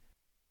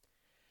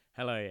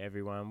Hello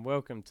everyone,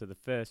 welcome to the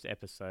first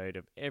episode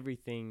of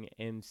Everything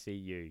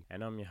MCU,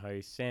 and I'm your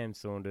host Sam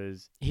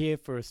Saunders, here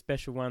for a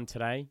special one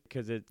today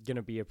because it's going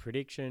to be a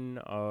prediction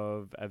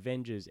of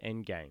Avengers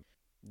Endgame.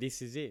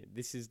 This is it,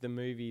 this is the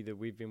movie that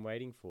we've been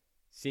waiting for,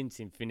 since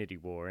Infinity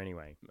War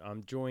anyway.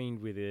 I'm joined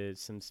with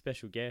some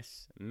special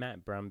guests,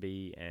 Matt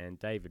Brumby and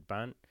David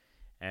Bunt,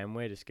 and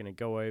we're just going to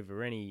go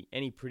over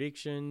any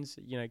predictions,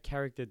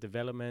 character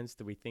developments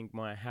that we think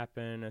might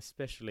happen,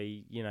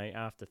 especially,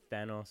 after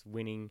Thanos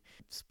winning,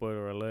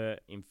 spoiler alert,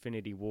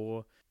 Infinity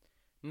War.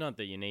 Not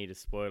that you need a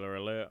spoiler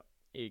alert,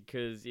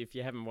 because if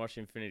you haven't watched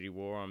Infinity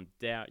War, I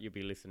doubt you'll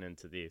be listening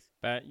to this.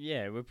 But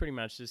yeah, we're pretty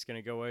much just going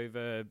to go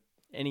over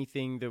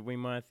anything that we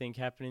might think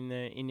happened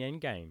in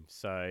Endgame.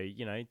 So,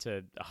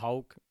 to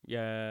Hulk,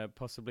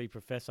 possibly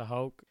Professor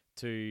Hulk,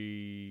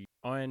 to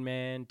Iron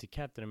Man, to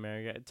Captain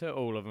America, to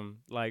all of them.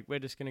 We're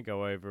just going to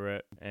go over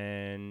it,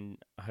 and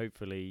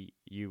hopefully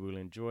you will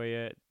enjoy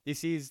it.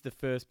 This is the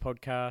first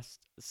podcast,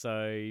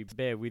 so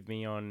bear with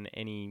me on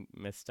any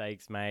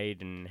mistakes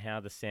made and how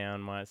the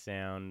sound might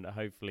sound.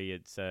 Hopefully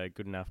it's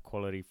good enough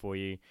quality for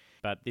you.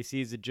 But this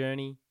is a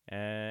journey,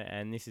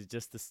 and this is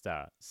just the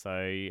start.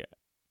 So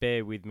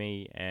bear with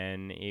me,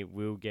 and it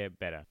will get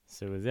better.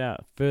 So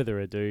without further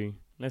ado,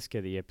 let's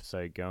get the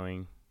episode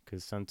going,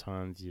 because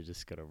sometimes you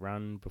just got to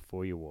run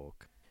before you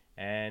walk.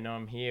 And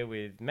I'm here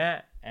with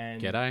Matt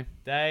and G'day.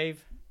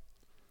 Dave.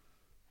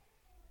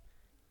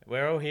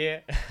 We're all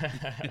here.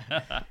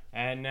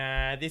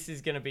 And this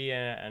is going to be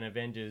an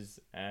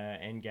Avengers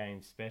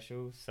Endgame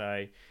special.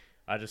 So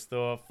I just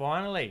thought,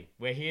 finally,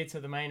 we're here to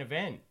the main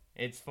event.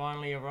 It's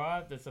finally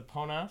arrived. It's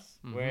upon us.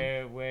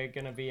 Mm-hmm. We're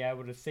going to be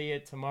able to see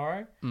it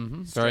tomorrow.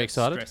 Mm-hmm. Very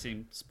excited.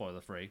 Stressing,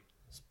 spoiler-free.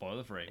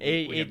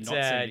 Spoiler-free. We have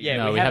not seen it.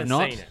 No, we have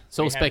not. Seen it. It's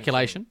all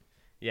speculation.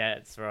 Yeah,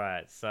 that's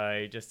right.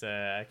 So just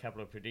a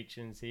couple of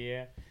predictions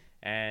here,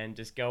 and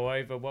just go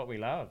over what we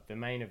love, the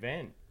main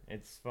event.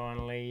 It's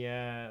finally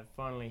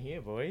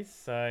here, boys.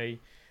 So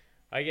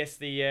I guess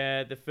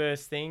the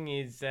first thing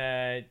is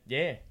where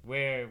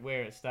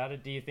it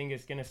started. Do you think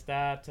it's going to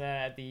start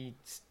at the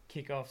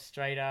kickoff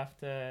straight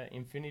after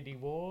Infinity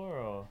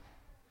War,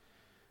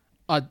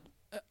 or?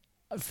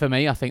 For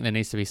me, I think there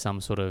needs to be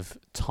some sort of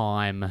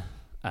time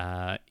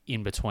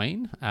in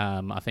between.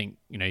 I think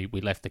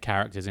we left the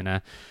characters in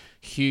a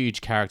huge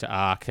character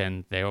arc,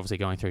 and they're obviously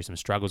going through some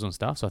struggles and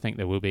stuff. So I think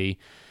there will be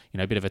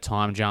a bit of a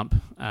time jump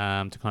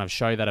to kind of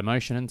show that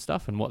emotion and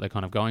stuff and what they're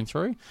kind of going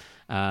through.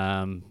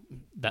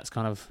 That's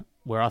kind of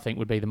where I think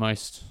would be the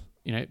most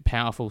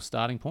powerful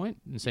starting point,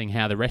 and seeing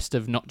how the rest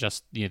of not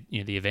just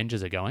the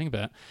Avengers are going,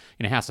 but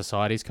how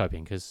society's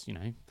coping, because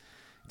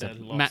the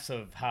loss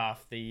of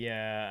half the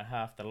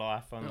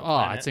life on the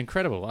planet. It's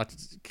incredible. I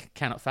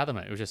cannot fathom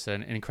it. It was just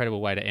an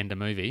incredible way to end a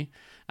movie.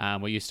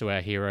 We're used to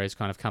our heroes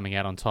kind of coming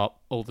out on top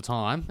all the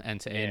time,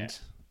 and to end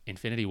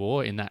Infinity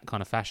War in that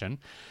kind of fashion.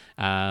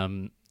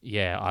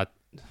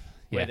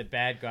 Where the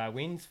bad guy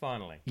wins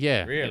finally.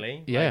 Yeah.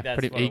 Really? Yeah.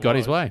 He got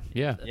his way.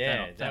 Yeah.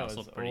 That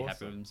was pretty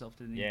happy with himself,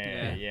 didn't he?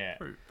 Yeah.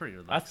 Pretty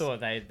relaxed. I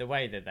thought the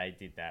way that they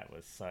did that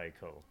was so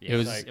cool. It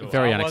was so cool.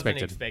 very I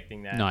unexpected. wasn't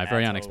expecting that. No,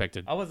 very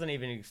unexpected. I wasn't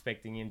even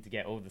expecting him to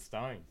get all the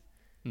stones.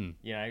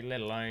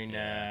 Let alone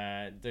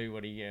do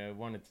what he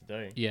wanted to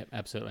do. Yeah,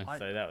 absolutely.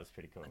 So that was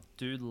pretty cool. I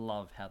do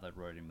love how they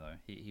wrote him, though.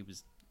 He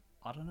was,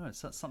 I don't know,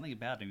 something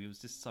about him. He was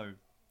just so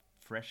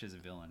fresh as a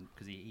villain,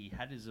 because he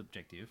had his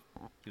objective.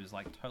 He was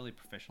totally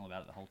professional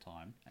about it the whole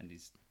time, and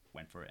he's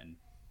went for it and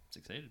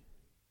succeeded.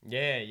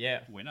 Yeah.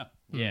 Winner.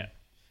 Yeah.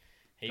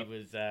 He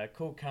was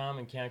cool, calm,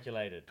 and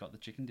calculated. Got the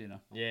chicken dinner.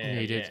 Yeah,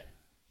 he did.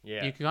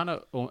 Yeah. You kind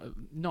of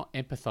not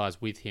empathize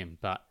with him,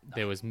 but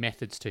there was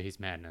methods to his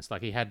madness.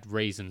 He had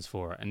reasons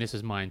for it, and this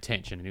was my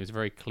intention, and he was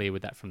very clear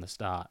with that from the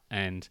start.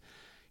 And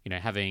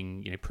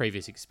having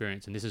previous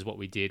experience, and this is what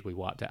we did. We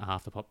wiped out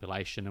half the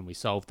population, and we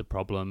solved the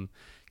problem.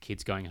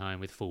 Kids going home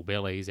with full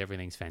bellies,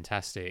 everything's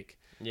fantastic.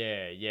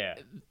 Yeah.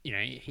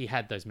 He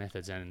had those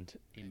methods, and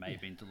he may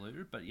have been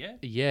deluded, but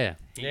yeah.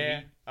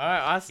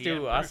 I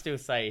still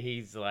say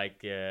he's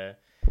the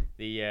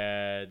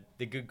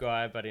good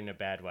guy, but in a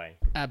bad way.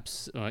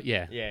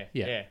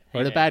 Yeah.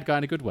 Or the bad guy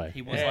in a good way.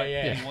 He was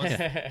he was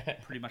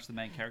pretty much the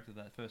main character of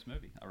that first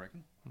movie, I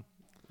reckon.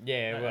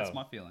 Yeah, that's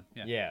my feeling.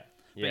 Yeah.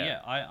 But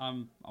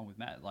I'm with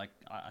Matt.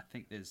 I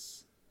think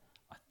there's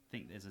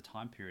a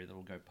time period that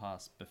will go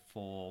past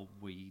before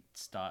we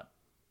start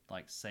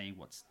seeing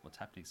what's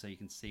happening. So you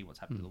can see what's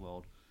happened to the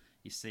world.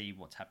 You see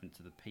what's happened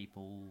to the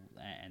people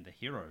and the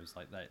heroes.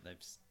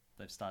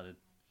 They've started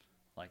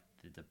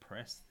they're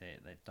depressed. They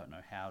don't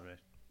know how to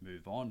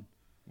move on.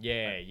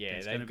 Yeah.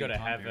 They've got to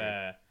have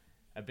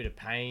a bit of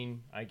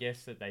pain, I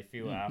guess, that they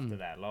feel after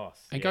that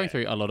loss. And going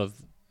through a lot of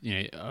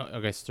I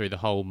guess through the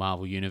whole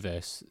Marvel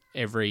universe,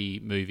 every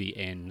movie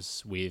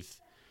ends with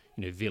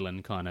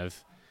villain kind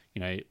of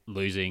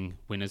losing,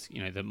 winners,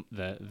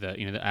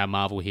 our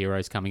Marvel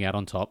heroes coming out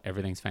on top.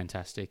 Everything's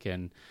fantastic,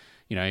 and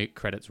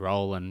credits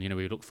roll, and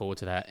we look forward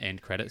to that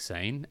end credit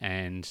scene,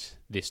 and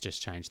this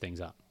just changed things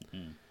up.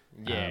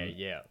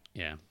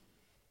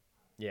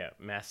 Yeah,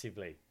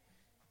 massively.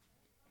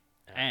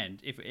 And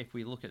if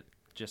we look at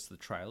just the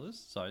trailers,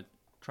 so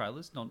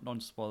trailers,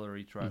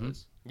 non-spoilery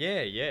trailers,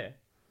 Yeah.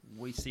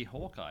 we see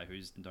Hawkeye,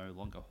 who's no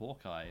longer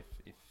Hawkeye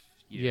if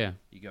Yeah.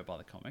 you go by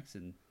the comics,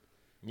 and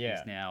Yeah.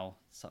 he's now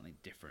something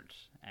different,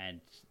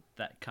 and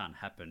that can't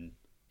happen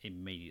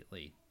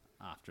immediately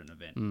after an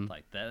event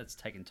like that. It's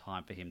taken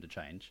time for him to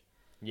change,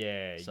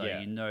 Yeah, so yeah.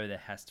 you know there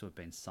has to have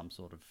been some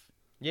sort of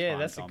Yeah, time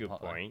that's a gone good by.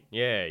 point.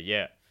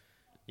 Yeah.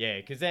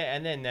 Because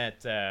then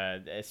that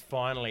it's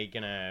finally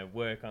gonna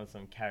work on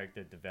some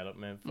character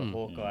development for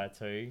Hawkeye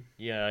too.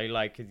 You know,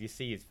 like because you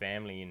see his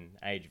family in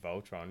Age of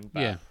Ultron, but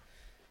Yeah.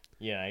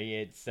 you know,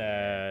 it's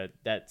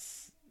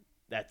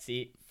that's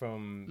it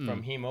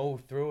from him all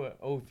through it,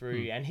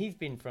 and he's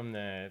been from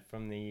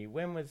the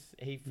when was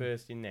he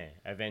first in there?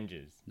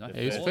 Avengers. No, The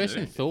He was Thor, first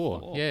dude. in Thor.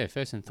 Thor. Yeah,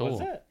 first in Thor.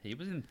 Was it? He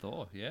was in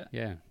Thor, yeah.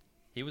 Yeah.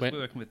 He was When-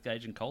 working with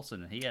Agent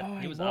Coulson, and he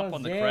he was up was,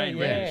 on the yeah, crane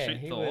ready yeah, to shoot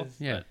he Thor. was-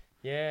 Yeah.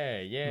 Yeah,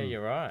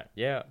 you're right.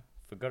 Yeah,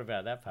 forgot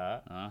about that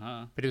part.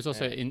 But he was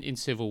also in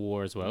Civil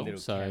War as well. Little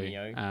So,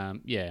 cameo.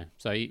 yeah.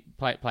 So he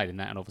played in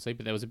that, and obviously,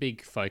 but there was a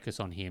big focus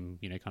on him,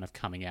 you know, kind of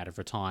coming out of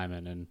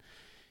retirement and,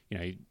 you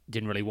know,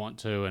 didn't really want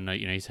to. And,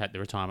 you know, he's had the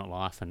retirement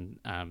life and,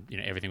 you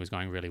know, everything was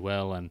going really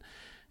well. And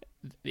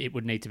it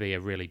would need to be a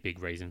really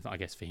big reason, I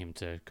guess, for him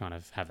to kind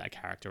of have that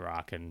character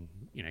arc and,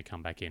 you know,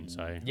 come back in.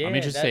 So Yeah, I'm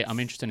interested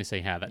that's- to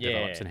see how that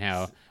develops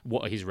and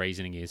what his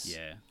reasoning is.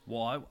 Yeah.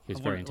 Well, I He was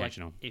I very wonder, like,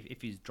 intentional.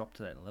 if he's dropped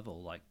to that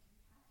level, like,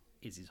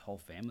 is his whole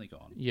family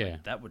gone? Yeah.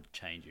 Like, that would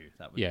change you.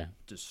 That would Yeah.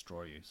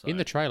 destroy you. So In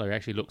the trailer, it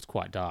actually looked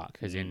quite dark,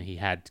 as in he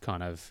had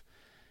kind of,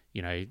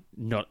 you know,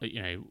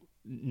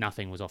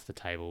 nothing was off the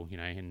table, you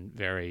know, and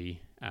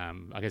very,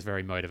 I guess,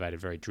 very motivated,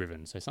 very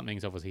driven. So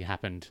something's obviously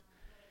happened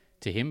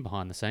to him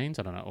behind the scenes.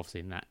 I don't know,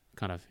 obviously in that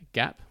kind of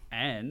gap.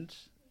 and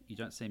you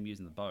don't see him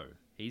using the bow.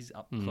 He's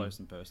up close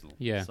and personal.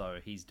 Yeah. So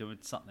he's doing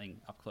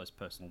something up close,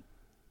 personal,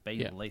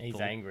 being Yeah. lethal.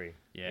 He's angry.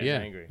 Yeah. He's Yeah,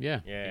 angry.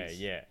 yeah.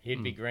 Yeah.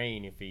 He'd be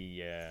green if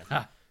he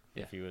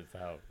if he was the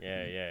Hulk.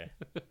 Yeah.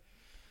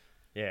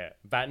 Yeah,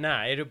 but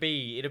nah, it'll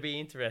be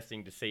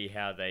interesting to see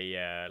how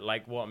they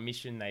like what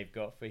mission they've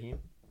got for him.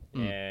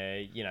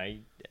 You know,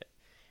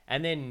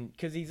 and then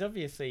because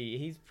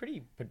he's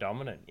pretty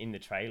predominant in the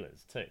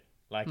trailers too.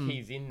 Like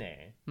he's in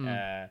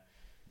there,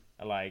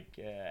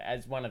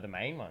 as one of the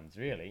main ones.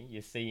 Really,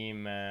 you see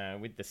him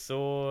with the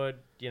sword.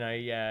 You know,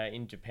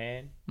 in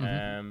Japan.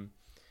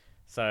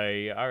 So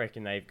I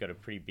reckon they've got a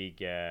pretty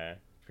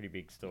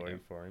big story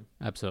for him.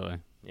 Absolutely.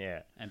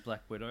 Yeah. And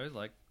Black Widow,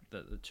 like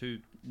the two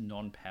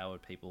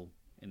non-powered people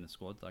in the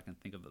squad that I can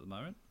think of at the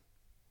moment.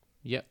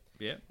 Yep.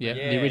 Yeah. Yeah.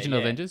 Yeah, The original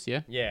yeah. Avengers.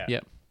 Yeah. Yeah.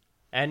 Yep.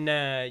 And,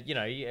 you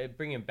know,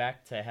 bringing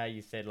back to how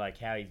you said, like,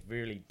 how he's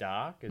really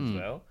dark as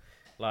well.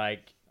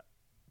 Like,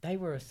 they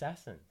were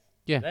assassins.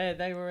 Yeah.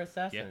 They were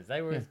assassins.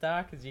 They were as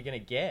dark as you're going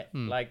to get.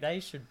 Like, they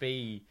should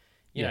be,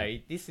 you know,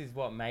 this is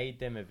what made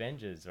them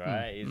Avengers,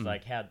 right? Is,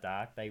 like, how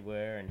dark they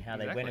were and how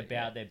they went Exactly,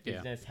 about yeah. their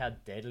business, how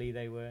deadly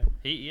they were.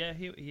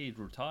 He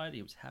retired.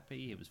 He was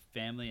happy. He was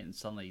family, and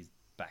suddenly he's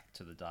back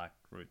to the dark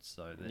roots.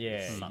 So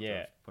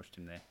that pushed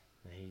him there.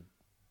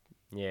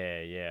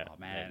 Yeah. Oh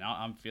man,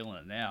 I'm feeling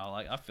it now.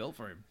 Like I feel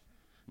for him.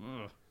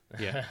 Ugh.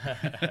 Yeah.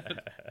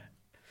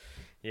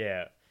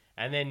 Yeah.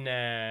 And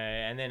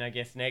then I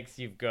guess next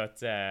you've got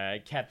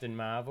Captain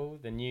Marvel,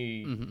 the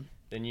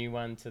new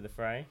one to the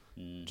fray.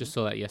 Just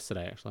saw that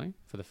yesterday, actually,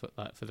 for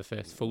the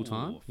first full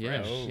time. Ooh, Yeah.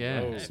 fresh.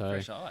 Yeah. Oh, So,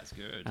 fresh eyes,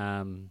 good.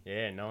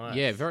 Yeah, nice.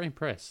 yeah, very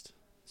impressed.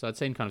 So I'd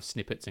seen kind of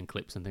snippets and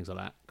clips and things like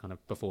that kind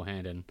of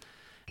beforehand,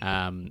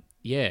 and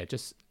yeah,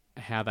 just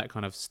how that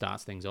kind of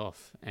starts things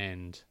off.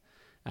 And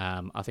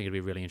I think it'd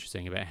be really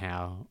interesting about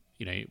how,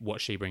 you know,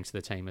 what she brings to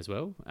the team as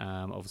well.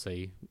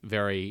 Obviously,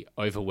 very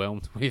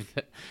overwhelmed with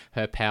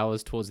her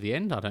powers towards the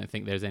end. I don't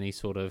think there's any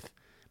sort of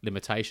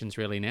limitations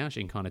really now. She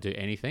can kind of do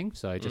anything.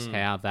 So just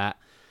how that,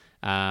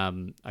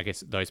 I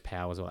guess those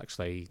powers will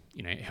actually,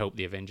 you know, help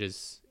the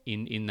Avengers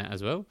in that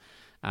as well.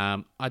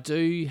 I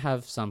do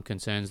have some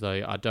concerns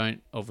though. I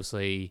don't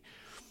obviously,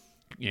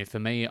 you know, for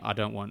me, I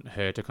don't want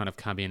her to kind of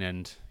come in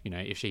and, you know,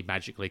 if she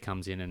magically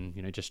comes in and,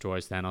 you know,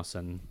 destroys Thanos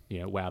and, you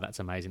know, wow, that's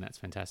amazing, that's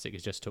fantastic.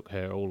 It just took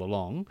her all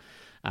along.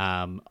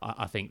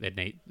 I think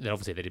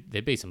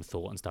there'd be some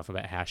thought and stuff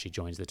about how she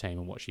joins the team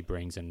and what she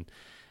brings and,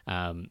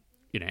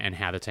 you know, and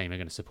how the team are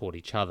going to support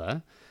each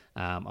other.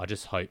 I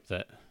just hope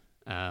that,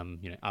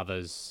 you know,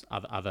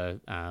 other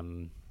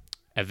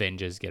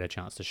Avengers get a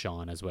chance to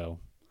shine as well.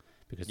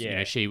 Because you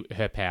know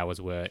her powers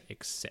were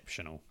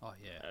exceptional. Oh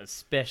yeah.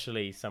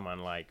 Especially someone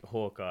like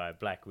Hawkeye,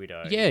 Black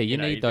Widow. Yeah, you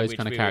know, need those which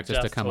kind of we were characters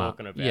to just come up.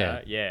 talking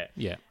about.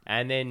 Yeah.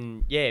 And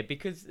then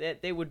because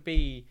there would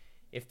be,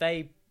 if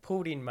they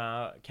pulled in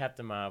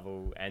Captain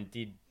Marvel and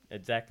did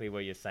exactly what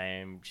you're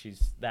saying,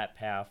 she's that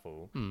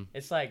powerful.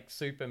 It's like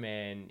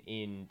Superman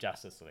in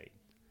Justice League.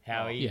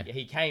 How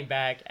he came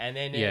back and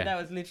then that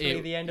was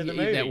literally the end of the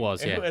movie. That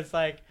was, yeah. It was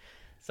like,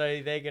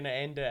 so they're going to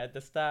end it at the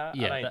start?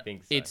 Yeah, I don't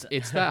think so.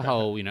 It's that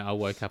whole, you know, I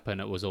woke up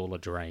and it was all a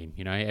dream.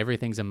 You know,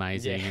 everything's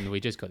amazing, Yeah. and we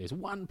just got this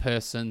one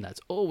person.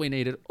 That's all we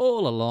needed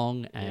all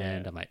along,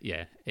 and I'm like,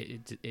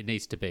 it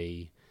needs to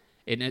be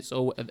And it's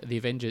all the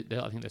Avengers.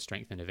 I think the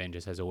strength in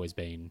Avengers has always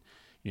been,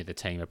 the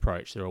team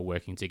approach. They're all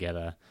working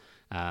together.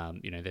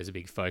 There's a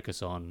big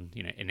focus on,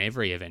 in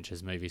every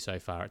Avengers movie so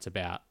far, it's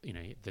about,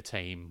 the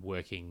team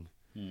working,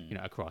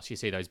 across. You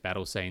see those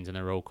battle scenes and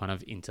they're all kind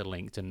of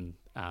interlinked, and,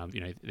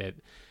 their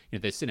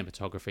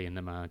cinematography in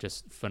them are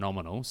just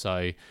phenomenal.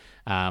 So,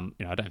 I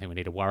don't think we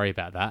need to worry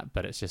about that,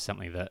 but it's just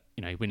something that,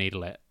 we need to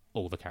let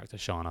all the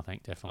characters shine, I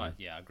think, definitely.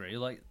 Yeah, I agree.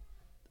 Like,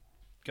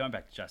 going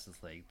back to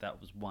Justice League,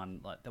 that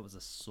was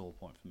a sore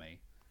point for me.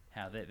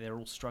 How they're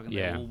all struggling,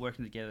 they're all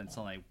working together, and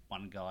suddenly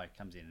one guy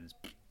comes in and is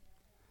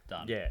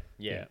done.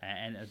 Yeah.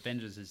 And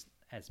Avengers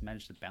has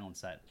managed to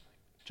balance that,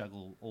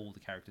 juggle all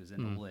the characters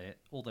and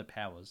all their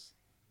powers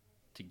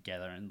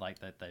together, and like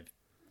that they've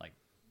like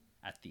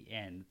at the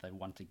end they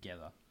won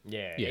together.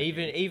 Yeah.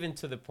 Even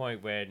to the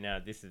point where now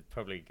this is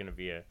probably going to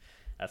be a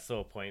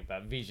sore point,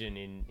 but Vision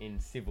in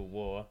Civil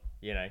War,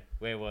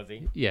 where was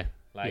he? Yeah.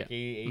 Like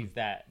he's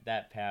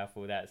that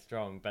powerful, that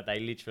strong, but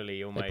they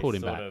literally almost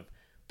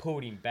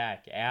pulled him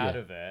back out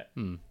of it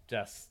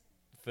just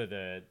for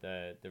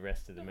the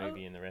rest of the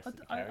movie and the rest of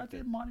the characters. I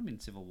didn't mind him in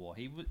Civil War.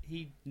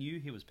 He knew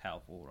he was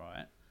powerful,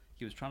 right?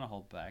 He was trying to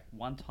hold back.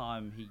 One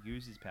time he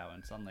used his power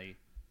and suddenly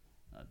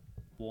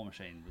War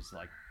Machine was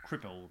like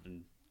crippled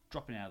and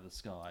dropping out of the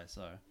sky.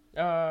 So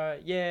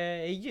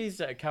he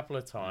used it a couple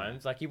of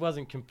times. Like he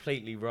wasn't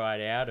completely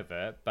right out of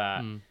it,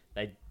 but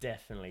they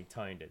definitely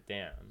toned it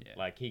down. Yeah.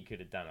 Like he could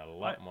have done a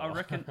lot more.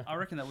 I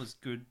reckon that was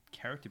good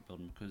character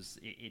building because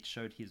it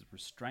showed his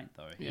restraint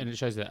though. And it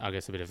shows that, I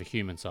guess, a bit of a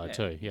human side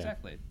too. Yeah,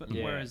 exactly. But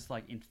whereas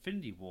like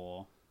Infinity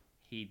War,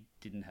 he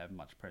didn't have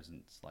much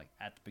presence. Like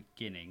at the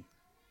beginning,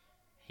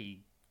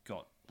 he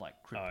got like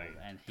crippled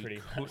and he could,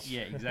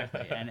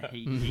 exactly, and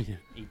he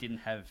didn't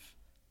have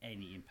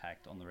any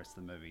impact on the rest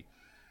of the movie.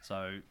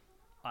 So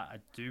I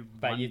do.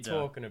 But you're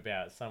talking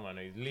about someone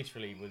who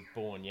literally was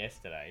born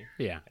yesterday.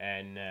 Yeah.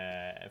 And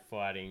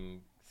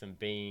fighting some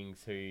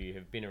beings who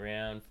have been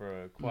around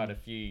for quite a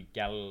few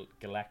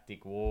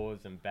galactic wars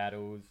and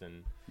battles,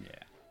 and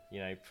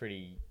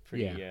pretty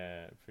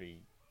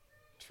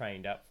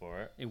trained up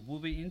for it. It will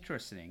be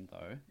interesting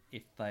though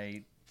if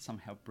they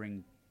somehow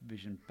bring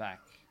Vision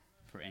back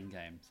for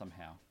Endgame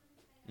somehow.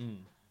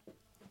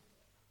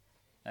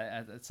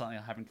 That's something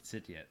I haven't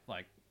considered yet.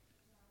 Like,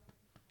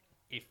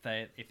 if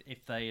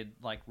they had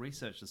like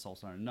researched the Soul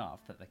Stone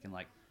enough that they can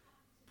like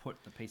put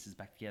the pieces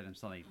back together and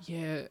suddenly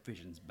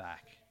Vision's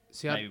back.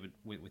 See, maybe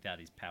without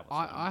his powers.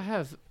 I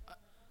have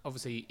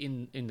obviously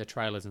in the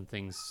trailers and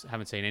things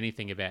haven't seen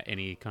anything about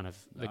any kind of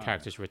the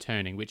characters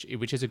returning, which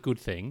is a good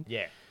thing.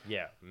 Yeah,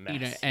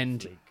 massively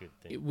and good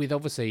thing. With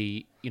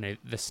obviously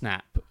the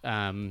snap,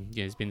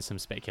 there's been some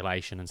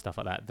speculation and stuff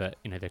like that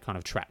they're kind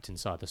of trapped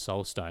inside the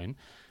Soul Stone.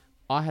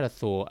 I had a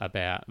thought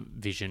about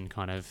Vision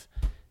kind of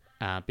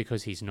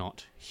because he's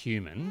not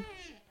human.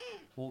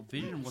 Well,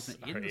 Vision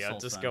wasn't in the Soul Stone. I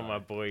just got my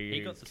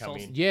boy who's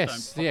coming.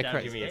 Yes,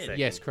 correct. Give me a second.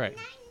 Yes, correct.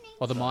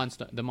 Or the Mind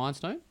Stone. The Mind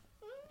Stone?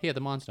 He had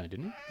the Mind Stone,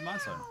 didn't he?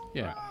 Mind Stone.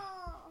 Yeah. Right.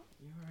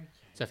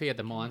 So if he had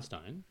the Mind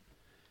Stone,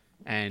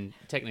 and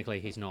technically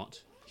he's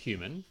not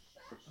human,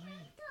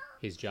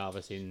 he's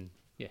Jarvis in...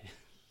 Yeah.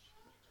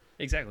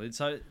 Exactly.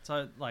 So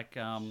like,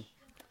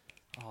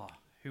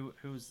 who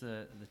was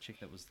the chick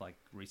that was like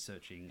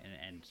researching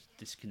and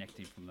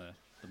disconnecting from the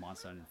Mind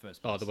Stone in the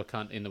first place? Oh, the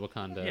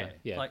Wakanda.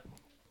 Yeah. Like,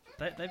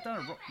 they've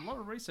done a lot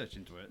of research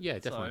into it. Yeah,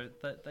 definitely.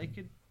 So that they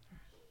could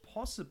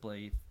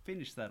possibly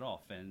finish that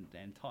off and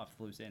tie up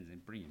the loose ends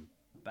and bring him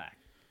back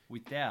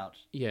without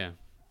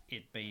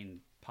it being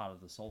part of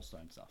the Soul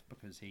Stone stuff,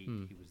 because he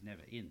was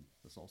never in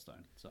the Soul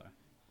Stone. So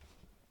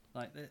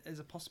like there's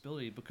a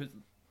possibility, because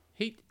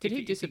he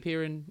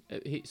disappear in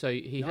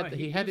he had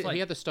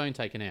the stone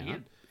taken out.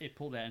 It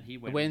pulled out and he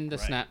went when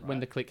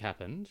the click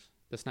happened.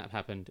 The snap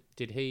happened.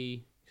 Did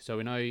he? So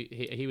we know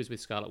he was with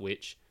Scarlet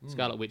Witch.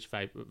 Scarlet Witch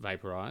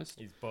vaporized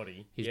his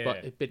body.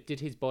 But did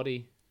his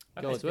body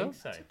go as well? So.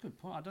 That's a good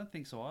point. I don't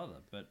think so either.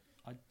 But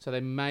so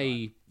they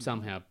may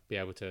somehow be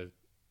able to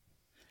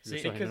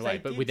restore him away,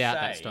 but without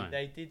that stone.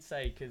 They did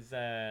say, because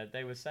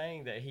they were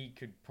saying that he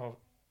could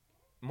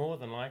more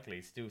than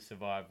likely still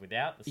survive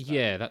without the stone.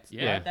 Yeah, that's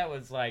That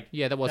was like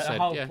that was the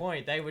whole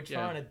point. They were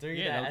trying to do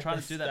that. Yeah, they were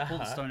trying to do that, pull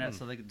the start. stone out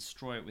so they could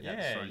destroy it without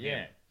destroying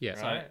him. Yeah.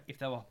 So right. if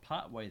they were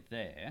partway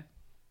there,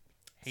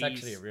 it's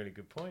actually a really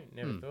good point.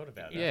 Never thought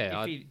about that.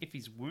 Yeah, if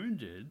he's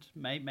wounded,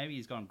 maybe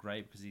he's gone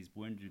grey because he's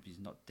wounded if he's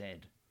not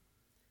dead,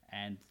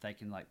 and they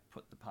can like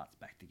put the parts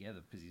back together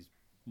because he's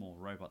more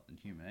robot than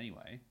human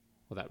anyway.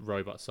 Well, that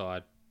robot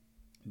side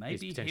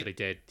is potentially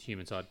dead.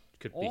 Human side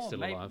could be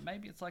still alive.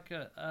 Maybe it's like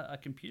a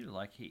computer.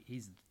 Like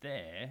he's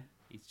there.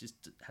 He's just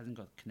hasn't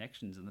got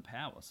connections and the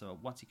power. So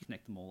once you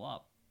connect them all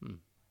up,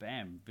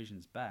 bam,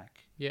 Vision's back.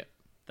 Yeah.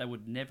 They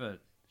would never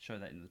show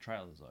that in the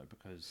trailers though,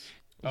 because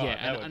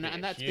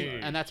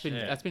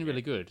that's been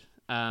really good.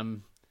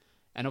 And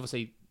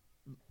obviously,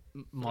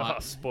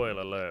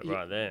 spoiler alert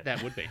right there.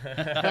 That would be.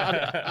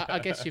 I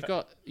guess you've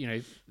got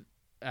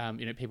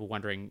people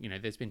wondering.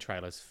 There's been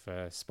trailers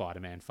for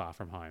Spider-Man: Far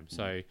From Home.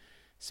 So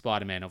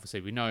Spider-Man,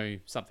 obviously, we know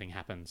something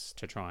happens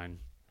to try and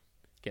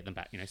get them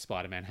back. You know,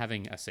 Spider-Man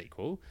having a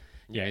sequel.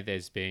 You know,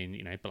 there's been,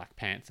 you know, Black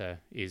Panther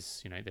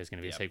is, you know, there's going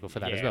to be a sequel for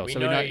that as well. We so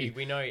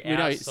we know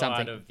outside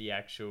something of the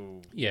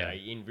actual, you know,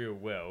 in real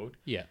world,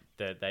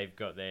 that they've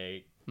got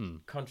their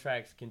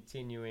contracts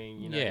continuing.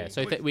 You know, yeah.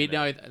 So we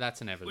know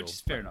that's inevitable. Which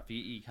is fair enough.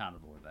 You can't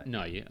avoid that. No,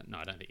 I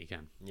don't think you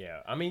can. Yeah,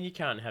 I mean, you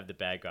can't have the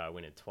bad guy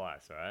win it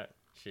twice, right?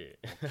 Shit.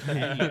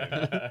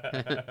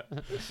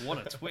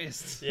 What a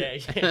twist. Yeah.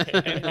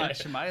 M. Night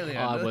Shyamalan.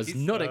 I was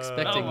not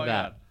expecting my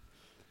that.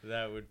 God.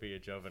 That would be a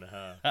job and a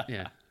half.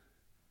 Yeah.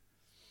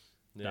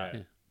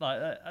 Yeah.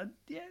 Like,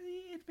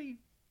 it'd be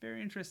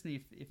very interesting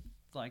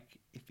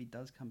if he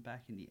does come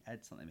back and he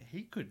adds something.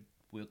 He could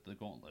wield the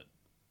gauntlet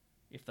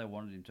if they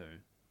wanted him to.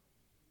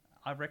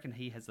 I reckon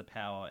he has the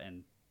power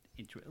and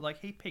like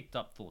he picked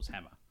up Thor's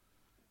hammer,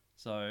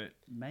 so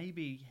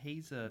maybe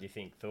he's a. Do you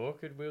think Thor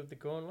could wield the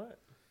gauntlet?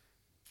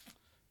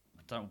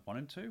 I don't want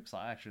him to because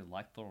I actually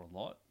like Thor a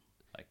lot.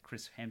 Like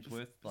Chris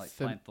Hemsworth,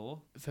 playing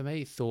Thor. For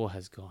me, Thor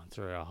has gone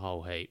through a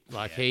whole heap.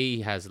 Like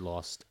he has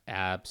lost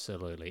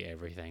absolutely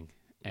everything,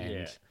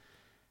 and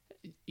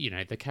you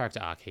know the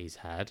character arc he's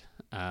had,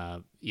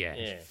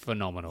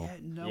 phenomenal.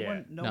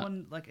 Yeah, no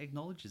one like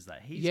acknowledges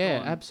that. He's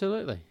gone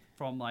absolutely.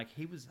 From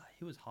he was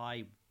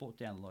high, brought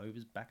down low,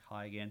 was back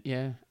high again.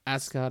 Yeah,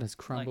 Asgard has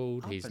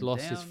crumbled. Like, he's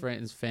lost his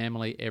friends,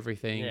 family,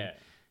 everything.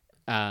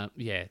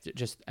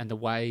 Just and the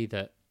way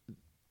that.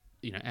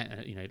 You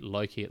know,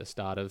 Loki at the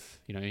start of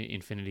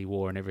Infinity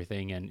War and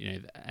everything,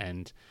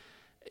 and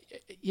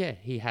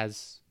he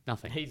has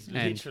nothing. He's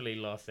literally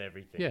lost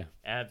everything. Yeah,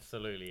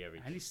 absolutely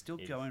everything, and he's still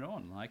going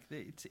on. Like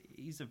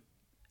he's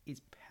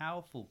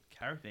powerful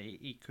character.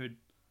 He could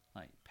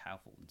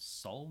powerful in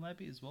soul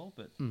maybe as well,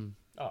 but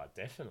oh,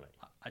 definitely.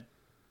 I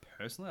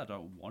personally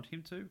don't want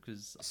him to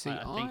because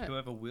I think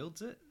whoever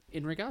wields it.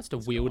 In regards to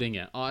wielding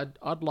it,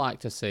 I'd like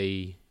to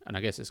see, and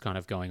I guess it's kind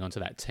of going on to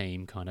that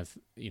team kind of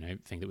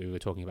thing that we were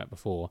talking about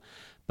before,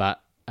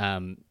 but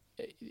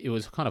it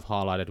was kind of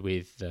highlighted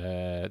with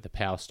the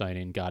Power Stone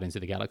in Guardians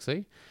of the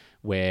Galaxy,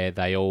 where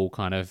they all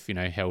kind of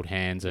held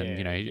hands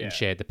and and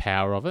shared the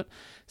power of it.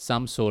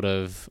 Some sort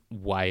of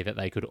way that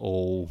they could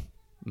all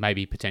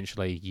maybe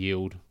potentially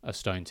yield a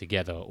stone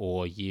together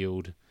or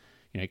yield.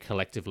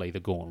 Collectively the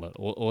gauntlet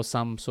or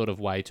some sort of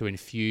way to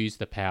infuse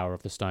the power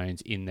of the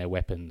stones in their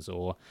weapons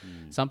or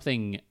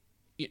something.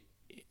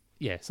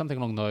 Yeah, something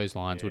along those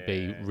lines would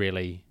be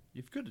really...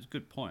 You've got a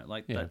good point.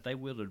 They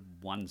wielded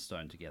one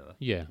stone together.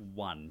 Yeah.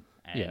 One.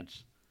 And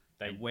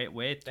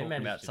we're talking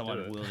about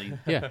someone wielding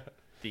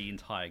the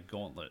entire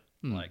gauntlet.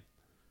 Like,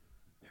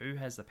 who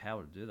has the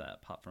power to do that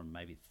apart from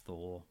maybe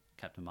Thor,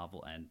 Captain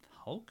Marvel, and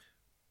Hulk?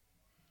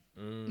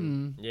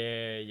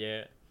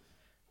 Yeah.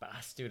 But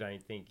I still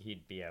don't think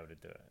he'd be able to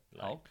do it.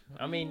 Hulk?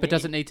 I mean, but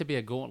does it need to be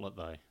a gauntlet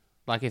though?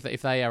 Like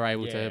if they are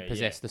able to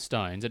possess the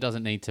stones, it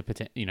doesn't need to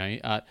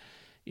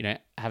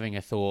having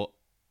a thought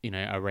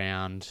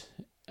around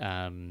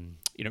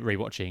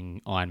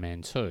rewatching Iron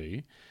Man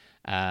 2.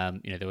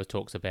 There was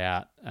talks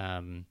about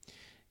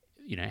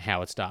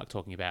Howard Stark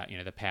talking about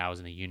the powers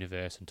in the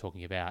universe and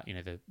talking about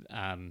the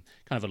kind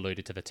of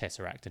alluded to the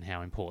Tesseract and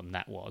how important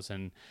that was,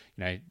 and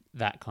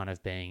that kind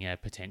of being a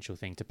potential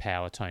thing to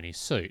power Tony's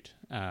suit.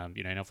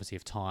 And obviously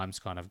if time's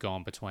kind of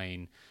gone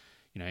between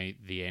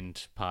the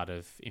end part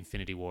of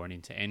Infinity War and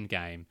into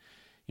Endgame,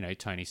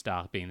 Tony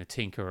Stark being the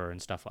tinkerer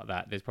and stuff like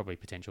that, there's probably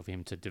potential for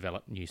him to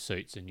develop new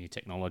suits and new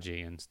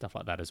technology and stuff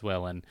like that as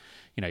well, and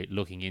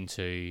looking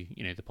into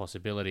the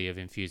possibility of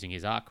infusing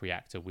his arc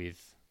reactor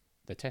with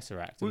the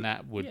Tesseract, and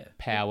that would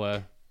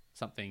power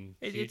something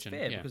huge. It's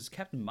fair because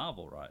Captain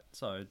Marvel, right?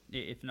 So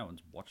if no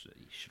one's watched it,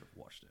 you should have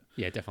watched it.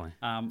 Yeah, definitely.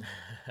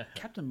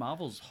 Captain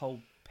Marvel's whole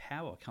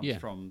power comes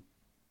from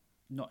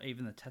not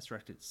even the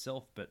Tesseract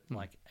itself, but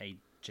like a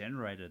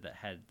generator that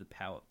had the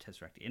power of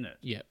Tesseract in it.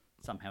 Yeah,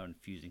 somehow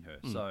infusing her.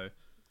 So,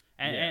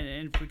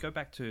 and if we go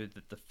back to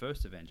the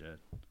first Avenger,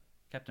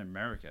 Captain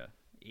America,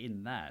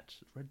 in that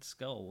Red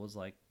Skull was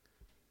like.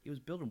 He was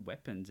building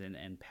weapons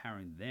and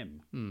powering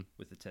them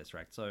with the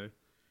Tesseract. So,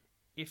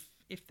 if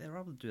they're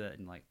able to do that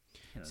in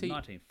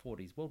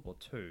 1940s, World War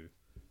II,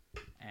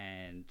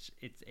 and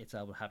it's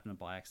able to happen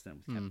by accident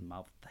with Captain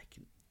Marvel, they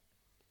can.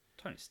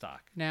 Tony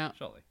Stark. Now,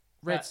 surely.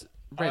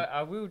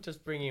 I will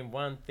just bring in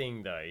one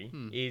thing though.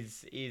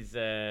 Is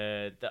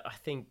that I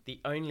think the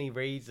only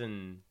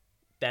reason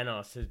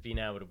Thanos has been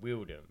able to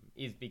wield him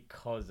is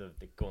because of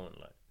the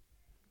gauntlet,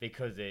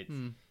 because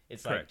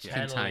it's correct, like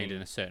contained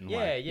in a certain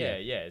way.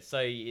 Yeah. So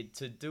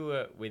to do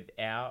it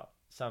without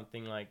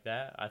something like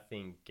that, I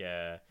think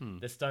the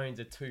stones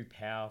are too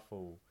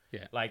powerful.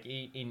 Yeah. Like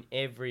in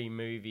every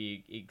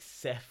movie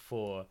except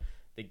for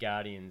the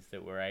Guardians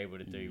that were able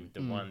to do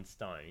the one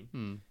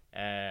stone.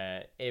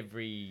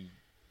 Every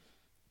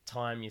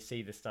time you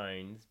see the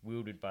stones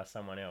wielded by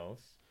someone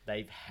else,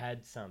 they've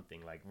had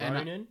something like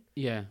Ronan.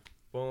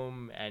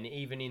 Boom, and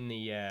even in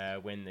the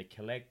when the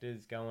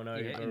collector's going over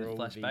in the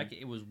flashback,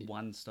 it was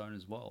one stone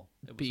as well.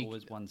 It was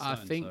always one stone. I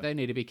think they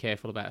need to be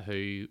careful about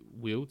who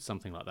wields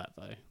something like that,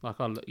 though.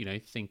 Like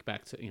I, think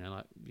back to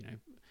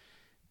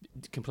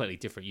completely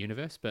different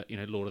universe, but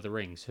Lord of the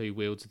Rings, who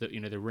wields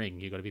the ring?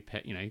 You got to be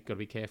got to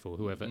be careful.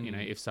 Whoever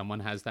if someone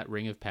has that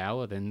ring of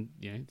power, then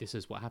this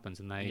is what happens,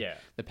 and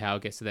the power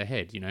gets to their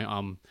head.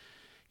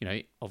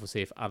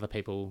 Obviously, if other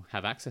people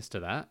have access to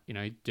that,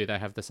 do they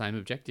have the same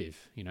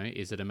objective?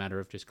 Is it a matter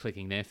of just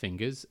clicking their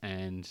fingers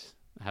and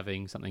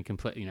having something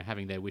complete,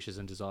 having their wishes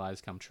and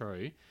desires come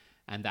true?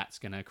 And that's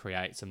going to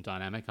create some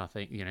dynamic, I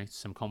think,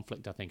 some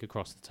conflict, I think,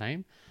 across the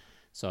team.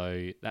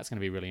 So that's going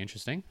to be really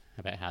interesting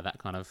about how that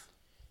kind of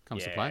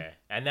comes to play.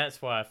 And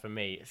that's why, for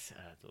me, it's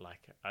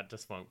I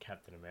just want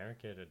Captain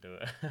America to do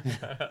it.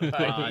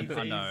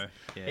 I know.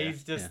 Yeah.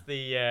 He's just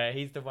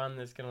he's the one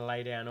that's going to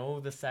lay down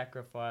all the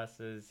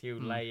sacrifices.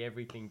 He'll lay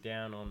everything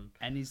down on.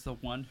 And he's the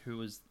one he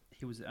was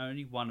the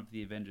only one of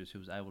the Avengers who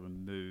was able to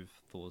move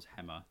Thor's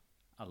hammer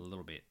a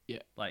little bit. Yeah.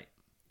 Like,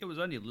 it was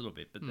only a little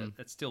bit, but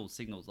that still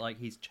signals, like,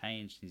 he's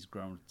changed, he's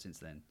grown since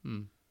then.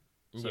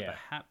 So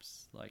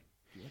perhaps, like,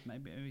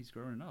 maybe he's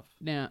grown enough.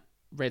 Now,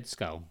 Red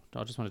Skull.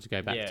 I just wanted to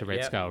go back to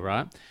Red Skull,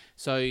 right?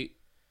 So,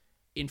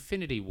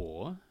 Infinity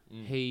War,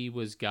 he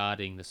was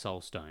guarding the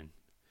Soul Stone.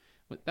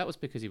 That was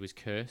because he was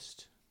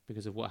cursed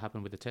because of what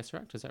happened with the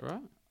Tesseract, is that right?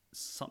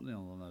 Something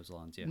along those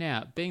lines, yeah.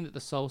 Now, being that the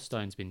Soul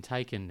Stone's been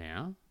taken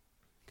now,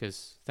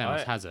 because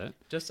Thanos has it.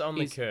 Just on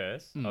the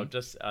curse,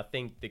 I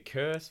think the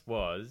curse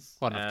was...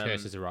 I don't know if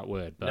curse is the right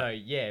word, but...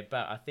 No,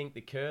 but I think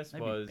the curse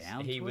was...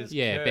 He was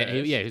cursed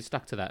he was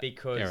stuck to that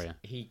because area.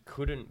 He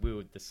couldn't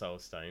wield the Soul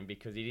Stone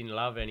because he didn't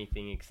love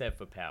anything except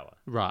for power.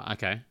 Right,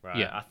 okay. Right,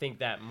 yeah. I think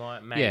that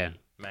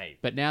maybe.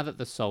 But now that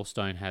the Soul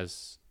Stone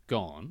has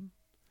gone,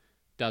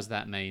 does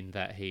that mean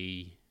that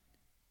he...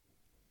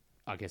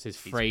 I guess is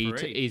free.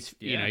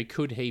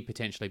 Could he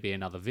potentially be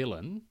another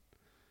villain?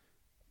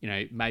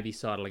 Maybe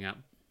sidling up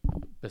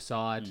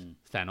beside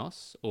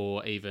Thanos,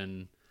 or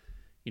even,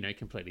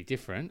 completely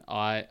different.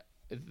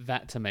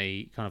 That to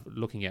me, kind of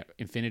looking at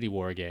Infinity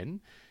War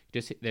again,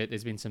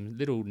 there's been some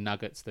little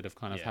nuggets that have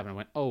kind of happened and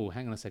went, oh,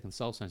 hang on a second,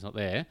 Soul Stone's not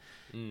there.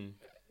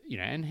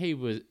 And he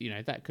was,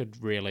 that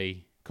could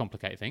really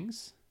complicate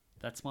things.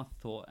 That's my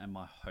thought and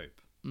my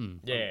hope.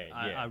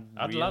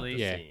 I'd love to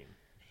see him.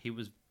 He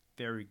was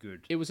very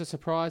good. It was a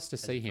surprise to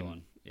see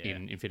him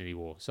in Infinity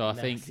War. So I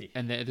think,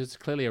 and there's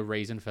clearly a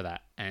reason for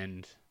that,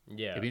 and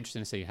it'd be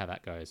interesting to see how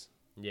that goes.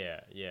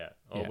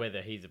 Or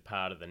whether he's a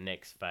part of the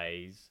next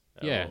phase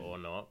or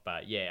not.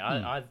 But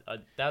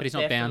but he's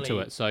not bound to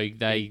it, so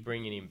they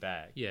bringing him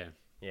back.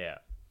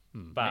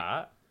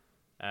 But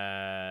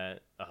I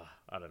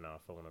don't know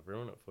if I want to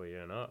ruin it for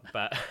you or not.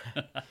 But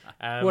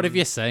what have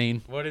you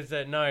seen? What is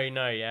it? No.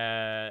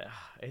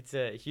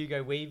 It's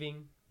Hugo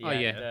Weaving.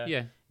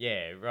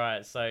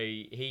 Right. So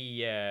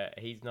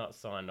he's not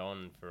signed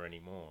on for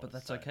anymore. But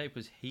that's okay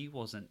because he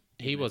wasn't.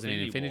 He wasn't in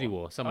Infinity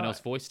War. Someone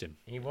else voiced him.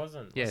 He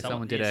wasn't. Yeah,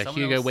 someone did a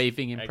Hugo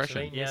Weaving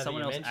impression. Actually,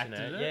 someone else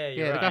acted it.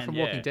 Yeah, the guy from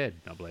Walking Dead,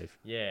 I believe.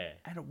 Yeah,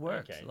 and it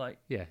worked. Okay. Like,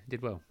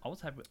 did well. I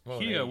was happy. Well,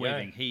 Hugo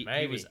Weaving, he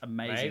was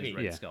amazing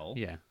as Red Skull.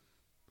 Yeah.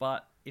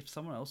 But if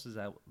someone else is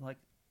out, like,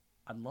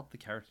 I'd love the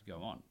character to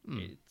go on.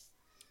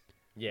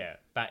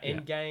 But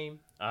Endgame,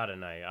 I don't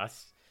know.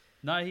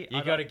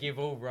 You got to give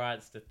all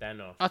rights to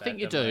Thanos. I think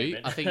you do.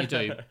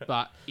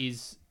 But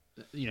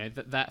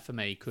that for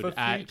me could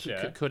add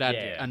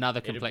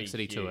another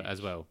complexity to it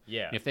as well.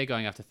 Yeah. And if they're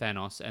going after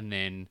Thanos, and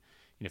then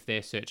if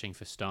they're searching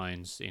for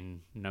stones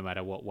in no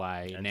matter what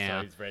way and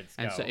now, so is Red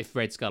Skull. and so if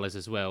Red Skull is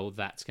as well,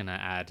 that's going to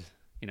add.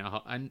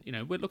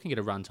 We're looking at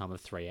a runtime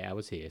of 3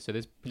 hours here, so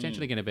there's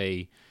potentially going to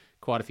be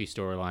quite a few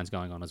storylines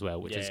going on as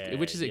well, which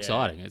is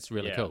exciting. It's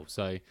really cool.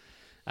 So.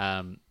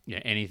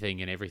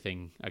 Anything and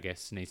everything, I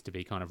guess, needs to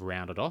be kind of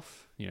rounded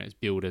off. It's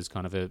billed as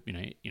kind of a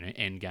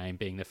end game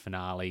being the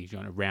finale,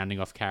 rounding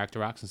off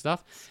character arcs and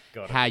stuff.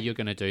 How you're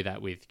going to do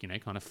that with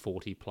kind of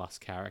 40 plus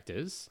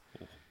characters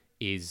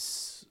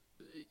is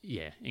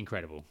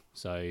incredible.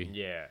 So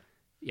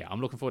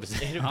I'm looking forward to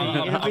seeing.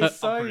 It'll be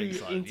so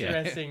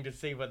interesting to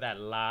see what that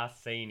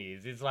last scene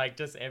is. It's like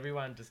just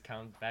everyone just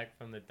comes back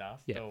from the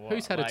dust. Yeah, or what?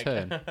 Who's had a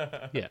turn?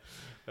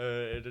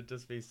 It'll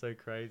just be so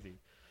crazy.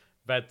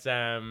 But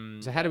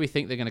so how do we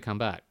think they're going to come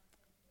back?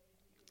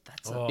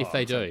 If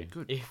they do.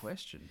 Good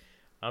question.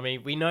 I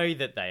mean, we know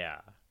that they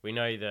are. We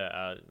know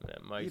that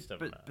most of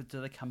them are. But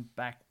do they come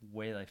back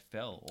where they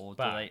fell, or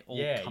do they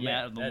all come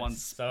out of the one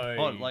spot?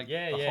 Whole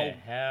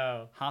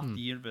half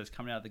the universe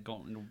coming out of the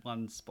gauntlet in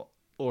one spot.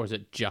 Or is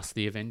it just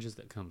the Avengers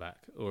that come back,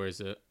 or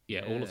is it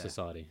all of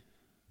society?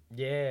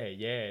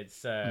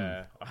 It's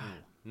no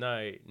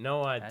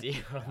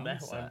idea on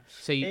that one.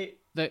 See,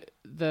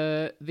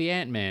 the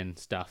Ant-Man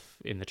stuff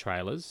in the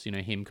trailers,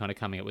 him kind of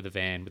coming up with a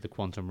van with the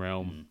quantum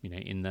realm,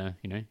 in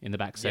the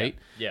back seat.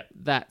 Yeah.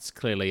 That's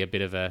clearly a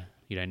bit of a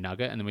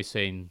nugget, and then we've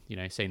seen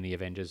the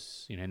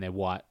Avengers, in their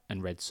white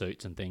and red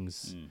suits and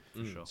things.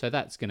 For sure. So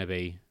that's going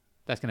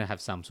to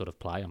have some sort of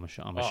play. I'm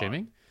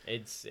assuming.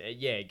 It's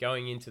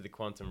going into the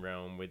quantum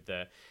realm with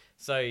the.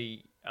 So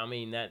I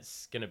mean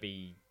that's going to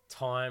be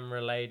time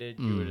related,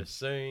 you would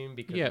assume,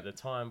 because of the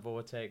time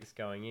vortex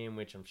going in,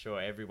 which I'm sure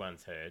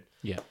everyone's heard.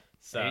 Yeah.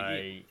 So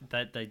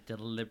they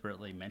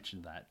deliberately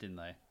mentioned that, didn't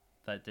they?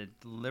 that they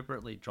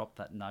deliberately dropped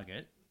that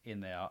nugget in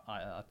there.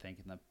 I think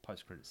in the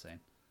post-credit scene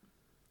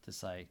to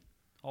say,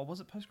 "Oh, was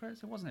it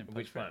post-credits? It wasn't even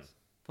Which one? post-credits.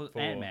 For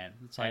Ant-Man.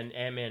 It's like, And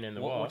Ant-Man and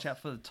the watch Wasp. out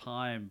for the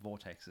time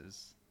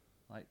vortexes.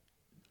 Like,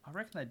 I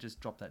reckon they just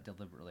dropped that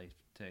deliberately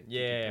to give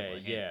Yeah, people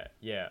a hint.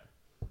 yeah.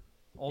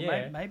 Or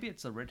Yeah. maybe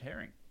it's a red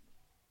herring.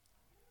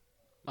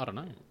 I don't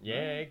know.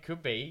 Yeah, it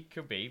could be.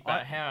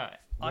 But how...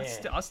 I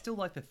yeah. still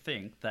like to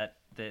think that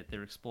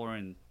they're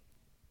exploring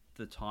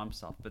the time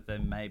stuff, but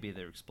then maybe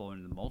they're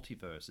exploring the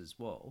multiverse as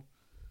well,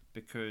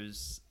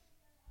 because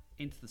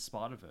Into the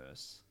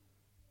Spider-Verse,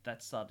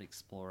 that started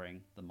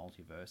exploring the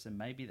multiverse, and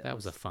maybe That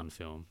was a fun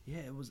film. yeah,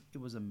 it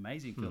was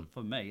amazing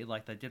for me.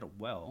 Like, they did it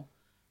well.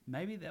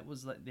 Maybe that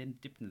was like them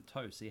dipping the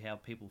toe, see how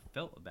people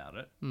felt about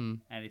it,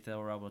 and if they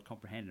were able to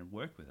comprehend and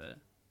work with it.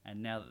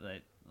 And now that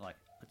they like,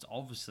 it's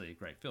obviously a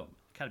great film,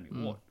 Academy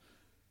Award.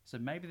 So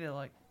maybe they're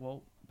like,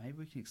 well, maybe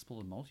we can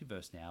explore the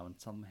multiverse now and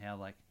somehow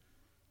like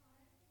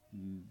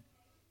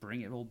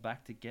bring it all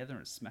back together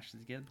and smash it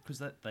together, because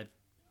they've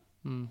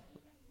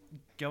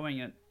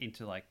going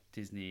into like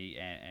Disney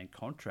and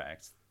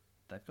contracts.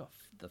 They've got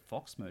the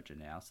Fox merger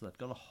now, so they've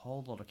got a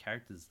whole lot of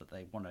characters that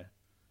they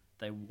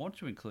want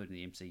to include in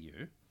the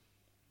MCU.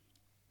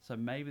 So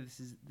maybe this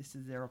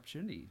is their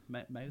opportunity.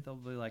 Maybe they'll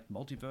be like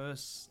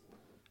multiverse,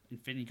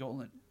 Infinity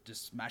Gauntlet,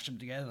 just smash them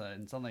together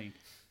and suddenly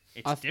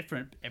it's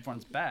different.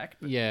 Everyone's back,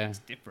 but it's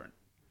different.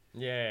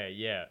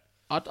 Yeah.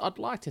 I'd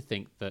like to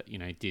think that, you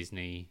know,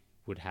 Disney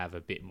would have a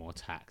bit more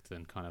tact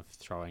than kind of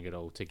throwing it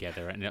all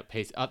together and a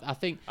piece. I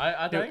think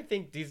I don't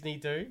think Disney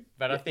do,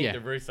 but I think Yeah.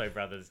 the Russo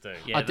brothers do.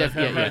 I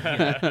definitely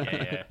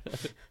yeah.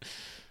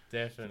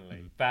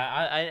 Definitely. But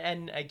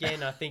and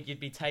again, I think you'd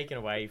be taken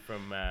away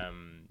from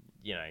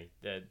you know,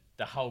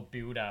 the whole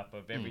build up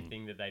of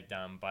everything that they've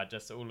done by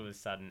just all of a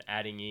sudden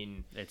adding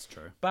in. It's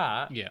true.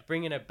 But Yeah.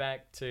 bringing it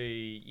back to,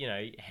 you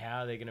know,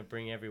 how they're going to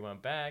bring everyone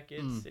back,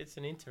 it's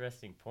an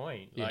interesting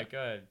point. Yeah. Like,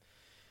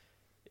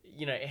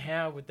 you know,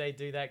 how would they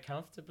do that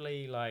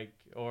comfortably, like,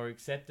 or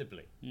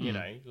acceptably? You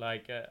know,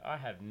 like, I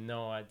have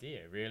no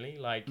idea, really.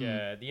 Like,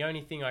 the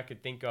only thing I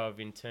could think of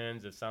in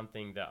terms of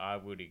something that I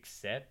would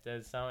accept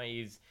as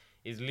something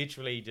is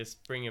literally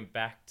just bring them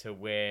back to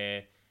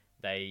where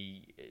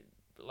they,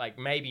 like,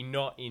 maybe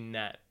not in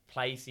that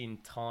place in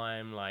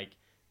time, like,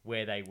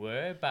 where they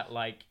were, but,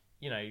 like,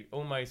 you know,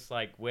 almost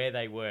like where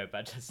they were,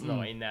 but just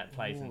not in that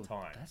place and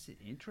time. That's an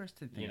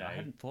interesting thing. You know? I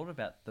hadn't thought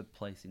about the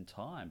place in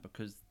time,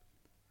 because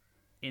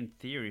in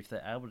theory, if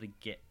they're able to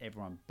get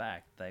everyone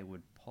back, they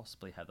would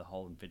possibly have the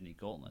whole Infinity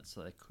Gauntlet,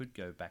 so they could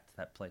go back to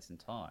that place in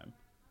time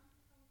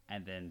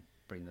and then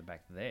bring them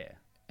back there.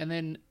 And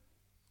then,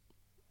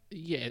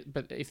 yeah,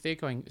 but if they're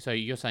going, so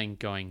you're saying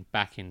going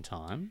back in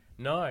time?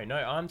 No,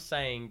 I'm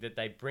saying that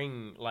they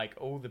bring, like,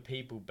 all the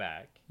people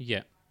back,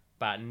 Yeah.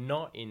 but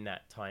not in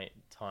that time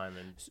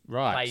and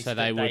Right, place so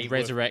that they would were-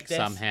 resurrect that's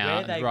somehow.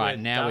 where they Right,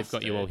 were now we've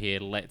got you all dusted. here.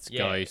 Let's Yeah.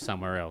 go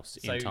somewhere else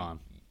in time.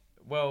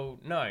 Well,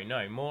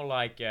 no, more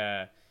like,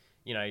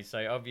 you know,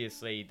 so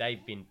obviously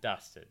they've been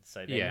dusted,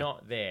 so they're Yeah.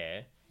 not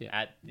there Yeah.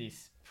 at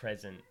this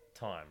present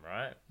time,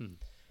 right?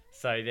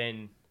 So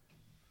then,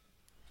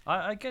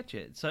 I get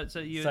you. So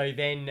you.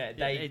 then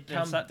they it-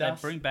 come they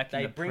dust, bring back in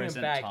they the bring them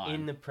present back time.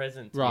 in the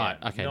present Right,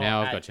 time. okay, not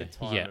now I've at got the you.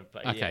 time Yeah,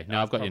 and okay,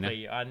 now I've got you now.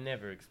 I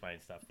never explain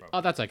stuff properly. Oh,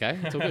 that's okay.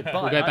 It's all good. But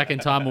We'll go back in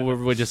time or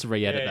we'll just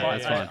re-edit Yeah,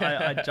 that. yeah, That's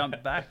fine. I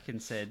jumped back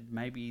and said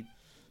maybe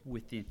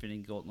with the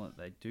Infinity Gauntlet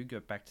they do go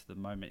back to the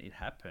moment it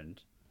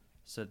happened,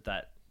 so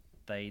that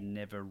they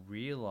never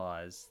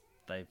realize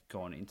they've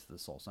gone into the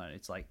Soul Stone.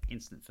 It's like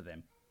instant for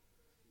them.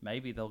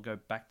 Maybe they'll go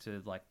back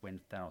to like when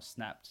Thanos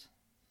snapped,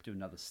 do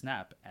another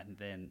snap, and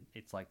then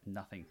it's like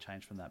nothing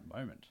changed from that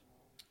moment.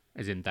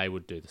 As in, they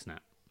would do the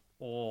snap.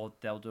 Or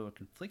they'll do a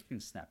conflicting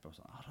snap or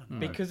something. I don't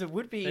know. Because it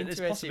would be There's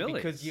interesting,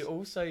 because possibilities. you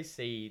also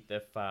see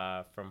the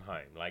Far From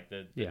Home, like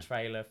the Yeah.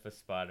 trailer for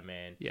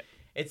Spider-Man. Yeah.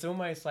 It's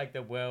almost like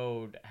the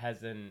world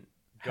hasn't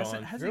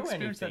gone Hasn't through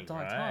experienced that anything,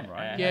 dark right? time,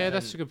 right? Yeah, hasn't-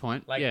 that's a good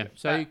point. like, yeah,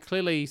 so but-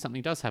 clearly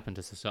something does happen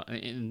to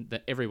society, in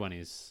that everyone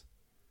is.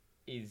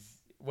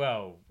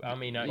 Well, I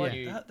mean, Like,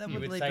 you that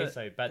would leave say a,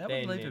 so, but that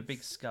then would leave a it's-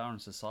 big scar in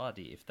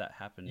society if that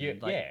happened. Yeah,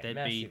 And, like, yeah, there'd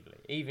massively.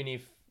 Even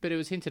if But it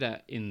was hinted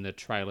at in the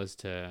trailers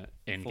to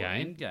be for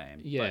Endgame.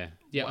 Endgame. Yeah, but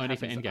yeah, what only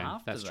for happens Endgame.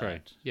 after That's true.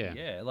 that? Yeah.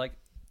 yeah. Like,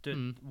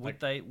 Mm. would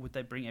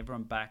they bring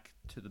everyone back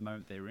to the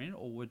moment they're in,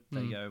 or would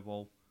they go,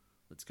 well,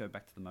 let's go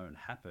back to the moment it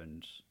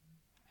happened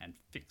and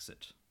fix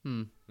it?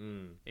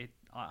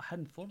 I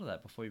hadn't thought of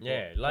that before. You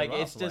yeah, brought like it up.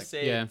 it's just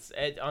Yeah.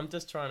 I'm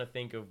just trying to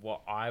think of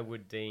what I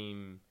would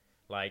deem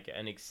like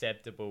an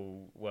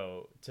acceptable,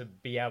 well, to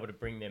be able to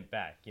bring them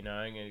back, you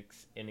know,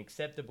 an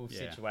acceptable Yeah.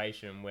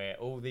 situation where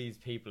all these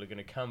people are going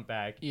to come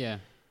back. Yeah.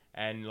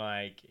 And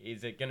like,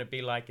 is it going to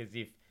be like as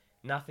if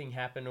nothing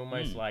happened,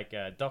 almost like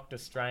Doctor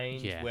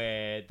Strange, Yeah.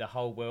 where the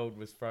whole world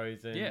was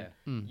frozen? Yeah.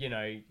 You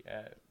know,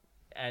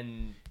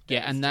 and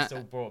Yeah, and it's just that-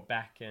 all brought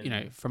back. And You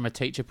know, from a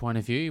teacher point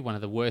of view, one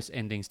of the worst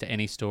endings to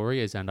any story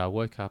is, and I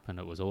woke up and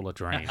it was all a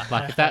dream.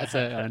 Like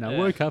and I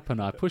woke up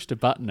and I pushed a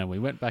button and we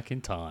went back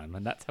in time,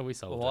 and that's how we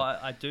solved Well, it.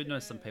 I do know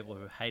some people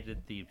who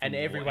hated the and Infinity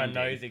War everyone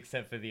ending. knows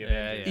except for the Yeah,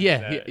 Avengers. yeah.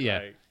 so, Yeah.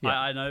 like, Yeah.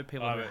 I know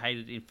people I who would-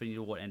 hated Infinity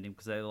War ending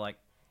because they're like,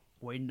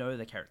 we know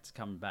the character's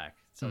coming back,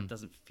 so it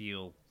doesn't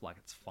feel like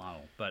it's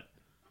final. But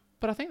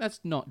But I think that's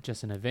not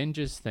just an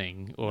Avengers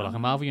thing or like No, a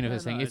Marvel no,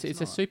 Universe no, thing. It's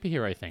it's a not.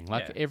 superhero thing.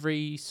 Like Yeah.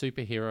 every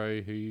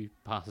superhero who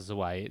passes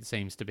away, it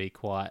seems to be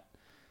quite.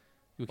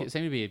 We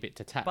seem to be a bit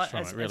detached but from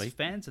as, it, really. as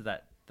fans of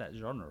that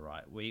genre,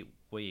 right, we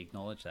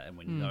acknowledge that and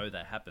we know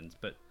that happens.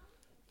 But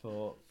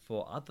for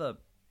other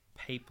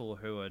people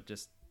who are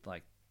just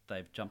like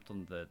they've jumped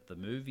on the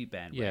movie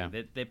bandwagon,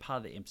 Yeah. they're part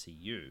of the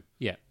MCU.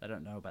 Yeah, They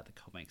don't know about the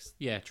comics.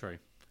 yeah, true.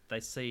 They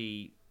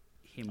see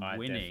him I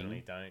winning.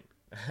 definitely don't.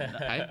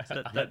 Hey,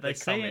 They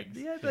see it. comics.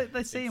 Yeah,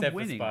 they see Except him for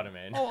winning.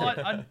 Spider-Man. Oh,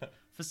 I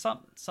for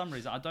some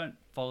reason I don't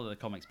follow the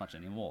comics much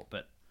anymore,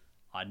 but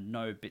I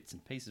know bits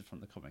and pieces from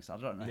the comics. I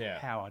don't know Yeah.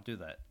 how I do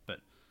that, but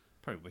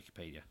probably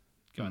Wikipedia.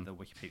 Go in the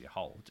Wikipedia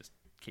hole, just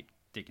keep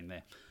digging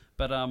there.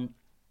 But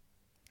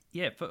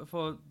yeah,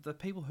 for the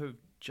people who've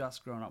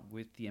just grown up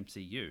with the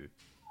MCU,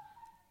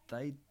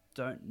 they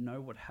don't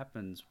know what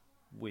happens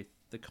with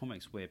the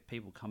comics where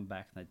people come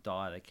back and they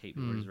die, they keep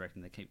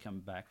resurrecting, they keep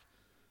coming back.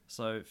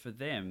 So for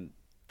them,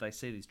 they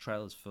see these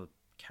trailers for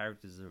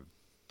characters that have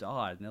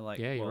died, and they're like,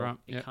 Yeah, you're well, right.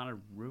 it Yep. kind of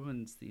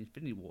ruins the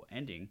Infinity War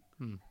ending.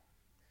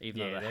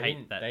 Even Yeah, though they they hate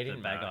didn't, that they the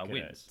didn't bad guy market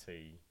wins.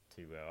 it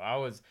too well.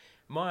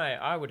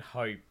 I would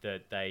hope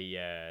that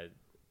they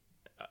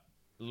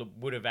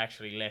would have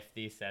actually left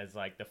this as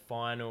like the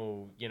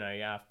final, you know,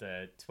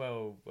 after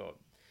 12, well,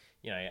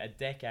 you know, a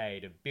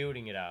decade of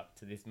building it up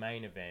to this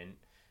main event,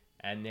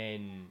 and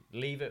then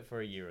leave it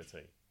for a year or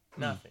two.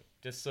 Nothing,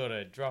 just sort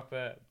of drop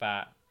it,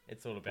 but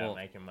it's all about Well,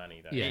 making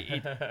money, though. Yeah. He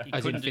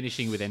As in couldn't do-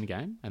 finishing with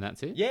Endgame, and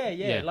that's it.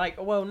 Yeah, like,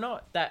 well,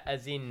 not that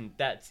as in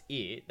that's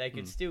it. They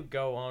could still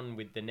go on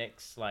with the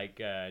next, like,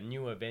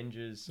 new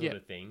Avengers sort Yeah.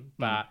 of thing,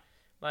 but,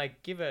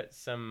 like, give it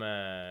some,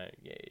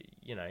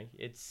 you know,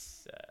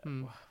 it's,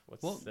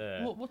 what's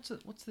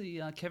what's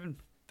the Kevin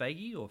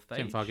Feige or Feige?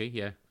 Tim Foggy,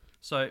 yeah.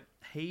 So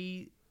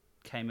he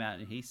came out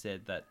and he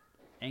said that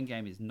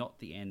Endgame is not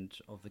the end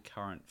of the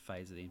current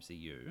phase of the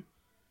MCU.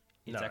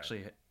 It's No.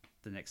 actually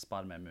the next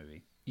Spider-Man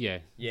movie. Yeah,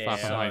 Yeah, Far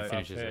From so Home I've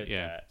finishes heard it,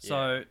 yeah. that,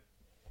 So,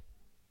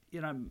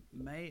 you know,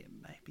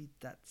 maybe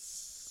that's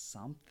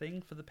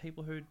something for the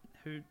people who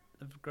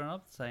have grown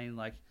up, saying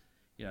like,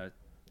 you know,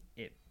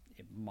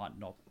 it might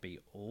not be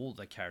all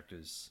the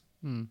characters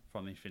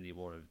from Infinity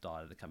War who've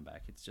died that come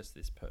back. It's just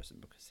this person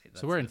because.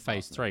 So we're in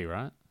phase 3,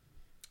 right?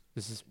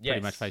 This is pretty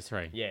Yes. much phase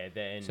 3. Yeah,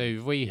 then So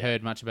have we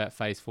heard much about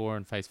phase 4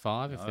 and phase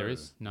 5, if there No,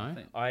 is? No?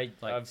 nothing.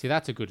 I've, See,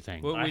 that's a good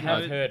thing. Well, I we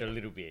have know- heard a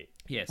little bit.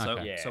 Yeah, so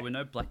Okay. so we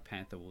know Black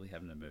Panther will be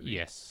having a movie.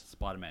 Yes.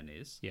 Spider-Man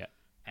is. Yeah.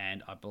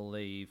 And I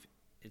believe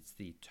it's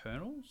the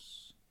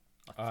Eternals.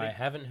 I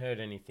haven't heard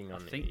anything I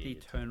on think the it.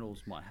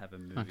 Eternals might have a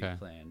movie Okay.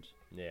 planned,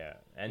 Yeah,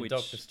 and Which-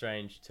 Doctor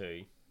Strange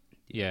too.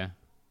 Yeah.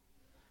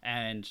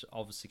 and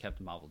obviously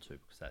Captain Marvel too,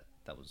 because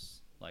that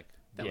was like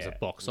That was a Yeah,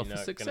 box you're office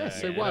not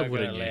success, so you're why not gonna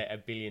wouldn't you? let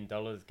 $1 billion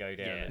go down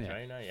Yeah. the Yeah.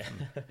 drain, are you?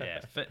 yeah,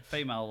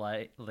 female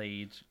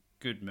lead,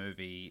 good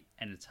movie,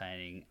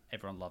 entertaining.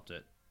 Everyone loved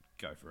it.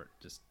 Go for it.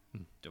 Just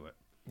do it.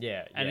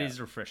 Yeah, And yeah. it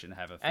is refreshing to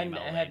have a And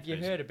female. have lead you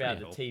who's heard about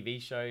the pretty cool.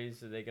 TV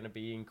shows that they're going to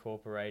be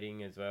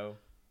incorporating as well?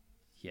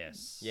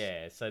 Yes.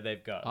 Yeah, so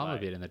they've got. I'm a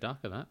like, bit in the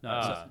dark of that. No,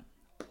 Ah.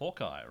 so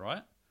Hawkeye,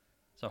 right?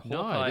 So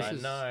No, Hawkeye. this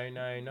is- No,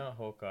 not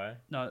Hawkeye.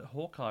 No,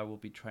 Hawkeye will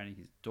be training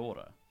his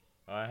daughter,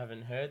 I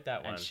haven't heard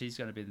that one. and she's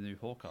going to be the new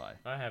Hawkeye.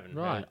 I haven't.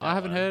 Right. Heard that I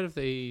haven't one. heard of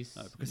these.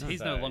 No, because No. he's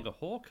no So- longer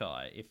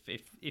Hawkeye.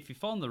 If you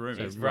follow the rumors,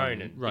 He's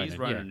Ronan. He's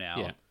Ronan yeah, now.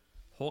 Yeah.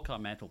 Hawkeye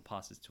mantle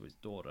passes to his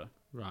daughter,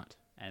 Right.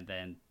 and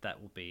then that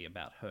will be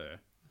about her.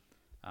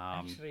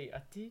 Actually,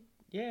 I did.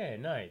 Yeah,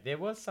 no, there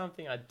was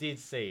something I did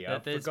see.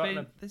 I've there's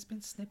forgotten.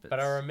 been snippets,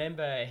 But I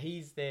remember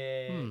he's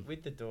there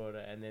with the daughter,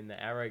 and then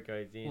the arrow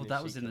goes in. Well, and that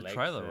she was in the collects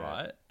trailer, it.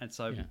 right? And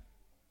so Yeah.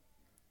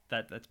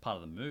 that's part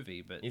of the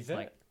movie. But Is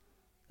like it?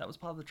 that was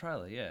part of the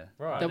trailer, yeah.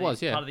 Right. Part There of the-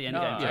 was, yeah. Part of the No,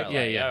 Endgame trailer.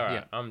 yeah, yeah, alright,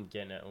 yeah. I'm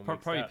getting it all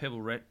mixed Probably up.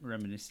 people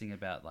reminiscing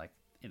about like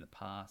in the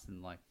past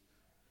and like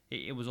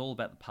it was all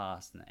about the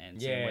past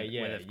and seeing Yeah, where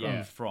yeah, they've yeah.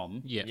 come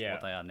from, Yeah. to Yeah.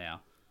 what they are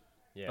now.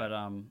 Yeah.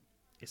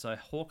 But so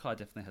Hawkeye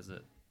definitely has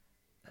a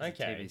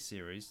Okay. TV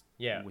series,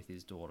 Yeah. with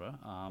his daughter.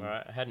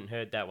 Right, I hadn't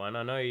heard that one.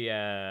 I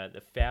know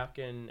the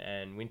Falcon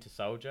and Winter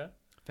Soldier.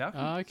 Falcon.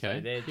 Oh, okay.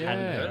 So they're yeah,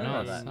 doing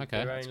nice. their own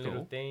Okay. That's little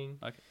cool. thing.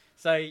 Okay.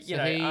 So you So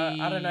know,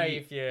 I don't know he-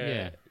 if you.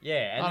 yeah.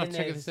 Yeah, and I'll then have to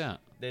check there's, this out.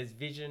 there's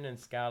Vision and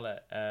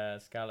Scarlet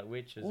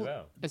Witch as Well,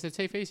 well. It's a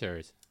TV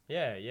series.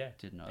 Yeah.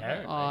 Didn't know that.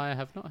 Apparently. I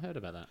have not heard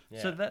about that.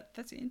 Yeah. So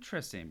that's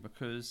interesting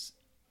because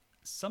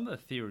some of the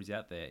theories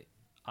out there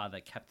are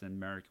that Captain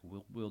America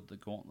will wield the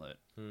gauntlet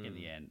in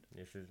the end,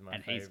 This is my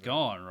and favorite. he's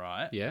gone,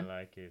 right? Yeah. I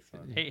like this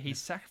one. He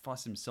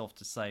sacrificed himself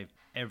to save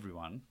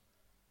everyone.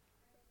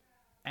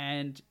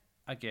 And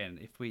again,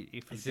 if we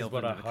This is delve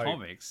what into I the hope.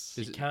 comics,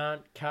 You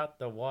can't cut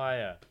the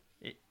wire.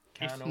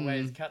 Can't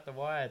always cut the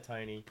wire,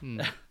 Tony.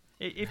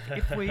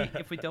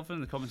 If we delve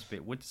into the comments a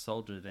bit, Winter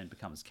Soldier then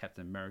becomes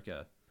Captain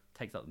America,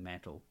 takes up the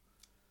mantle.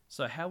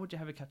 So how would you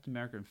have a Captain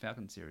America and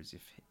Falcon series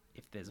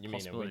if there's a You mean a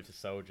possibility? Winter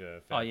Soldier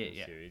Oh Falcon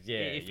yeah. series? Yeah,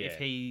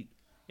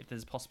 If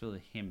there's a possibility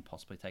of him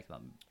possibly taking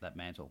up that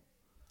mantle.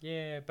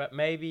 Yeah, but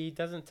maybe he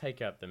doesn't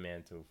take up the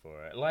mantle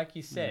for it. Like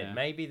you said, Yeah.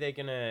 maybe they're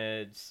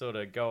gonna sort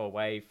of go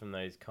away from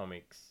those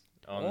comics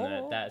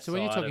on that. So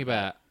when you're side talking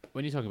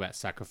of about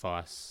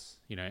sacrifice,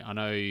 I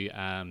know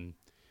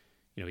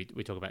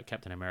we talk about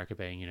Captain America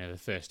being the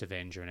first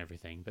Avenger and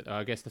everything, but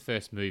I guess the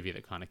first movie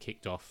that kind of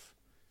kicked off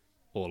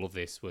all of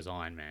this was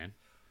Iron Man.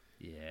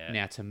 Yeah.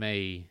 Now, to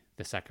me,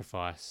 the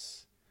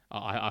sacrifice,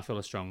 I feel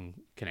a strong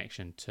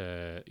connection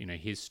to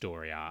his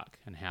story arc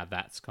and how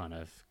that's kind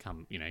of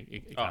come,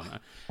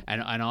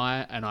 and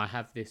I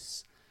have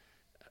this.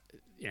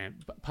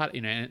 And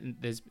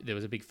there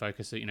was a big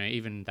focus,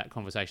 even that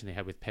conversation they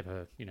had with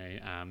Pepper,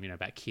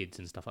 about kids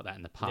and stuff like that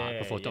in the park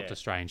before Doctor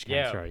Strange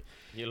came through.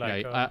 You're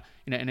like,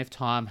 and if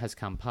time has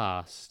come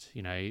past,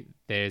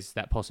 there's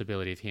that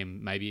possibility of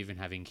him maybe even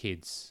having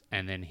kids,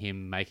 and then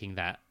him making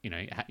that,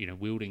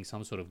 wielding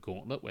some sort of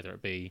gauntlet, whether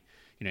it be,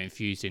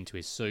 infused into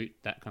his suit,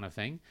 that kind of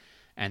thing,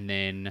 and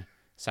then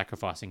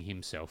sacrificing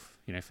himself,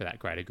 for that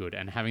greater good,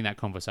 and having that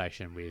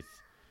conversation with.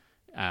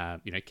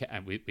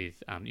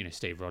 With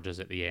Steve Rogers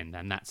at the end,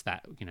 and that's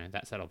that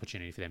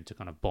opportunity for them to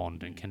kind of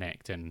bond and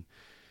connect, and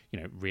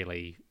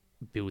really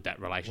build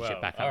that relationship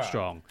back up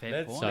strong.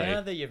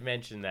 Now that you've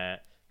mentioned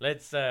that,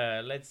 let's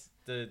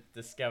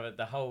discover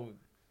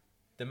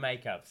the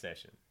makeup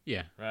session.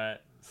 Yeah, right.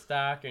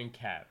 Stark and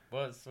Cap.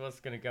 What's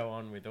going to go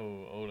on with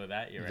all of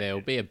that? There'll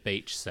be a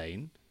beach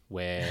scene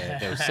where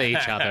they'll see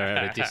each other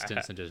at a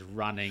distance and just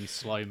running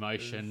slow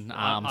motion,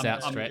 arms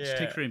outstretched. I'm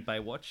picturing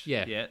Baywatch.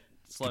 Yeah.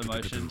 Slow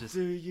motion. Just...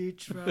 Do you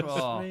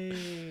trust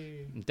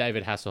me?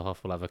 David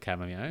Hasselhoff will have a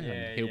cameo,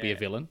 and he'll be a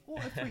villain.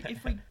 Well,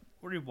 if we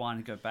rewind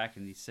and go back,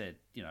 and he said,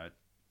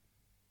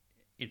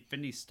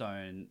 Infinity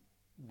Stone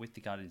with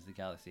the Guardians of the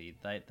Galaxy,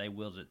 they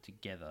wielded it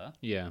together.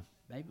 Yeah.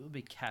 Maybe it would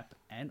be Cap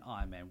and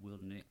Iron Man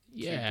wielding it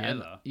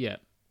together.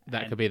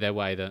 That and could be their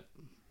way that...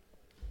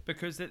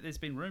 Because there's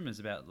been rumours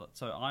about...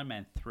 So Iron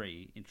Man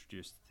 3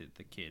 introduced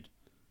the kid.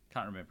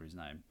 Can't remember his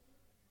name.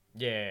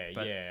 I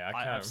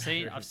can't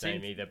remember his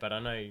name either, but I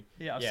know...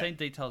 Yeah, I've seen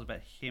details about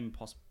him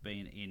possibly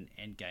being in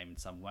Endgame in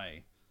some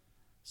way.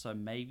 So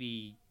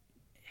maybe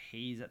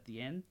he's at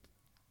the end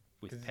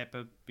with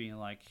Pepper being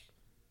like,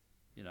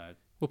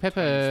 Well,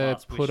 Pepper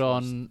put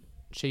on...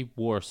 She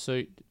wore a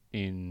suit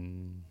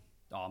in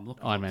I'm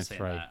looking Iron forward Man to seeing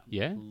 3. that.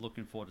 Yeah?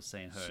 Looking forward to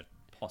seeing her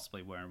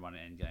possibly wearing one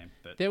in Endgame.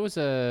 But There was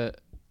a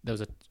I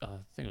think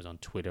it was on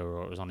Twitter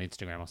or it was on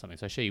Instagram or something.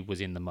 So she was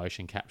in the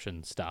motion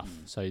caption stuff.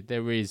 So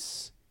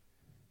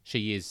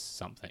she is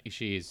something.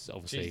 She is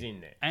obviously... She's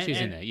in there. She's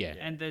in there, yeah.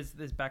 And there's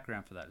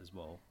background for that as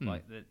well.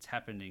 Like, it's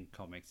happened in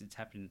comics. It's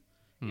happened...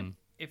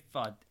 If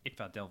I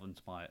delve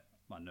into my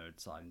nerd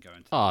side and go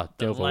into...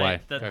 delve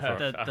away.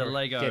 The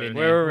Lego... Get in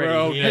We're there. already We're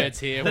all here. nerds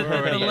here. We're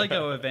already the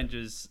Lego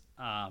Avengers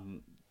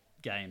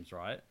games,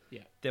 right?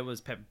 Yeah. There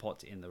was Pepper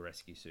Potts in the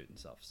rescue suit and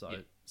stuff.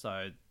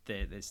 So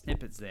there's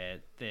snippets there.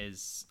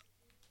 There's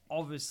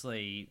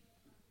obviously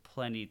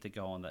plenty to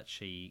go on that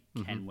she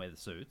can wear the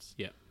suits.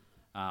 Yeah.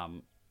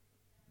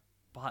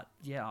 But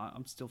yeah,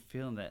 I'm still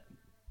feeling that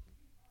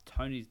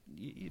Tony's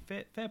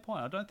fair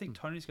point. I don't think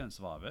Tony's going to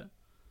survive it,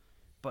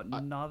 but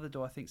neither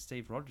do I think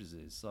Steve Rogers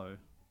is. So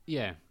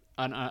yeah,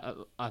 and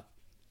I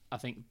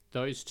think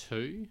those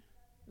two.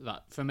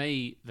 Like, for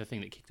me, the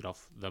thing that kicked it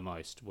off the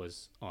most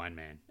was Iron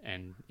Man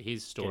and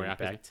his story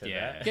arc.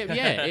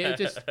 It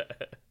just.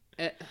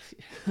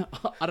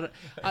 I don't.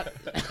 I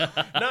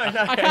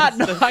can't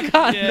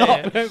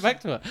not go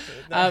back to it.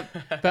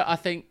 But I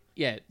think,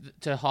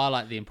 to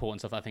highlight the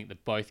importance of, I think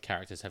that both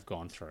characters have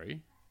gone through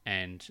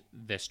and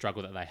their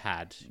struggle that they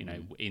had,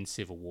 in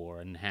Civil War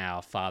and how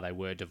far they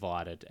were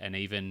divided, and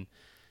even,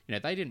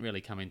 they didn't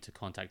really come into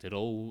contact at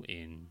all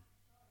in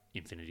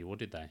Infinity War,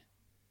 did they?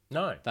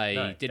 No,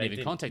 they didn't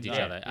even contact each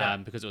other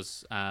because it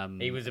was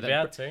he was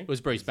about to. It was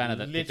Bruce Banner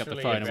that picked up the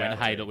phone and went,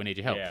 "Hey, look, we need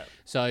your help." Yeah.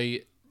 So,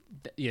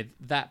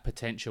 that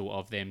potential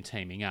of them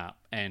teaming up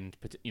and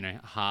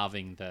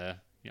halving the,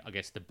 I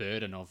guess, the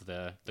burden of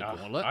the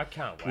gauntlet, I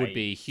can't wait would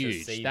be to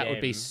huge. see That would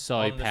be them so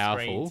on the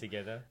powerful. screen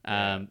together.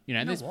 And you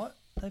know there's what?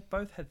 They've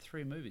both had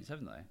 3 movies,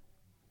 haven't they?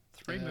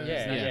 3 movies.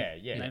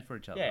 Yeah. Named for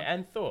each other. Yeah,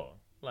 and Thor.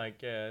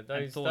 Like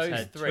those Thor's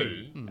had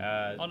 3. 2.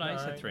 Oh no,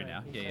 he's had 3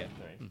 now. Yeah.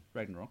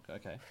 Ragnarok.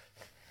 Okay.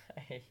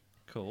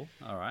 Cool.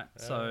 All right.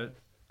 So,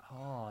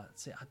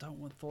 see, I don't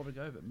want Thor to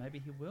go, but maybe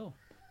he will.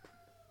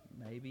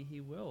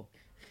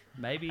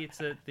 Maybe it's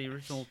the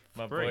original.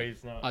 My 3.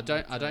 boy's not. I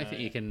don't think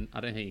you can.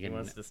 I don't think you He can.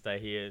 wants to stay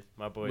here.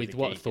 My boy's With a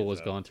what geek as Thor's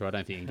well. gone through, I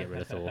don't think you can get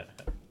rid of Thor.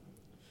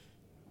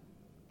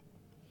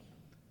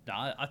 No,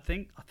 I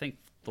think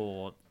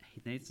Thor,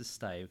 he needs to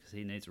stay because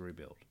he needs to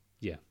rebuild.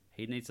 Yeah.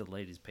 He needs to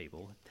lead his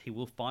people. He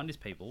will find his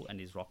people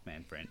and his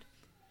Rockman friend.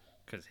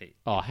 Because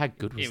how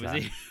good was that?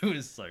 It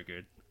was so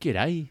good.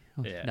 G'day.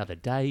 Yeah. Another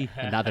day,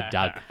 another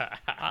Doug.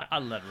 I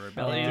let her do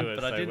rebellion, it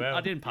but so well.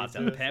 I didn't pass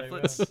You down do the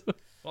it so pamphlets.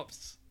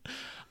 Whoops.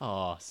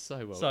 Oh,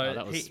 so well. So done.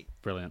 That was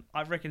brilliant.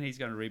 I reckon he's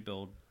going to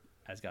rebuild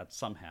Asgard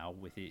somehow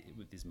with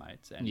his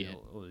mates and Yeah.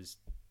 all his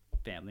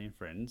family and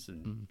friends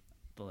and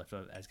the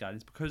leftover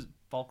Asgardians, because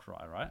Valkyrie,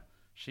 right?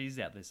 She's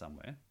out there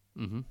somewhere.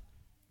 Mm-hmm.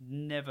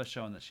 Never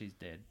shown that she's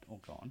dead or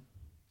gone.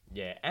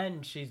 Yeah,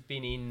 and she's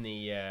been in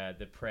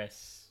the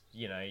press,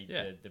 Yeah.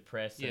 the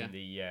press Yeah. and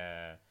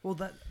the... Well,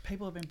 that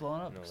people have been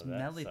blowing up And all because of that,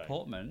 Natalie so-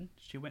 Portman,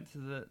 she went to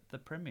the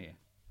premiere.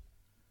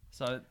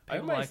 So I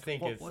people are almost like,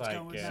 think it's what's like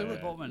going with Natalie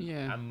Portman?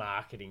 Yeah. a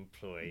marketing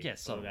ploy.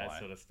 Yes, so all do that I.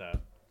 sort of stuff.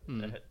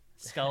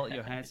 Scarlett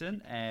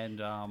Johansson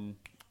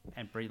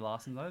and Brie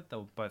Larson, though, they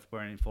were both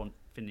wearing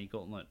Infinity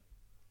Gauntlet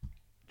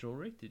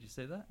jewelry. Did you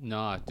see that? No,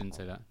 I didn't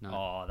say that. No.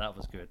 Oh, that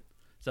was good.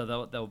 So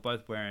they were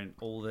both wearing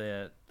all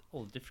the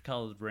different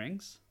coloured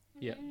rings,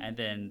 Yeah, and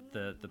then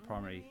the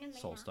primary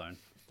soul stone.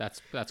 that's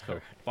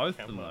cool. Both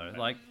of them though.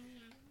 Like,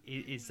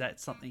 is that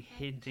something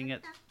hinting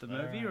at the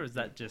movie, or is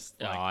that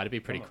just like, Oh, it'd be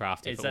pretty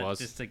crafty is if that it was.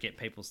 just to get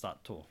people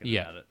start talking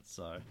Yeah. about it?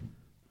 So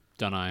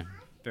Don't know.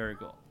 very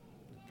cool,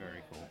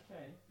 very cool.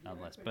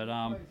 Nonetheless, but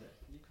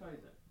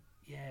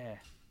yeah,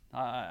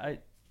 I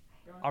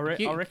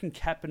reckon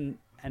Cap and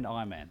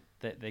Iron Man,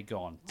 they're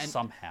gone And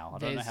somehow. I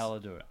don't know there's- how they'll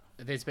do it.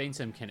 There's been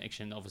some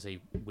connection,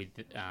 obviously, with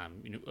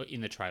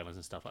in the trailers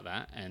and stuff like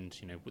that, and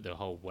with the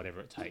whole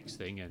whatever it takes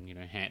thing, and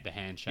the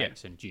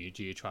handshakes, and do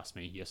you trust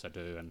me? Yes, I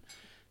do. And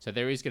so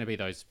there is going to be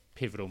those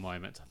pivotal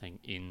moments, I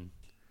think.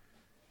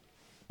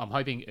 I'm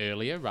hoping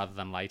earlier rather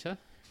than later.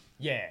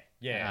 Yeah,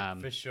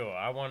 for sure.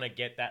 I want to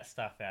get that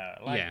stuff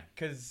out. Like, Yeah.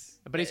 because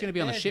But he's gonna be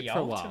on the ship for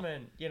a while.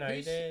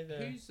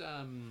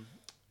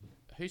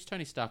 Who's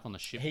Tony Stark on the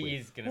ship with? he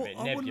is going to Well, be I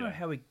want to know Nebula.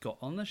 how he got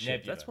on the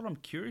ship. That's Nebula. what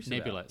I'm curious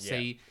Nebula. about. Yeah.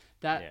 See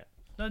that? Yeah.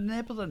 No,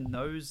 Nebula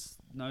knows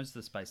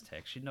the space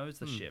tech. She knows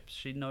the ships.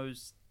 She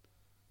knows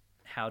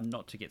how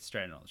not to get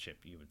stranded on the ship.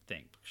 You would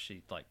think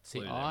she flew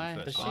there in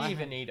the Does first she place.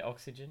 even need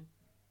oxygen?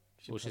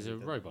 Well, she's a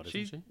probably robot, isn't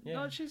She's she? Yeah.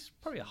 no, she's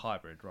probably a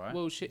hybrid, right?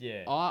 Well,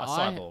 Yeah, a I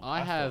cyborg. I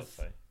thought have.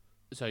 so.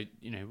 So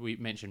we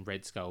mentioned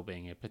Red Skull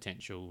being a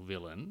potential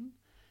villain.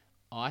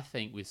 I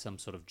think with some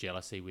sort of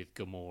jealousy with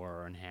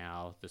Gamora and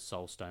how the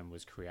Soul Stone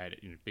was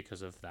created,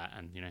 because of that,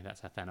 and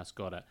that's how Thanos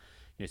got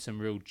it. Some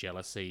real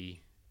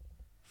jealousy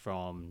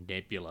from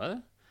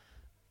Nebula.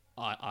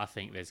 I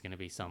think there's going to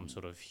be some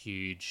sort of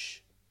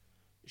huge.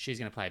 She's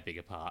going to play a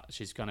bigger part.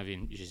 She's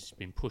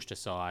been pushed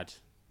aside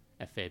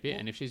a fair bit,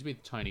 and if she's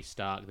with Tony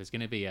Stark, there's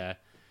going to be a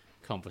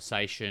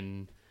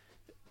conversation.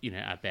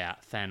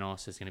 About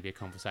Thanos. There's going to be a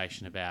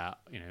conversation about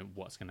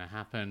what's going to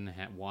happen,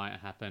 why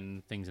it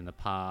happened, things in the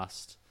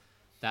past.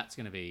 That's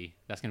going to be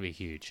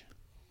huge.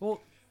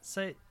 Well,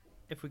 say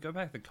if we go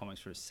back to the comics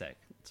for a sec.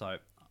 So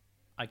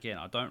again,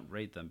 I don't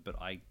read them, but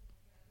I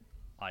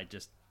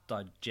just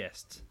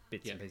digest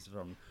bits and Yeah. pieces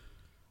from.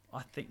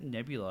 I think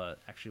Nebula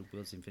actually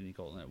wields Infinity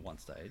Gauntlet at one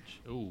stage.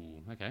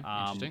 Ooh, okay,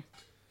 interesting.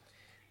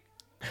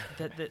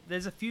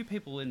 There's a few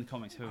people in the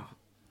comics who have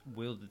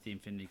wielded the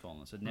Infinity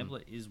Gauntlet. So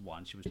Nebula is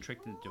one. She was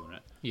tricked into doing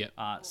it. Yeah.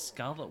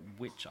 Scarlet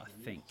Witch, I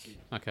think,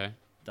 Okay.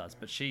 does,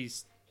 but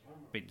she's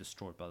been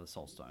destroyed by the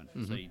Soul Stone.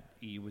 So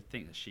you would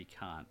think that she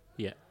can't.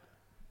 Yeah.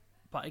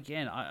 But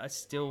again, I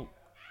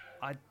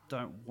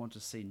don't want to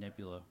see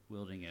Nebula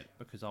wielding it,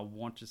 because I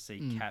want to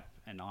see Cap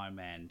and Iron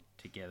Man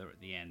together at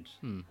the end,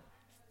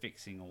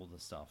 fixing all the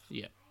stuff.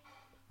 Yeah.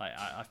 Like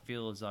I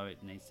feel as though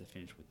it needs to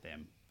finish with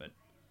them, but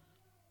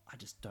I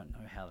just don't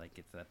know how they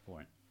get to that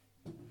point.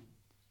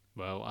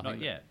 Well, I Not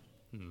think yet.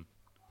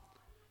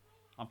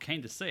 I'm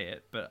keen to see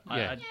it, but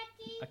Yeah.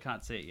 I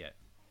can't see it yet.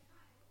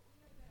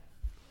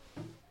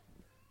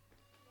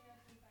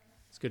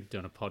 it's good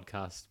doing a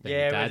podcast. Being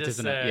Yeah, dads, we're just,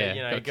 isn't it?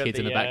 Yeah, got kids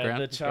in the background.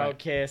 The It's great. child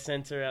care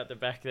centre out the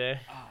back there.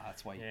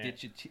 That's why you Yeah.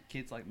 ditch your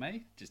kids like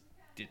me. Just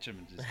ditch them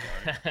and just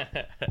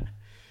go.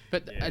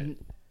 But Yeah.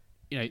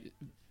 and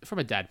from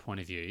a dad point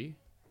of view,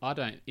 I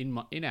don't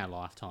in our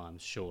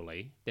lifetimes.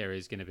 Surely there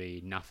is going to be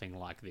nothing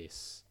like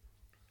this,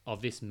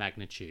 of this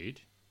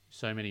magnitude.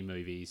 So many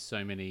movies,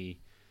 so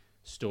many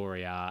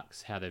story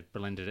arcs, how they've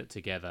blended it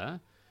together.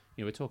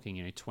 We're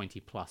talking 20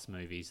 plus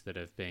movies that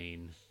have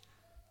been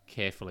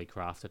carefully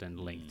crafted and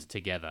linked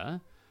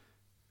together.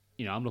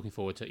 I'm looking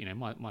forward to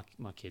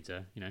my kids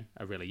are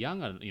are really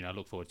young. I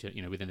look forward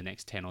to within the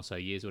next 10 or so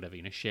years or whatever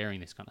sharing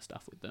this kind of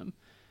stuff with them.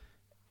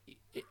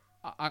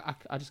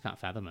 I just can't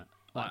fathom it.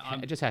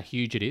 Like, just how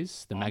huge it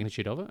is, the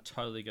magnitude of it.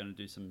 Totally going to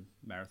do some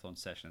marathon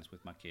sessions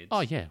with my kids. Oh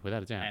yeah,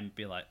 without a doubt. And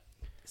be like,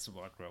 this is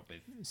what I grew up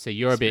with. See,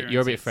 you're a bit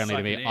experience, friendly to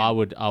suck me. it in. I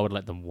would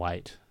let them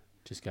wait.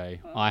 Just go.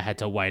 I had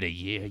to wait a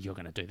year. You're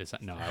going to do this?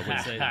 No, I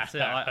wouldn't. See,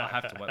 I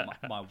have to wait.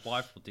 My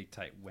wife will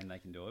dictate when they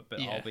can do it, but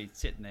Yeah. I'll be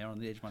sitting there on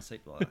the edge of my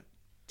seat, like,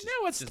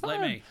 No, it's just time.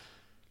 let me.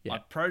 Yeah. My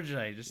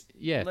protege, just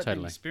Yeah, let them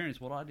totally. experience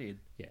what I did.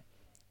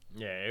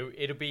 Yeah,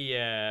 it'll be.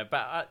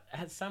 But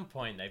at some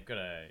point they've got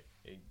to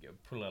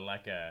pull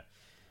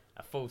a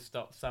a full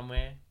stop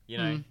somewhere,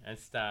 and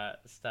start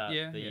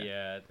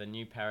the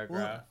new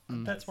paragraph.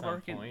 That's at what I some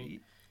reckon.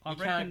 point. I You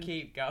reckon, can't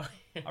keep going.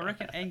 I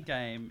reckon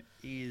Endgame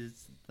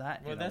is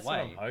that Well, in that's a way.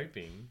 what I'm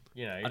hoping.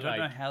 I don't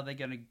know how they're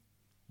going to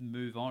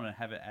move on and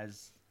have it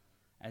as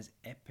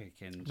epic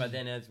and. But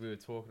then, as we were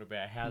talking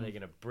about how they're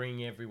going to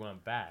bring everyone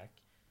back,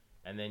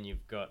 and then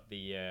you've got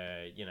the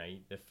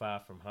the Far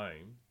From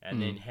Home,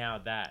 and then how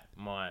that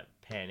might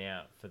pan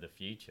out for the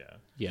future.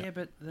 Yeah.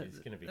 But It's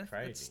gonna be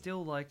crazy. It's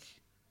still like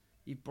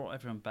you've brought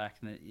everyone back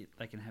and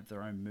they can have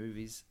their own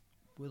movies.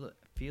 Will it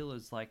feel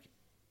as like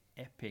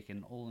epic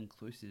and all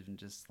inclusive and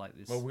just like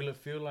this? Well, will it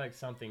feel like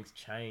something's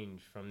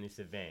changed from this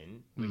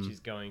event, which is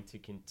going to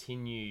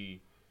continue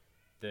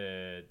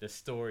the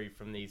story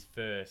from these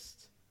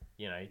first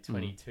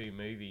 22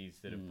 movies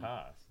that have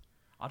passed?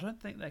 I don't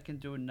think they can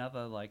do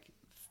another like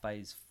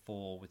phase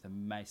 4 with a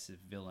massive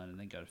villain and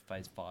then go to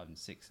phase 5 and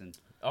 6 and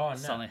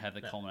suddenly have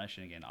the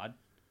culmination again.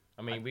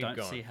 I mean, we've don't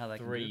gone see how they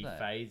can do 3 that.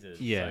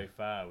 phases Yeah. so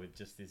far with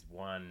just this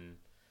one,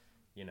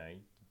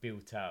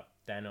 built up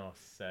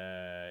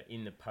Thanos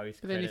in the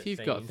post. But then if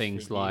you've got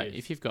things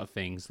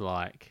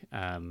like,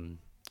 when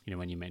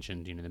you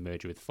mentioned, the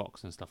merger with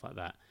Fox and stuff like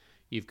that,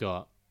 you've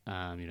got,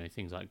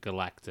 things like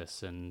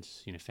Galactus and,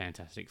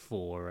 Fantastic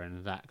Four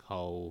and that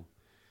whole,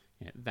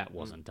 that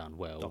wasn't done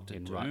well. Doctor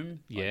in Doom,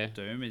 yeah.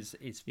 Doom is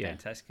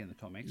fantastic in the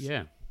comics.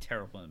 Yeah.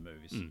 Terrible in the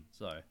movies.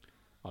 So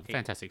The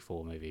Fantastic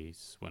Four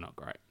movies were not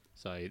great.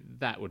 So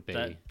that would be...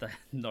 They're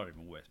not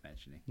even worth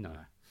mentioning. No.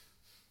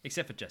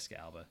 Except for Jessica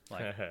Alba.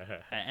 Like,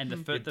 and the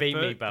You beat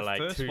me by like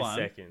first 2 one,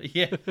 seconds.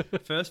 Yeah,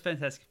 first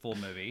Fantastic Four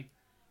movie,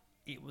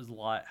 it was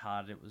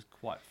light-hearted. It was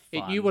quite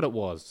fun. It knew what it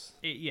was.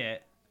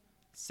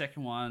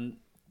 Second one,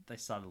 they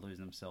started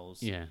losing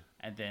themselves. Yeah.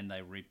 And then they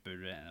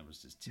rebooted it, and it was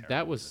just terrible.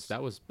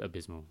 That was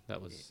abysmal.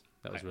 That was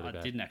really I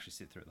bad. didn't actually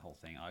sit through the whole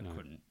thing. I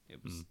couldn't. It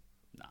was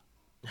nah.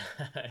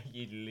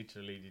 You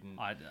literally didn't.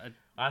 I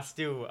I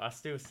still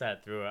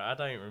sat through it. I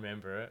don't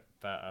remember it,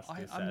 but I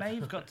still sat. may through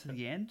have got to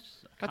the end.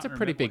 That's a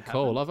pretty big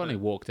call. I've only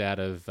walked out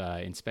of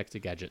Inspector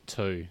Gadget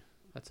 2.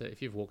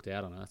 If you've walked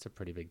out on it, that's a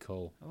pretty big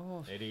call.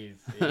 Oh, It is.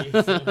 It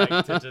is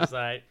like to just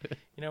like,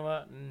 you know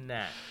what?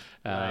 Nah.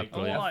 Like,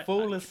 brilliant.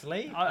 fall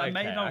asleep. I may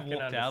Okay, not I have can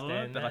walked out on it,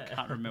 understand but I that.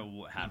 can't remember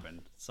what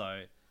happened.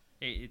 So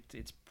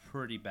it's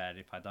pretty bad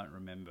if I don't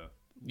remember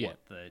Yeah.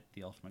 what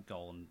the ultimate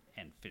goal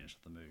and finish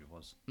of the movie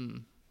was.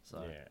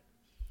 So, Yeah.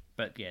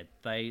 but yeah,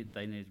 they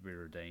need to be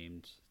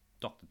redeemed.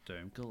 Doctor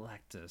Doom,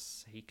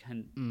 Galactus, he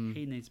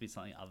needs to be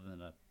something other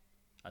than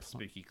a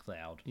spooky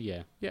cloud.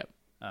 Yeah. Yep.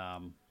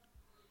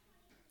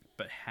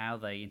 But how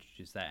they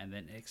introduce that, and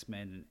then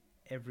X-Men and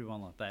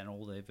everyone like that, and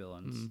all their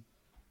villains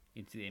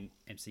into the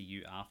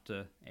MCU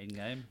after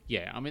Endgame.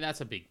 Yeah, I mean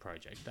that's a big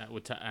project. That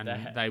would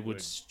That they would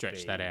would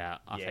stretch be- that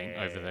out. I think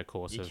yeah. over the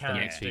course You of the can't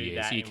next few do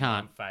years, that you in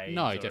can't. one phase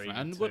No, or definitely. even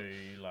And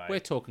two, like- we're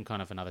talking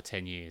kind of another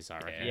 10 years, I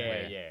reckon.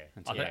 Yeah.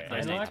 until I think that they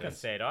And need comes like to. I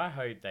said, I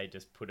hope they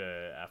just put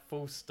a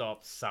full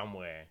stop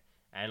somewhere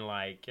and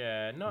like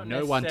not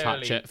No one touch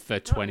necessarily- it for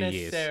 20 not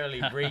years.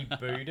 necessarily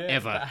reboot it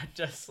Ever. but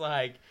just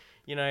like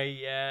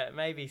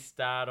maybe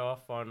start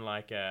off on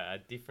like a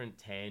different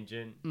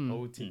tangent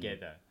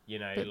altogether.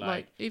 But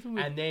like even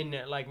with and then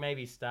like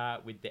maybe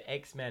start with the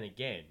X-Men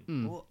again,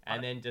 Well,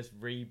 and then just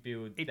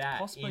rebuild It's that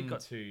possibly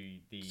got into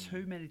the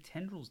too many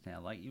tendrils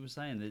now. Like you were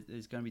saying,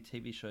 there's going to be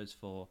TV shows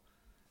for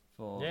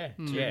too yeah,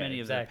 many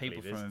exactly. of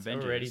the people There's from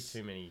Avengers. already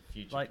too many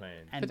future Like,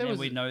 plans. and But there then was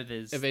we know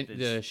there's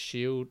the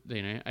Shield,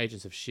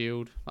 Agents of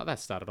Shield, like that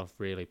started off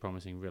really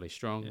promising, really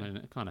strong, Yeah. and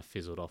it kind of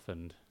fizzled off.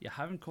 And you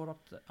haven't caught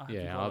up.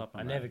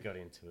 I never got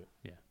into it.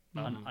 yeah,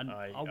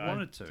 I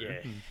wanted to,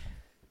 Yeah.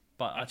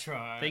 but I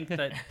tried. think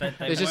that they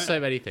there's just so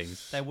weren't, many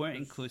things. they weren't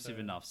inclusive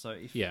enough. So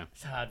if Yeah,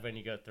 It's hard when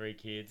you got 3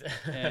 kids.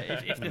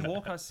 if the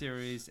Hawkeye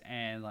series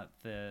and like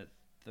the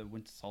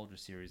Winter Soldier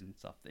series and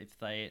stuff, if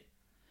they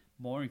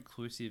more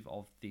inclusive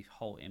of the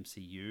whole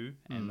MCU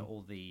and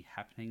all the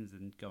happenings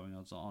and going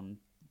on,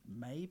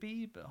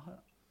 maybe, but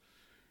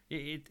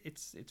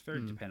it's very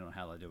dependent on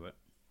how they do it.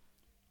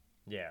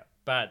 Yeah,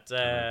 but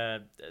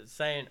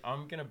saying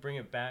I'm gonna bring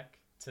it back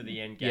to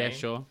the end game. yeah,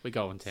 sure. We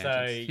go on So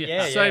tangents.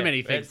 yeah, so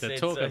many things to It's-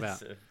 talk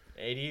it's- about.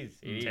 It is.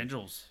 It is.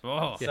 Tendrils.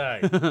 Oh,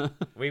 So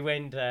we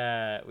went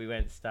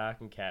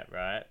Stark and Cat,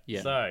 right?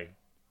 Yeah. So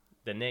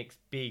the next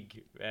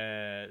big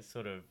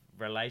sort of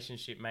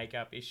relationship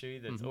makeup issue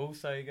that's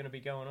also going to be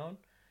going on,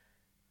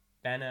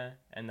 Banner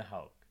and the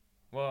Hulk.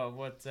 Well,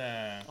 what?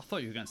 I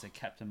thought you were going to say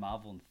Captain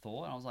Marvel and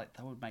Thor, and I was like,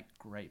 that would make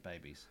great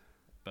babies.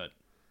 But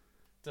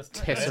Just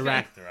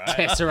Tesseract, right?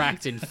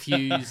 Tesseract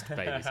infused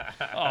babies.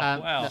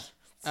 wow,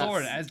 Thor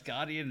and that's-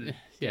 Asgardian.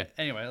 Yeah.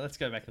 Anyway, let's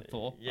go back to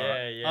Thor. Yeah, All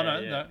right. yeah, Oh no,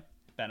 yeah. no,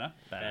 Banner.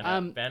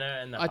 Banner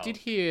and the I Hulk. did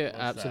hear.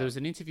 What's So there was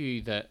that? an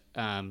interview that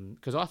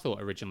because I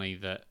thought originally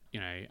that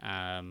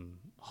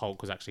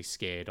Hulk was actually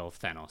scared of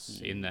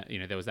Thanos in that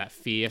there was that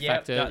fear Yep,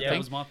 factor That thing.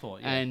 was my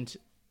thought. Yeah.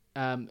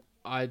 And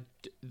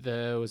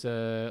there was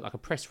a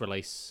press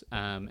release,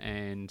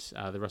 and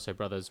the Russo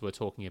brothers were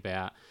talking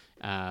about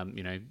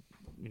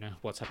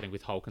what's happening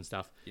with Hulk and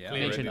stuff. Yeah,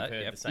 Clearly mentioned- we've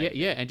heard Yep. the same Yeah, thing.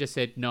 yeah, and just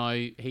said no,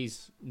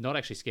 he's not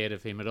actually scared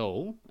of him at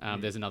all.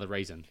 There's another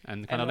reason,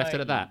 and kind And of left it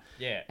like, at that.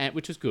 Yeah. And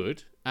which was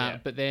good. Yeah.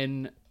 But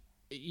then,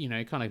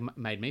 kind of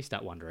made me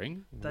start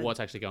wondering what's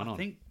actually going I on.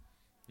 think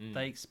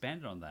they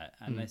expanded on that,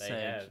 and they They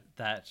said have.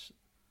 that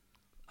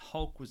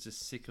Hulk was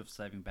just sick of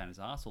saving Banner's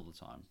ass all the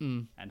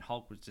time, and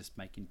Hulk was just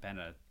making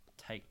Banner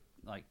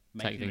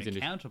making things him into-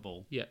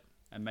 accountable, Yeah.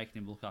 and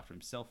making him look after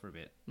himself for a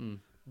bit.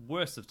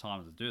 Worst of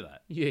times to do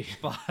that, Yeah.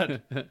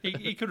 but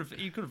he could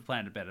have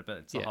planned it better. But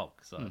it's a Yeah.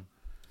 Hulk, so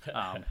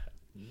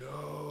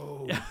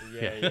No.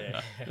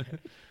 Yeah.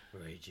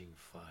 Raging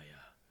fire.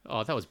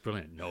 Oh, that was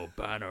brilliant. No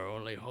Banner,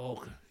 only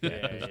Hulk. Yeah,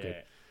 that was yeah.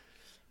 good.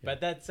 But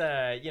that's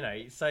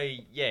so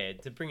yeah.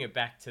 To bring it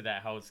back to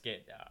that whole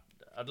sketch,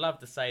 I'd love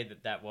to say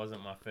that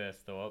wasn't my first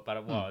thought, but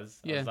it was.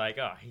 I Yeah. was like,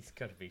 oh, he's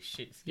got to be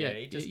shit Yeah, scared.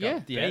 He just yeah,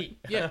 got yeah. beat.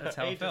 Yeah, that's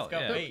how he it felt,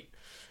 just got yeah. beat.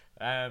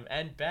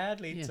 And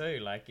badly Yeah. too.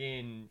 Like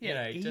in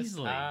just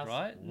easily, ass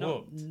right?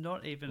 whooped.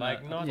 Not even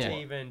Like a- not Yeah.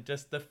 even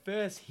just the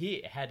first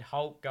hit had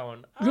Hulk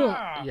going. Yeah,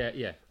 Ah!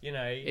 yeah. You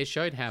know, It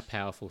showed how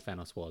powerful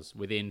Thanos was.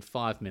 Within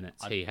 5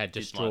 minutes, I he had did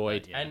like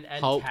destroyed that, yeah. and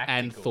Hulk tactical.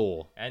 and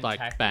Thor. And Like,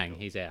 tactical. bang,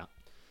 he's out.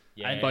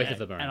 Yeah, both and- of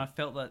them are And I out.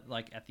 felt that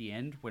like at the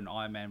end when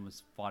Iron Man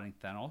was fighting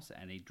Thanos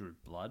and he drew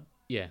blood,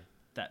 Yeah.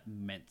 that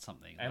meant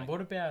something. And like,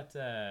 what about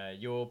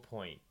your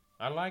point?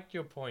 I like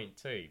your point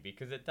too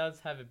because it does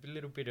have a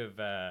little bit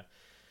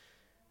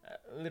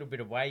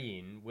of weigh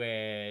in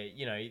where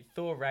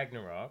Thor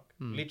Ragnarok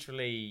Hmm.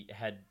 literally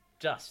had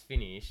just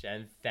finished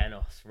and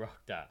Thanos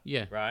rocked up.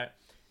 Yeah. Right.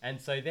 And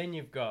so then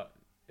you've got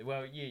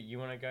you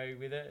want to go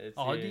with it? It's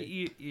Oh, your-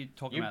 you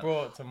talking you about?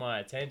 brought to my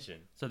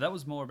attention. So that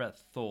was more about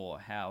Thor,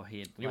 how he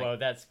had. Like, Well,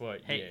 that's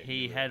what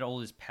he had all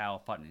this power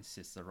fighting his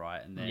sister,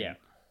 right? And then Yeah.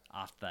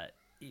 after that,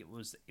 it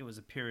was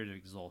a period of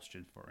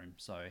exhaustion for him.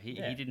 So he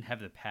Yeah. didn't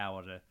have the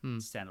power to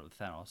stand up with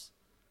Thanos.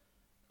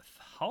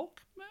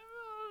 Hulk,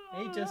 I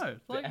He don't just know.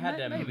 Like, had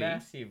a maybe.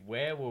 massive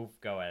werewolf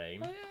go at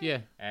him.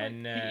 Yeah.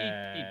 And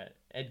Like,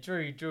 it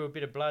drew a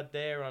bit of blood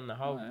there on the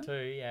Hulk Yeah.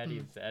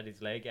 too, at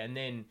his leg, and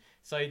then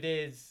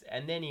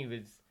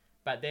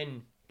but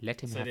then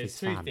Let him so have there's his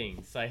two fun.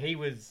 things. So he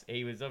was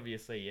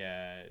obviously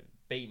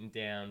beaten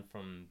down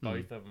from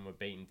both of them were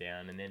beaten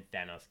down, and then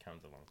Thanos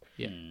comes along.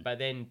 Yeah. But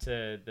then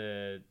to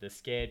the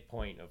scared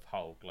point of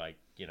Hulk, like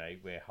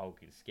where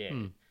Hulk is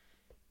scared.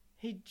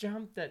 He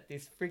jumped at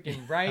this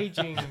freaking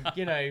raging,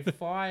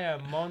 fire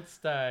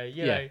monster,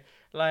 Yeah.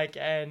 like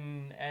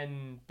and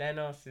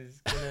Thanos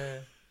is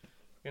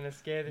gonna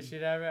scare the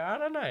shit out of it. I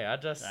don't know. I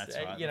just That's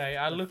right.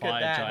 I The look at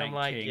fire that and I'm giant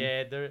like, king.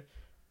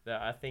 yeah,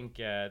 I think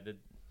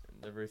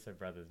the Russo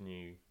brothers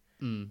knew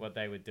what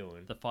they were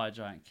doing. The Fire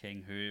Giant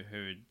King who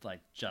like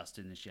just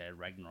initiated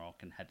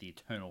Ragnarok and had the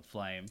eternal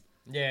flame.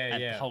 Yeah,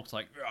 And yeah. Hulk's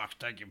like,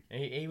 take him.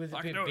 He was a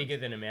I can bit do it. bigger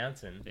than a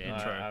mountain.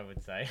 Yeah, true. I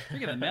would say.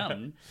 Bigger than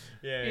mountain.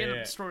 yeah, He ended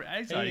yeah. up destroying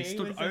Asgard. He He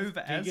stood was as over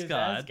big as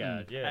Asgard.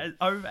 Asgard, yeah.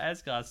 Over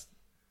Asgard,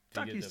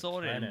 stuck Big as his a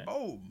sword in. planet.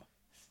 Boom.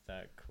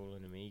 Start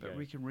calling him ego. But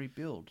we can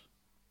rebuild.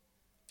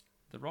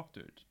 The Rock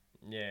Dude.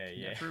 Yeah,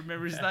 You yeah. have to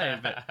remember his name,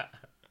 but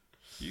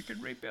you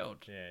can rebuild.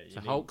 yeah. you So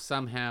need- Hulk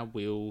somehow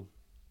will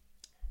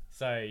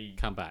So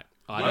come back.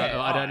 Yeah,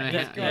 I don't know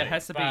that's how. good. There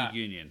has to be a But-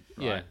 union.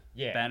 Yeah. Right?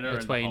 yeah, Banner and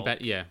the Between,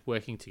 Hulk.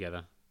 working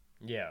together.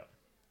 yeah.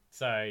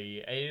 So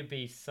it'd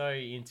be so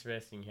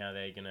interesting how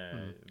they're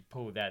gonna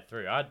pull that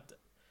through.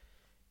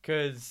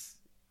 Because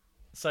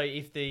so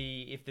if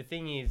the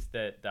thing is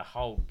that the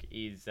Hulk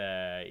is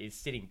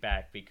sitting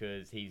back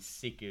because he's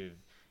sick of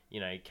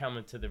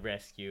coming to the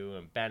rescue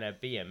and Banner,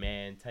 be a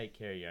man, take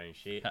care of your own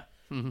shit.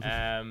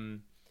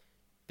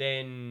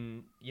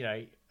 Then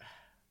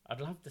I'd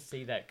love to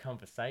see that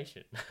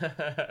conversation,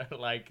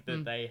 like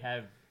that they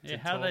have. To Yeah,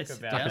 how they talk sit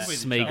about down Like a that.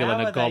 with each Smeagol other. and How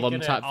a are they Gollum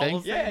gonna- type thing.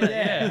 I'll- Yeah,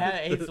 Yeah.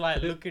 yeah. He's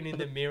like looking in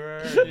the mirror,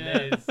 and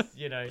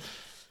Yeah. there's,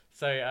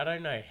 So I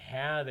don't know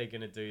how they're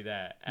gonna do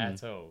that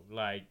at all.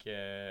 Like,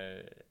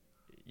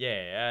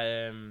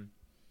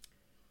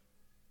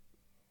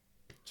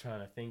 trying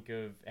to think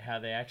of how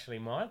they actually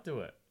might do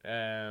it.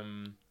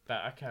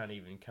 But I can't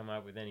even come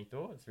up with any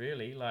thoughts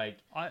really. Like,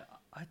 I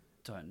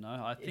don't know.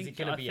 I is it think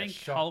gonna I be a think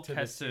shock Hulk to the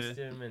has to.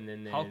 system, and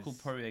then Hulk will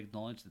there's- probably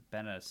acknowledge that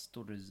Banner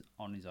stood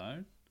on his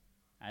own,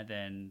 and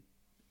then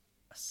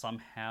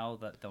somehow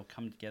that they'll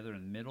come together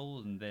in the middle,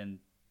 and then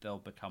they'll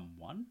become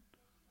one.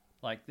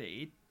 Like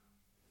it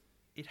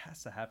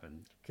has to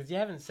happen. because you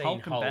haven't seen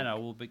Hulk Hulk, and Banner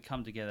will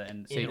come together,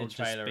 and in the it'll just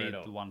trailer be at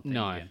all. the one thing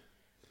No. again.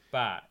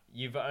 but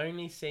you've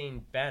only seen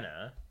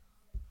Banner.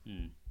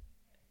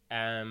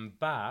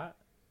 But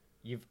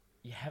you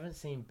haven't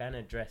seen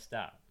Banner dressed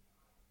up.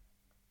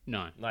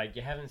 No. Like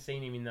you haven't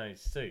seen him in those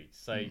suits.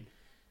 So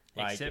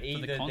like Except for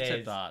either the concept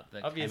there's- art that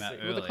came obviously- out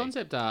well, early. Well, the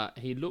concept art,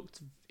 he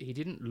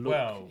didn't look.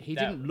 Well, he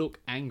that- didn't look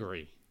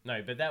angry.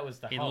 No, but that was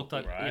the It Hulk,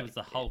 looked like right? it was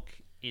the Hulk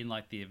in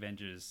like the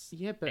Avengers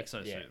Yeah, but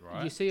exosuit, yeah.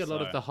 right? you see a lot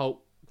So- of the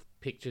Hulk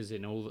pictures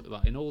in all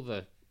the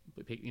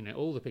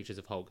all the pictures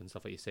of Hulk and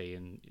stuff that you see,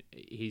 and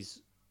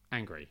he's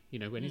angry.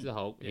 When he's the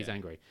Hulk, he's Yeah.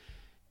 angry.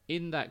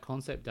 In that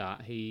concept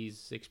art,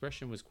 his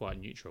expression was quite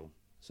neutral.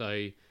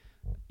 So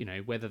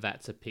whether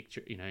that's a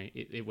picture,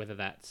 whether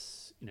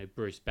that's,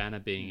 Bruce Banner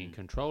being in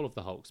control of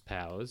the Hulk's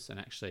powers and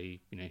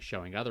actually,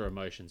 showing other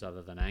emotions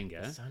other than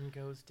anger. The sun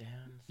goes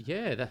down.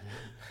 Yeah.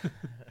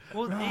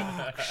 Well,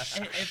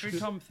 every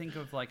time I think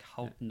of like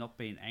Hulk not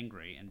being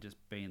angry and just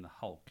being the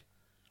Hulk,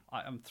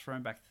 I'm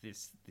thrown back to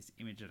this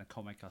image in a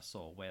comic I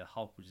saw where the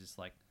Hulk was just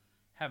like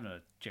having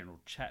a general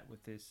chat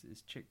with this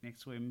chick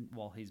next to him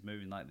while he's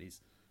moving like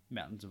these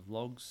mountains of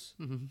logs,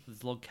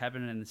 this log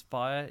cabin and this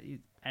fire,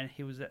 and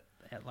he was at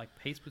like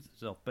peace with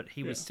himself, but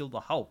he was still the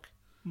Hulk.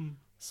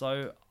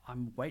 So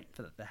I'm waiting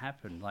for that to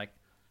happen. Like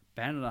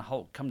Banner and the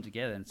Hulk come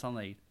together, and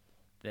suddenly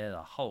they're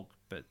the Hulk,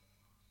 but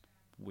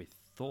with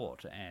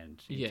thought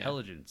and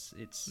intelligence.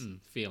 It's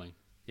feeling.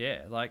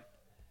 Yeah, like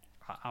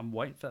I'm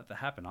waiting for that to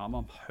happen. I'm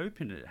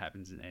hoping that it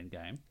happens in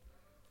Endgame.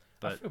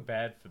 But I feel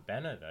bad for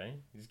Banner though.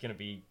 He's gonna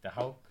be the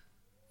Hulk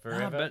no,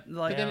 forever. but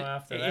like now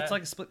after that. it's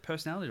like a split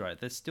personality, right?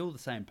 They're still the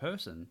same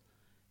person.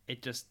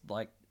 It just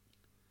like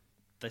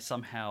they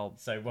somehow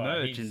so what?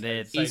 merge in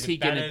their. So Is the he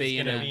gonna Banner's be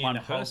in gonna a- be one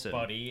the Hulk person?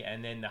 body,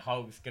 and then the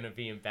Hulk's gonna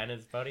be in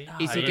Banner's body?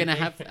 Is he I- going to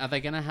have? Are they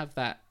going to have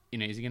that?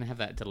 Is he going to have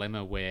that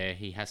dilemma where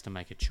he has to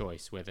make a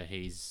choice whether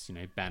he's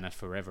Banner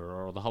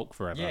forever or the Hulk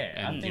forever? Yeah,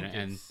 and I think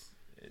it's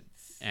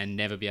and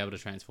never be able to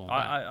transform.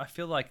 back? I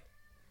feel like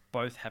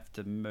both have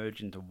to merge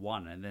into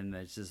one, and then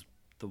there's just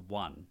the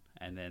one,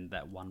 and then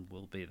that one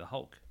will be the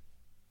Hulk.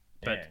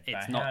 But Yeah,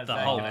 it's but not how's the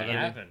that Hulk. gonna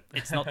happen?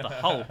 It's not the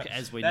Hulk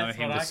as we know That's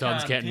him. what I the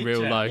sun's can't getting real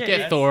picture. low. Yeah, Get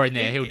yeah. Thor in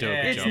there; he'll do a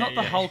good It's job. not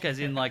the Hulk as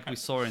in like we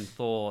saw in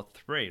Thor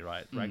 3,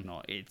 right?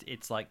 Ragnarok.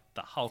 It's like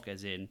the Hulk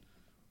as in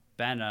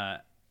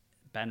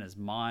Banner's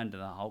mind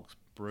and the Hulk's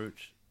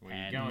brute, Where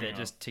you're and going they're off.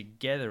 just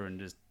together and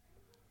just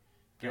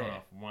Go Yeah.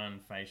 off one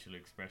facial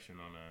expression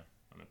on a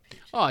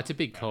picture. Oh, it's a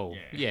big call.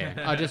 yeah.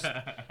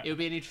 Yeah, it would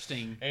be an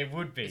interesting. It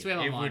would be. It's where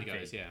my it mind would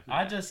goes, be. yeah.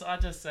 I'm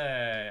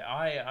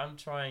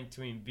trying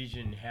to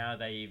envision how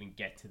they even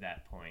get to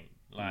that point.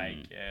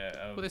 Like,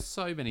 Well, there's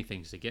so many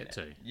things to get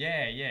to,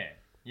 yeah.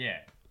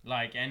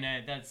 Like, and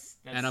that's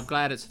and I'm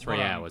glad it's 3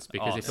 what I'm- hours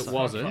because oh, if so it my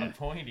wasn't,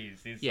 point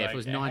is yeah, like, if it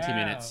was 90 how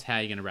minutes, how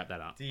are you going to wrap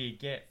that up? do you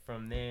get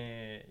from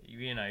there,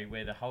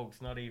 where the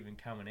Hulk's not even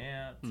coming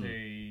out Hmm.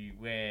 to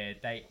where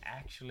they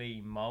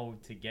actually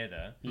mold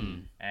together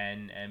Hmm.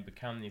 and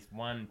become this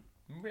one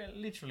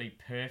literally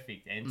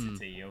perfect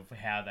entity of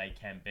how they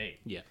can be.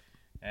 Yeah.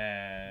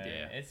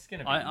 It's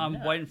gonna be. I'm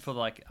nuts. waiting for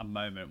like a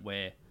moment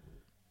where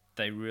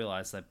they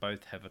realize they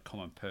both have a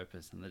common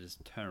purpose and they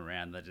just turn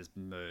around, they just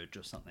merge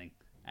or something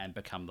and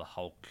become the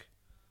Hulk,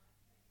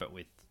 but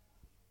with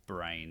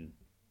brain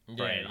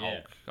Yeah.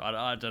 Hulk.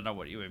 I don't know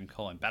what you even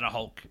call him, Banner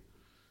Hulk.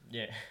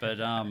 Yeah.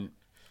 But I'm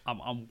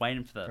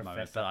waiting for that moment,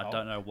 Professor but I Hulk.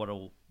 don't know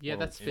what'll Yeah,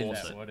 what'll that's Is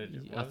force that it. what it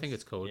I think was?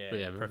 it's called. Yeah. But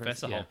yeah,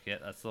 Professor yeah. Hulk, yeah,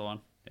 that's the one.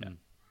 Yeah. Mm.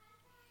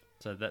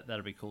 So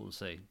that'll be cool to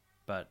see.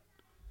 But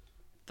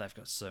they've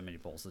got so many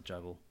balls to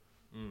juggle.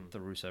 The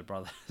Russo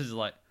brothers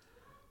like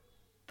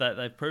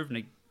they've proven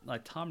it,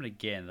 like time and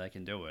again they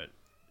can do it.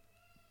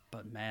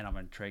 But man, I'm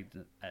intrigued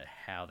at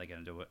how they're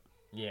going to do it.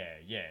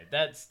 Yeah.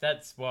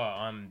 That's why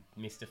I'm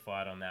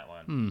mystified on that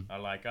one.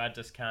 I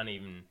just can't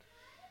even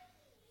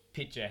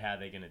picture how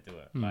they're gonna do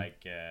it.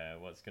 Like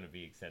what's gonna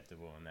be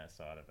acceptable on that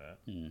side of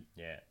it.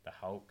 Yeah, the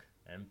Hulk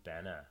and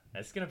Banner.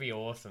 It's gonna be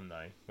awesome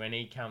though when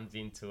he comes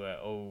into it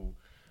all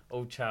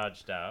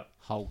charged up.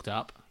 Hulked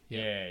up.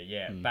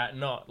 Yeah. But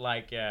not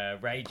like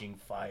raging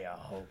fire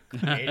Hulk.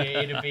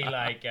 It'll be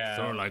like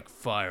Thor like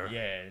fire.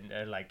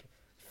 yeah, like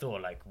Thor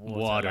like water,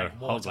 Water. like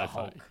Hulk water like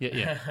Hulk. fire.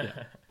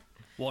 Yeah.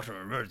 Water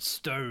and red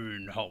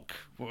stone Hulk.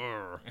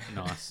 Whoa.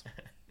 Nice.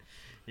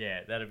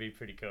 Yeah, that'd be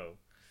pretty cool.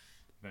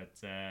 But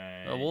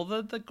Well,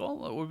 the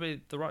gauntlet would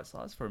be the right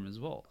size for him as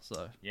well.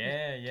 So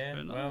yeah.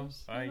 who Well,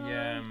 knows?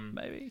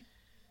 maybe.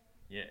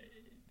 Yeah.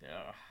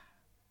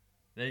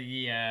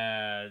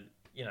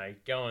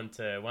 Going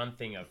to one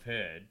thing I've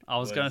heard. I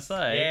was going to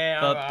say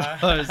yeah,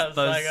 those I was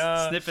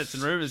like, snippets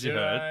and rumors you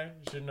heard.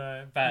 Should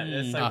know, but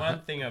it's like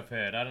one thing I've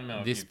heard. I don't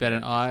know. This if you've better.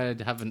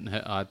 heard I haven't.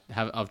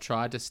 I've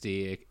tried to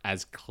steer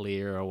as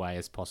clear a way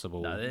as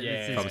possible No,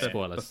 Yeah. this from is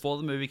spoilers. before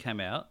the movie came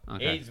out.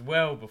 Okay. It's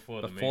well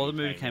before the Before the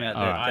movie came out,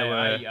 there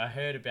were I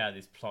heard about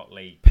this plot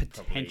leak.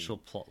 Potential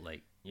plot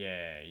leak.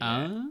 Yeah.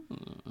 Oh,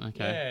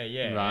 okay.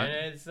 Yeah. Right.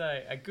 And it's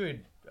a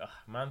good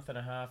month and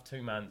a half,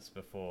 2 months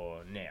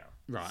before now.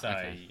 Right, So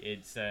okay.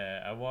 it's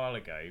a while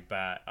ago,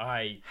 but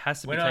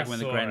Has to be when taken I with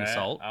a saw grain of it,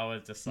 salt. I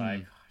was just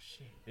like, oh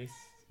shit, this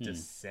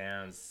just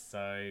sounds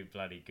so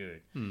bloody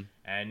good.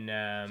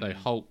 And So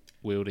Hulk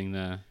wielding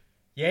the.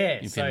 yeah,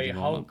 Infinity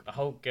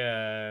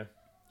so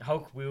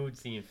Hulk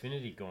wields the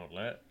Infinity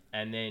Gauntlet,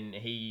 and then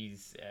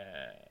he's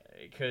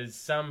because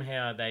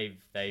somehow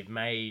they've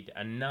made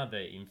another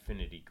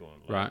Infinity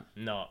Gauntlet, Right.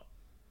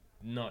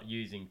 Not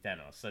using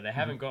Thanos, so they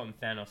haven't gotten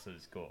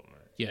Thanos'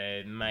 gauntlet. Yeah.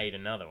 They made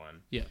another one.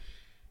 Yeah.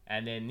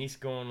 And then this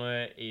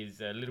gauntlet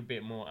is a little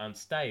bit more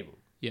unstable.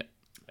 Yeah.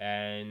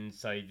 And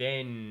so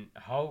then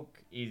Hulk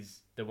is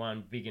the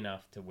one big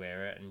enough to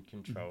wear it and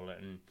control it,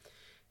 and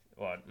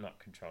well, not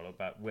control it,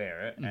 but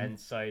wear it. And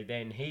so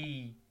then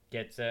he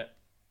gets it,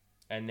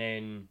 and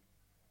then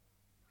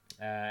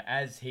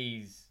as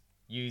he's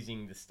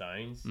using the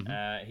stones,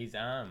 his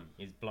arm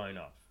is blown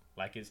off.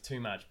 Like, it's too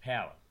much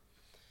power.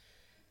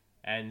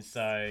 And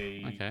so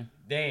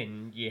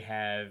then you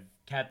have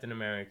Captain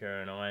America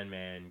and Iron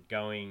Man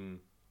going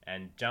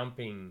and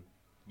jumping,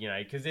 you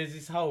know, because there's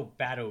this whole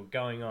battle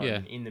going on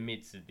in the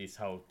midst of this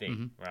whole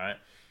thing, right?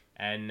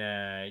 And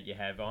you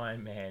have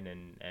Iron Man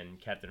and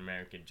Captain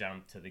America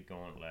jump to the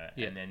gauntlet,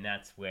 and then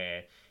that's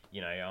where,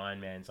 you know, Iron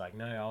Man's like,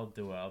 no, I'll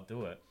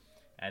do it.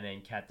 And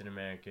then Captain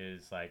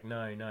America's like,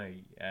 no.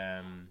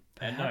 And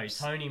no,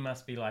 Tony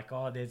must be like,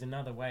 oh, there's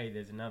another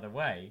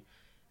way.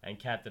 And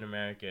Captain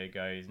America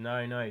goes,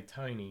 no,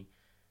 Tony,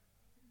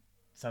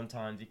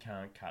 sometimes you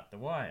can't cut the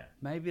wire.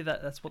 Maybe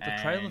that's what the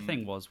trailer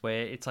thing was,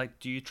 where it's like,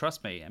 do you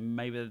trust me? And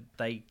maybe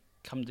they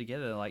come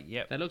together like,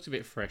 yep. That looks a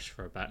bit fresh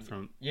for a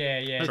Batfront. Yeah.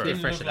 It It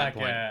fresh looked at that like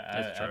point.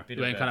 a bit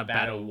of a kind of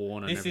battle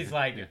worn. This is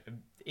like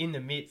in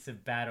the midst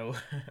of battle,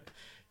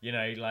 you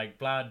know, like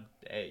blood,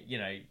 you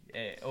know,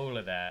 all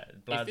of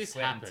that. Blood,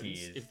 sweat, and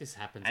tears. If this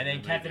happens, And in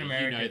then the Captain movie,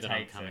 America you know that I'm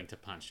takes coming it. to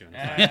punch you in the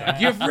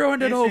face. You've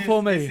ruined it all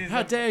for me.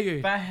 How dare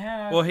you? But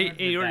how? Well, good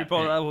he would already that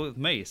brought be? it up with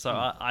me, so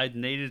I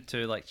needed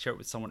to like share it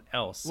with someone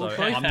else. So We'll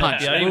both I'm not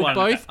punch, the only we'll one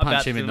both about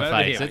punch him to in the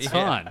murder face. him. It's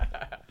fine.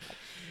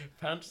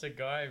 Punch the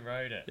guy who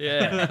wrote it.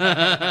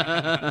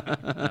 Yeah.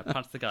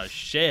 Punch the guy, who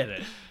shared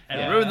it,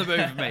 and ruined the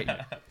movie for me.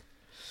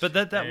 But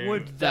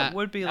that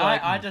would be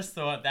like I just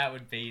thought that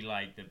would be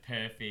like the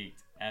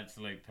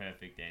absolute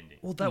perfect ending.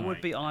 well, that would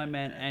be Iron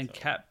Man and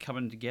Cap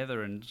coming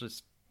together and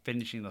just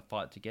finishing the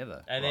fight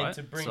together. And right? then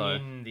to bring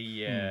in the,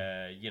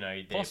 you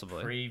know, their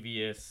Possibly.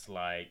 previous,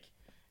 like,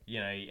 you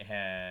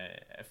know,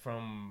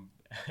 from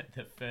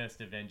the first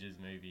Avengers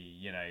movie,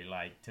 you know,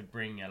 like, to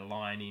bring a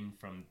line in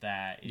from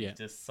that is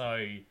just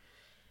so...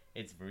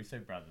 It's Russo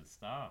brothers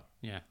style.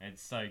 Yeah.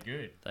 It's so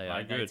good. They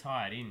like, are good. They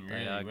tie it in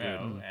really are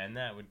well, good. and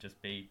that would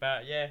just be...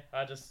 But, yeah,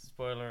 I just,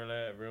 spoiler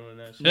alert, ruined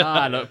that shit.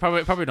 Nah, look,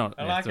 probably not.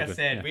 But Yeah, like still I good.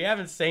 said, Yeah. we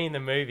haven't seen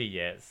the movie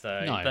yet,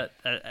 so... No. But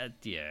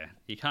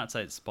you can't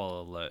say it's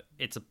spoiler alert.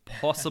 It's a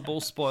possible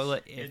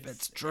spoiler if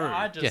it's true.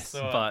 I just Yes,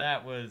 thought but-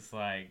 that was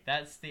like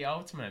that's the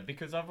ultimate,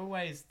 because I've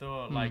always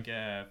thought like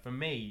for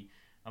me,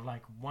 I'm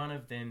like one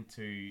of them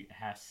two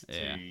has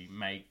to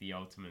make the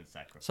ultimate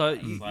sacrifice. So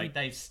like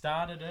they've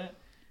started it,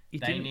 they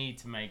didn't- need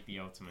to make the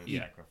ultimate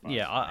sacrifice.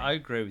 Yeah, for I me.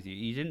 agree with you.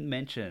 You didn't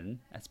mention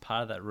as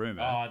part of that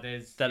rumor Oh,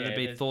 there's that it'd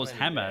be there's Thor's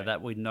plenty hammer there.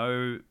 that we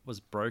know was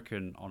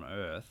broken on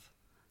Earth.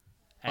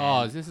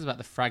 Oh, And this is about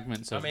the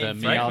fragments of I mean,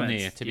 the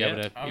fragments, Mjolnir to be yeah.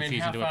 able to I mean,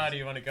 infuse how into far it. do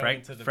you want to go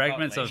into the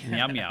fragments plot, of Lee?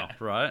 Meow Meow,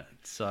 right?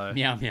 So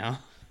Meow meow.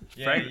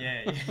 Yeah,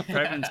 yeah.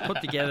 fragments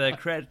put together,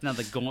 create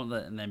another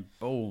gauntlet, and then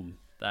boom,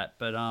 that.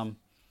 But I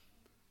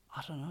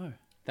don't know.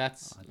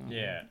 That's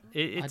Yeah.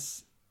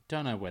 It's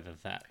Don't know whether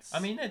that's. I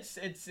mean, it's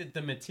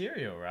the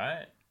material,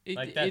 right? It-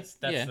 Like it- that's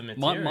yeah. the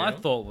material. my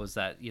thought was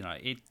that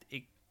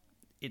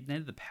it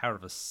needed the power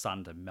of the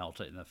sun to melt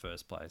it in the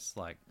first place.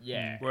 Like,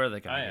 Yeah, where are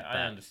they going to get that?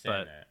 I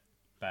understand that,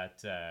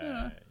 but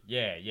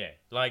yeah,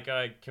 like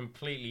I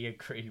completely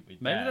agree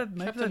with Maybe that.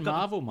 maybe Captain they've got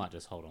Marvel might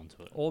just hold on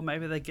to it. or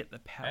maybe they get the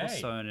power Hey.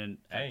 stone and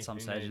Hey, at some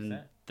who stage knows and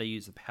that? they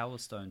use the power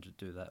stone to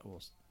do that. Or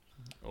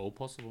All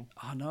possible.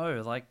 I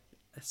know, like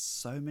there's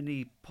so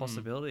many Hmm.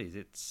 possibilities.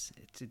 It's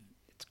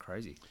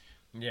crazy.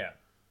 Yeah.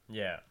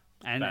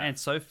 And But- and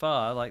so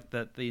far, like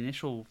the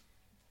initial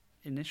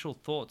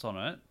thoughts on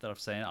it that I've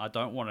seen, I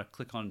don't want to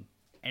click on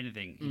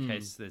anything in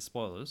case there's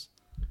spoilers,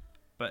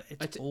 but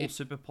it's all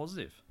super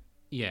positive.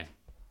 Yeah,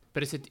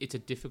 but it's a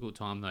difficult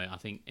time though. I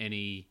think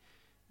in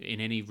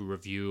any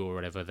review or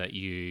whatever that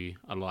you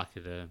are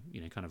likely to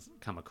kind of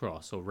come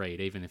across or read,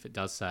 even if it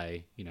does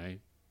say no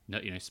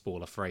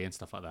spoiler free and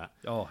stuff like that.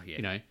 Oh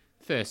yeah,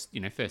 First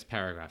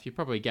paragraph, you're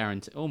probably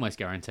almost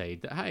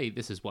guaranteed that hey,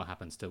 this is what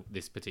happens to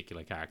this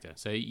particular character.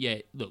 So yeah,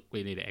 look,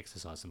 we need to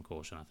exercise some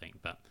caution, I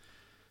think, but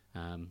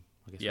I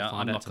guess we'll I'm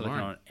find out not clicking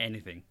tomorrow. on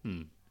anything.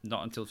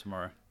 Not until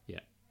tomorrow.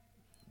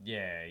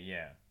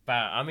 Yeah. But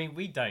I mean,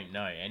 we don't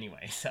know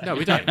anyway. So No,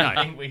 we don't know.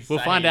 everything we We'll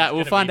say find is out.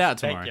 We'll gonna find be out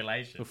tomorrow.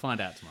 speculation. We'll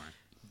find out tomorrow.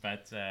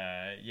 But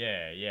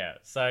yeah.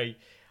 So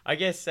I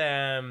guess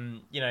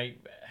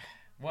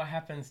what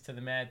happens to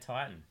the Mad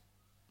Titan?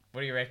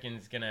 What do you reckon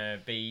is gonna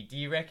be? Do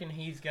you reckon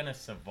he's gonna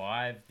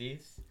survive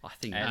this? I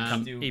think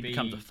And still he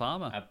becomes a be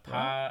farmer. A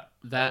part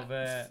That of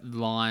a...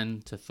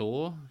 line to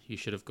Thor, you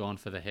should have gone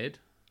for the head.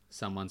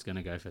 Someone's going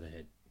to go for the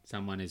head.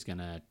 Someone is going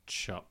to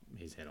chop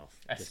his head off.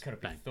 That's Just gotta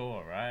be bang.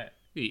 Thor, right?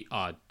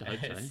 I hope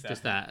so. So-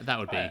 Just that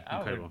would be I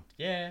incredible. would,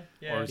 yeah.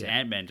 Or is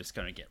Ant-Man just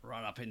going to get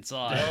right up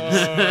inside?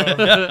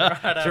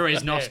 right Through up his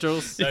there.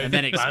 nostrils Those and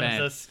then buns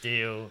expand. are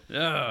steel.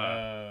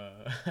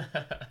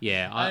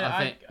 Yeah,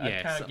 I think I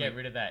yeah, can't something- get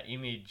rid of that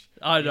image.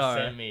 I you know.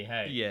 sent me,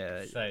 hey.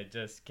 Yeah. So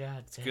just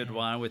God damn. Good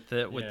one with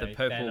the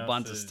purple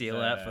buns of Thanos' steel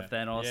out for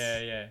Thanos.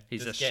 Yeah.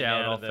 He's just getting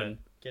showered out off of and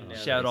getting out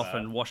of showered the off bath.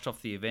 and washed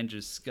off the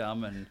Avengers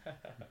scum, and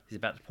he's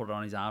about to put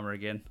on his armor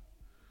again.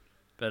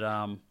 But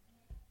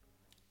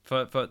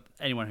for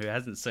anyone who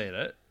hasn't seen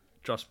it,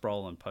 Josh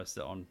Brolin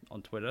posted it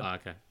on Twitter. Oh,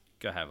 okay.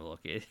 Go have a look.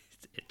 It's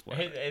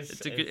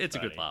It's a good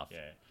funny, laugh. Yeah.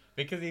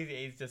 because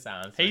he's just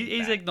answering. He's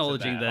back to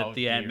acknowledging that that whole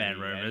the Ant-Man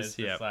theory, and rumors, it's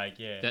just like,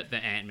 That the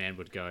Ant-Man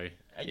would go.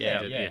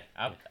 yeah,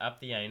 up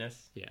the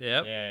anus. Yeah.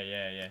 Yep.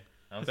 Yeah.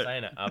 I'm But-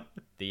 saying it up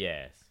the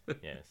ass.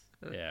 Yes.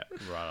 Yeah,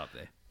 right up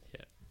there.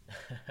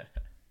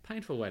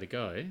 Painful way to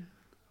go.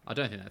 I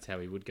don't think that's how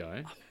he would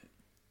go.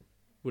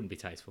 Wouldn't be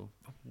tasteful.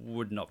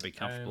 Would not be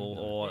comfortable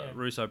or yeah.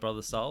 Russo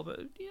brothers style, but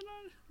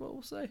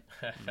we'll see.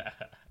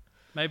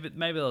 Maybe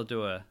they'll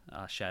do a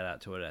shout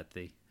out to it at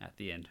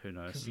the end. Who Could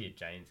knows? be a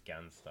James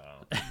Gunn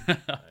style. I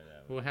don't know.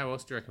 Well, how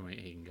else do you reckon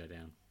he can go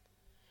down?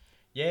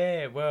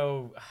 Yeah,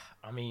 well,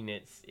 I mean,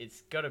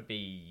 it's got to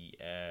be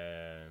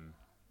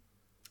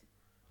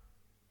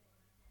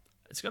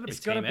It's got to be it's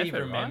got to team be effort,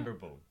 right?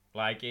 rememberable,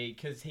 like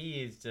because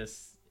he is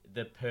just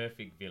the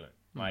perfect villain.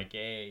 Like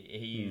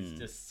he is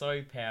just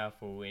so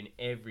powerful in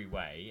every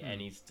way,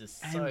 and he's just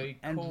so cool,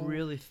 and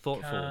really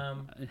thoughtful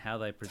calm, in how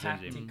they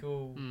present him.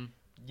 tactical.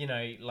 You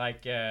know,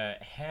 like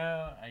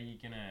how are you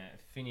gonna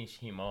finish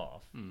him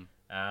off?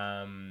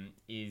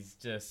 Is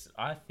just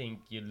I think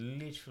you're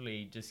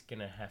literally just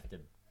gonna have to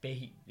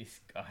beat this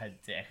guy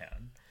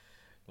down.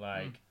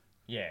 Like,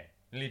 yeah,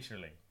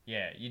 literally,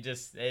 yeah. You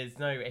just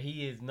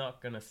he is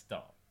not gonna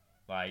stop.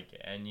 Like,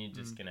 and you're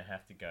just gonna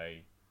have to go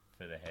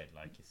for the head,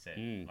 like you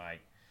said.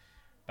 Like,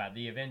 but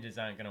the Avengers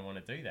aren't gonna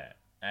want to do that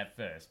at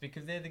first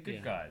because they're the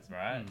good guys,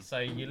 right? So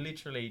you're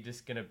literally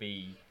just gonna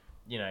be,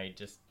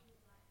 just.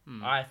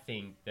 I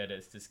think that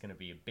it's just going to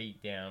be a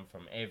beat down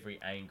from every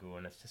angle,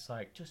 and it's just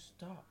like, just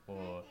stop,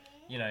 or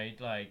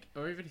like,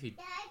 Or even if he...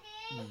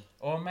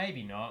 or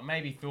maybe not.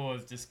 Maybe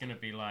Thor's just going to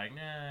be like,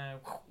 nah,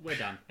 We're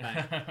done. Bang.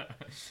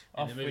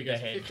 off And the movie with the goes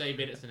head. 15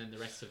 minutes, and then the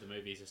rest of the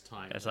movie is just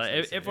time. It's like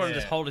everyone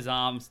just hold his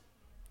arms,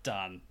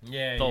 done.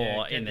 Yeah,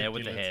 Thor get in there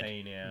with the head.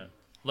 guillotine out.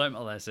 Learn my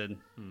lesson.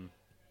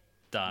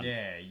 Done.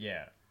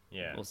 Yeah.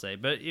 We'll see,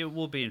 but it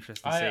will be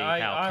interesting to see I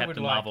how would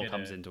Captain like Marvel it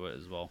comes to- into it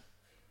as well.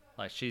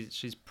 Like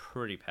she's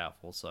pretty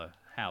powerful, so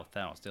how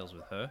Thanos deals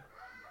with her,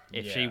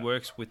 if she Yeah.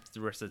 works with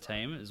the rest of the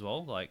team as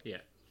well, like Yeah.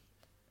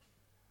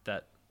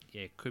 that,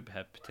 could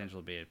have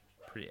potential to be a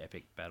pretty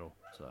epic battle.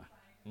 So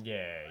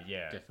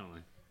Yeah.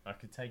 Definitely. I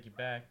could take you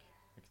back.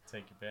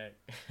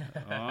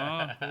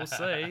 we'll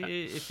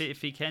see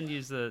if he can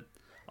use the.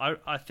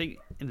 I think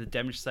in the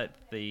damage state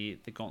the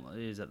gauntlet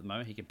is at the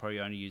moment, he can probably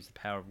only use the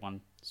power of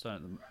one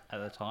stone at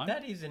the time.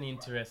 That is an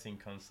interesting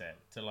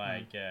concept to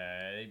like,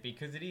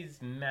 because it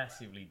is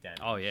massively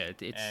damaged. Oh yeah,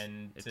 it's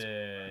and it's-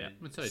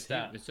 And so is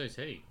he. So is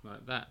he.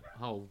 Like, that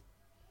whole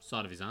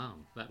side of his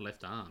arm, that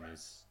left arm,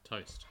 is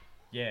toast.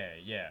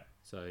 yeah.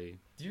 So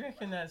Do you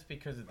reckon that's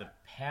because of the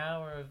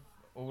power of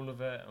all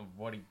of it and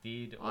what he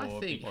did, or I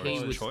think because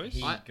he was. choice?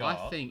 he I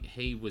got think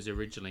he was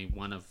originally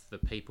one of the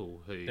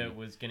people who that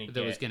was going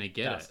to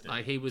get dusted? it.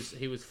 Like he was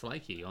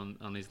flaky on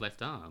his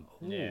left arm,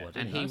 Ooh, Yeah. I didn't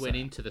and he notice went that.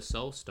 into the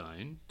Soul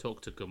Stone,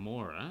 talked to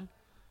Gamora.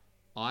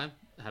 I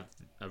have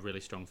a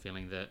really strong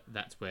feeling that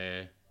that's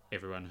where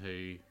everyone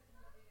who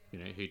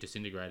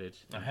disintegrated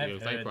I and have who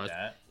was heard vaporized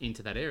that.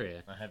 into that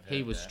area. I have He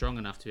heard was that. strong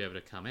enough to be able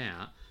to come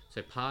out.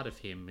 So part of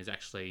him is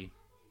actually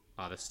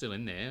either still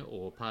in there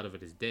or part of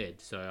it is dead.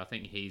 So I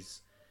think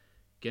he's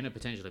going to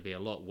potentially be a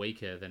lot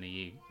weaker than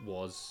he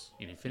was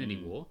in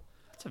Infinity War.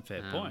 That's a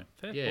fair point.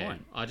 Fair Yeah,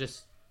 point. I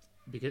just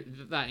because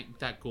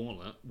that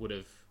gauntlet would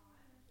have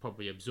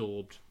probably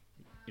absorbed,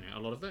 a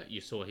lot of it.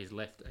 You saw his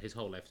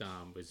whole left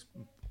arm was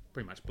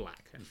pretty much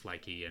black and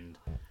flaky, and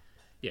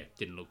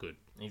didn't look good.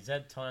 He's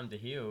had time to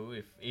heal.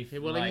 If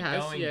Well, he like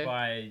has, going yeah.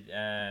 by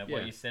what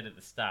Yeah. you said at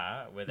the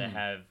start, where they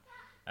have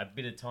a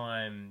bit of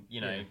time,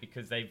 Yeah.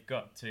 because they've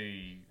got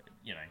to,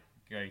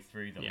 go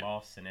through the Yeah.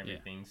 loss and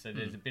everything. So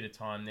there's a bit of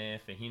time there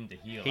for him to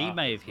heal. He up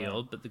may as have well.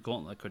 healed, but the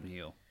gauntlet couldn't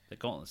heal. The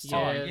gauntlet's still.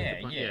 Oh Yeah, yeah,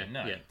 good point. yeah, Yeah,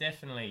 no, yeah.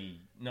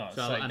 definitely not.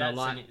 So, So, and I that's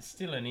like- it's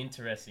still an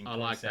interesting. I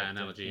like that concept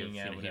analogy of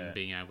being able him to-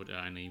 being able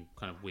to only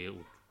kind of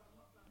wield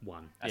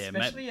one. Yeah,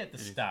 especially at the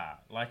start.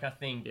 Like I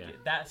think Yeah.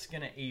 that's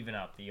going to even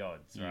up the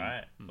odds,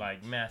 right?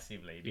 Like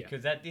massively, Yeah.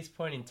 because at this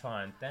point in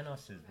time,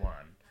 Thanos has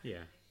won.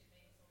 Yeah.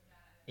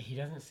 He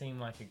doesn't seem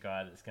like a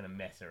guy that's going to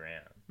mess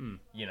around. Hmm.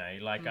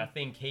 I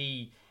think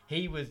he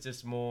was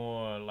just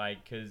more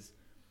like, because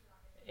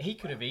he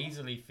could have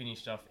easily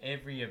finished off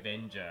every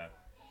Avenger,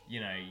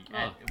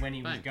 when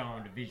he was bang.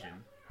 going to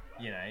Vision,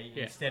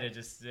 instead of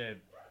just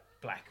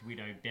Black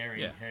Widow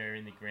burying Yeah. her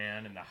in the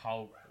ground and the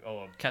Hulk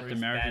or Captain Bruce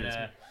America Banner.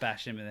 just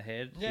bash him in the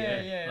head.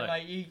 Yeah,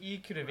 like you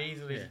could have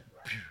easily Yeah.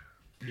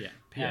 Yeah.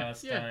 Power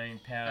Stone,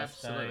 Power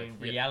Absolutely. Stone,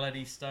 Yeah.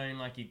 Reality Stone,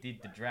 like he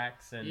did the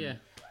Drax and Yeah.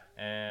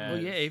 Well,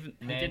 yeah, even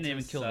he didn't even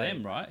Mantis, kill so-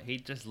 them, right? He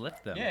just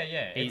left them. Yeah,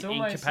 yeah. He It's almost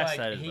like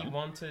incapacitated he them.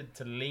 wanted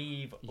to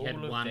leave He had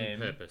all of one them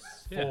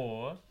purpose. Yeah.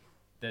 for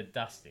the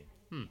dusting.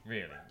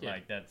 Really, Yeah.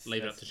 like that's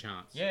Leave it up that's- to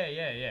chance.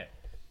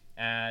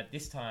 Yeah.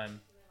 This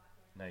time,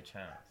 no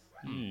chance.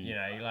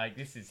 Like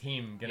this is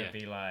him gonna Yeah.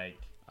 be like.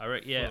 I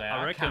reckon. full Yeah, out.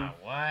 I reckon. can't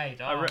wait.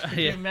 I Oh, re- could yeah.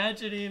 you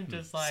imagine him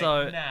just like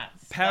So, nah,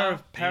 Power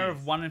stuff of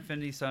this. one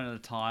Infinity Stone at a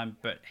time,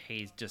 but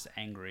he's just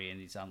angry and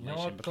he's You know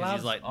unleashing what, because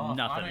gloves he's like off.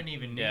 nothing. I don't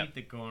even need Yeah.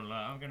 the gauntlet.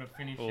 I'm gonna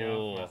finish it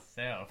Oh. off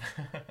myself.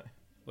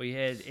 Well,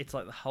 yeah, it's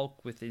like the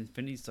Hulk with the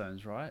Infinity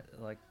Stones, right?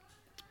 Like,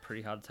 it's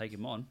pretty hard to take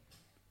him on.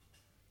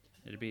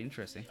 It'd be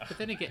interesting. But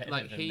then again, Better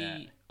like than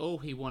that. all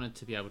he wanted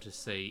to be able to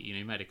see,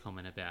 he made a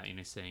comment about,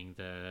 seeing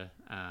the,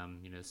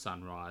 the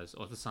sunrise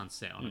or the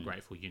sunset on a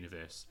grateful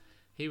universe.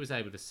 He was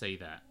able to see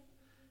that.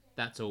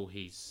 That's all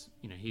his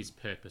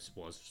purpose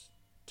was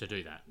to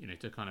do that.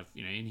 To kind of,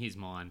 in his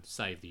mind,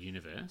 save the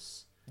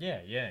universe. Yeah,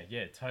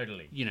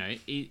 totally.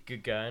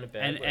 Good going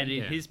about And in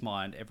yeah. his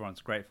mind, everyone's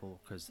grateful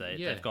because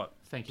they've got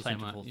Thank you so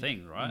plentiful much.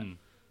 things, right? Mm.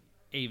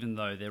 Even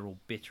though they're all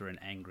bitter and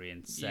angry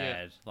and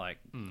sad, like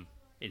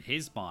in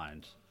his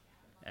mind,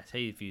 as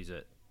he views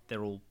it,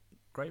 they're all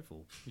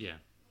grateful. Yeah.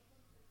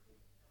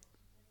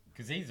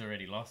 because he's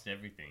already lost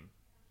everything.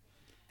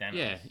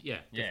 Thanos. Yeah,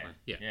 definitely.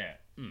 Yeah.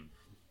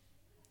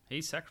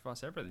 He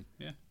sacrificed everything.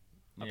 Yeah,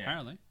 Yeah.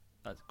 apparently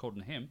that's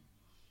according to him.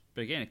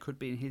 But again, it could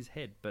be in his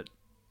head, but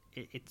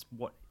it's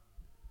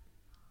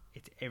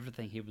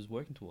everything he was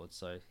working towards.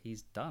 So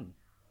he's done.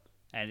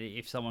 And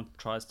if someone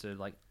tries to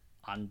like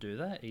undo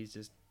that, he's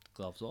just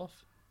gloves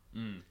off.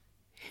 Mm.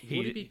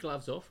 Would he be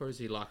gloves off, or is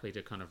he likely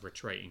to kind of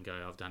retreat and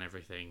go, "I've done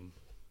everything,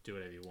 do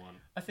whatever you want"?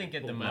 I think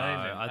at the No,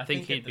 moment, I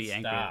think he'd at the be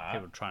angry at start-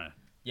 people trying to.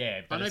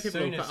 Yeah, but I know as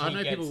people. soon as I he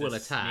know people gets will a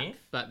attack,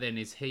 sniff- but then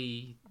is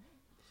he?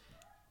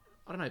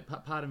 I don't know.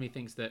 Part of me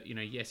thinks that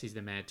yes, he's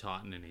the Mad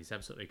Titan and he's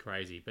absolutely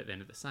crazy, but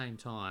then at the same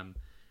time,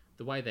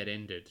 the way that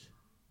ended,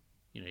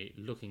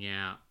 looking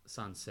out,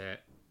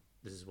 sunset,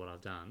 this is what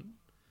I've done.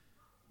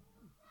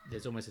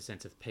 There's almost a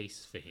sense of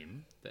peace for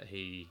him that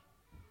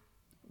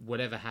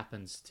whatever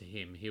happens to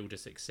him, he'll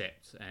just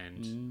accept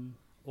and.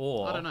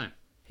 Or I don't know.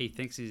 he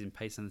thinks he's in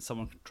peace, and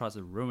someone tries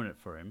to ruin it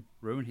for him,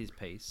 ruin his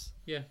peace,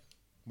 Yeah.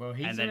 Well,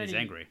 he's and then already, he's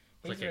angry.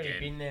 He's Click already again.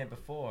 been there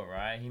before,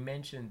 right? He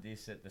mentioned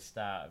this at the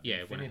start of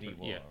Yeah, when it Infinity happened,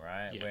 War, yeah,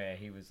 right? yeah. Where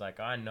he was like,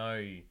 I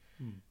know,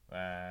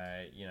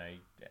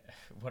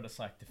 what it's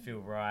like to feel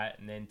right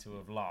and then to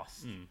have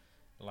lost.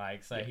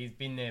 Like, so Yeah. he's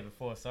been there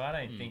before, so I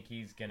don't think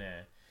he's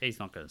gonna... He's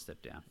not going to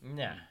step down.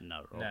 Nah,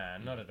 Not at all. nah,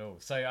 not at all.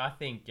 So I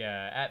think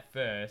at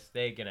first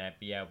they're gonna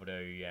be able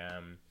to,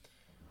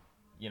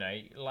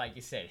 like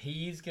you said,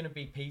 he is gonna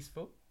be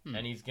peaceful,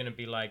 and he's gonna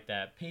be like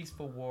that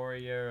peaceful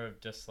warrior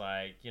of just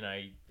like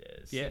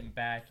sitting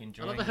back I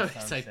enjoying love the how you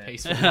say sunset.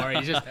 peaceful warrior.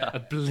 He's just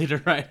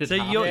obliterated. So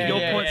half your of it.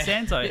 Yeah, point yeah.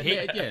 stands though.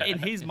 Yeah. In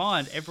his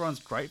mind, everyone's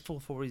grateful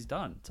for what he's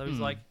done. So he's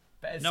like,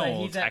 But, no so one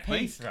will he's at attack me.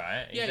 peace,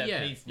 right? He's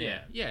at peace now,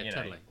 you know.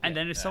 totally. and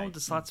then if so- someone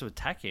decides to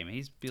attack him,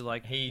 he's be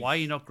like, He's- why are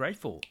you not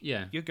grateful?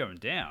 Yeah. You're going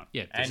down.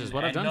 Yeah, this And, is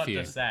what I've done not for you.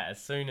 just that,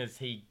 as soon as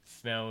he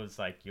smells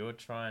like you're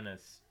trying to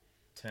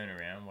turn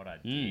around what I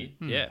did,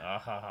 Yeah,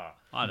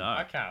 I know.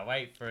 I can't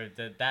wait for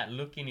that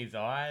look in his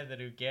eye that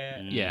he'll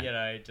get.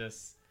 Yeah.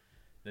 Just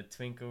the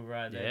twinkle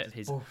right there. Yeah, just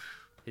his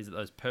poof.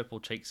 those purple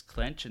cheeks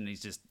clench, and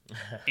he's just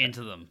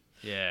into them.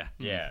 Yeah,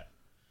 Yeah.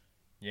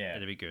 Yeah.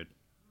 it'd be good.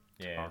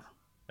 Yeah.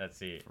 That's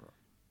it.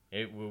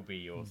 It will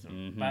be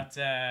awesome. Mm-hmm. But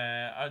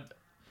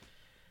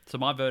So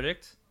my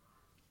verdict: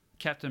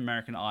 Captain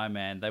America and Iron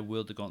Man, they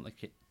wield the gauntlet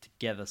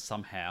together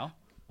somehow.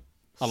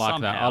 I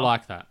like that. I Somehow.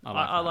 like that. I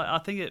like that. I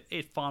think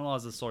it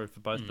finalises the story for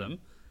both of them.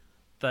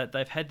 That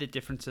they've had their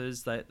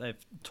differences, they've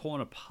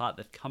torn apart,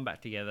 they've come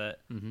back together.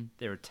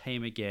 They're a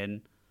team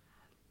again.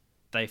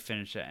 They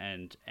finish it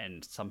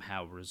and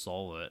somehow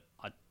resolve it.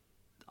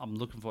 I'm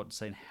looking forward to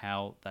seeing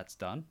how that's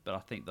done. But I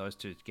think those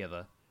two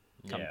together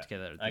come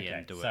together at the end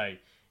and do it. So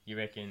you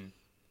reckon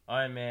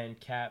Iron Man,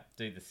 Cap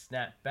do the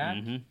snap back?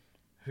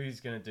 Who's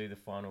going to do the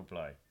final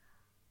blow?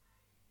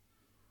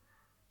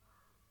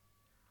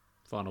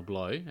 Final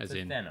blow, as To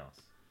in, Thanos,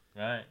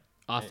 right?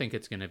 I think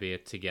it's going to be a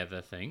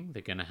together thing.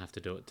 They're going to have to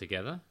do it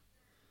together.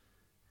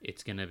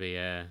 It's going to be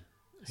a.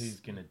 Who's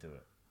going to do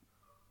it?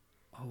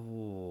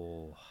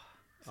 Oh,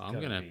 I'm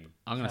gotta gonna. be-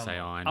 I'm gonna come say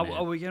on. Iron Man.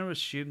 are we going to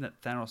assume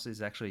that Thanos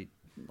is actually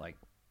like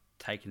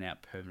taken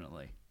out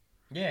permanently?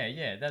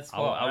 Yeah, that's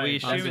Are- what are we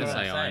that's I was assuming gonna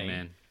what say I'm Iron saying.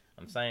 Man.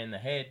 I'm saying the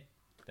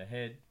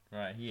head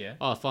right here.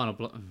 Oh, final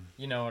blow.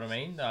 You know what I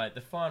mean? Like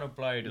the final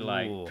blow to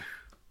like. Ooh.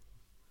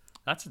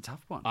 That's a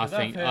tough one. I 'Cause I've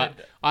think.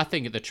 heard- I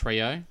think the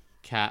trio: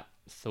 Cap,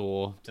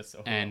 Thor, Just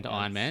all and at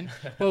Iron once. Man.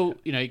 Well,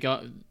 you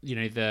got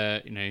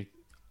the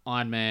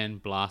Iron Man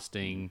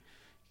blasting,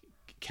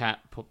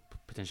 Cap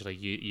potentially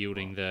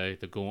yielding the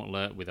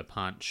gauntlet with a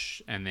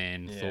punch, and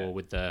then Yeah. Thor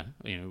with the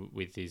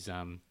with his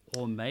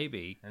Or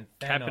maybe And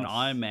Cap and Thanos,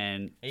 Iron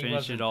Man he finish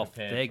wasn't it off.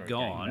 prepared They're for a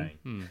gone.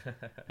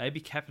 gangbang. Maybe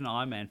Cap and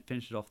Iron Man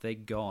finish it off. They're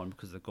gone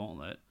because of the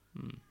gauntlet.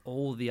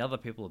 All the other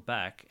people are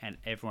back, and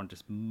everyone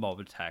just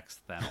mob attacks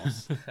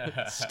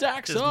Thanos.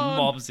 stacks just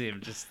mobs him,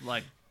 just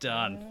like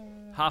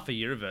done. Half a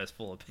universe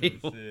full of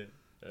people. That's it.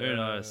 Who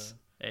knows?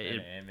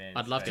 And Ant-Man's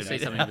I'd love to see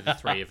favorite. something with the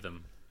three of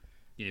them,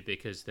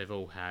 because they've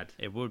all had.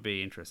 It would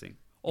be interesting.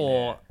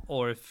 Or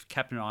if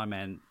Captain and Iron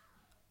Man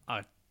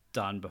are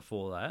done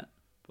before that,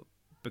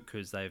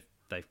 because they've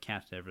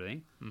counted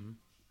everything,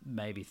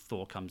 maybe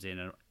Thor comes in,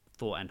 and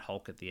Thor and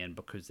Hulk at the end,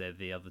 because they're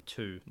the other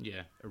two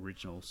Yeah,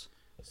 originals.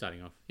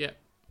 starting off. Yeah,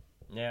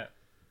 Yeah.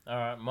 All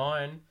right,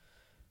 mine.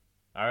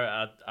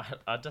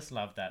 I just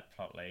love that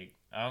plot lead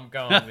I'm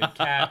going with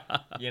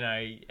Cap.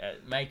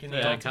 Making the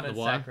Yeah, cut the ultimate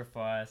wire.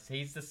 sacrifice.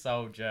 He's the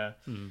soldier.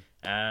 Mm.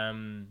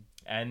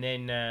 And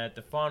then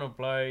the final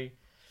blow.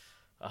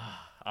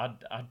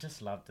 I'd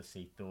just love to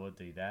see Thor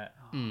do that.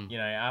 Mm.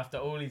 After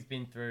all he's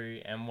been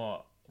through, and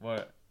what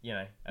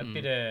a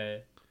bit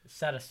of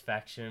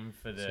satisfaction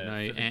for the, So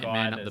no for the Ant-Man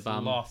guy up the that's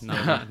bum. lost No,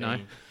 everything. no.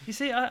 You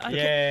see,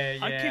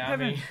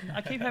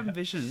 I keep having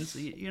visions.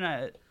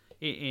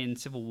 In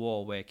Civil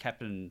War where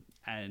Captain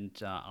and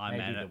Iron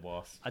Maybe Man the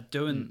Wasp. are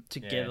doing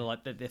together, Yeah.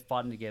 like they're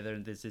fighting together,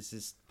 and there's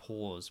this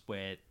pause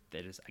where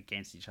they're just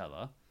against each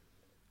other.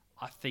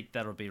 I think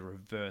that'll be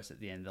reversed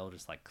at the end. They'll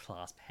just like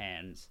clasp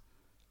hands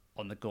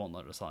on the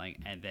gauntlet or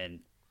something, and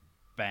then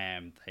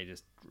bam, they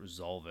just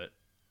resolve it,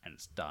 and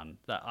it's done.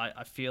 That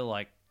I feel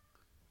like,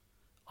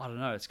 I don't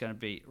know, it's going to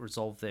be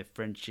resolve their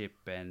friendship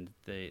and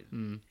the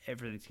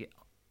everything together.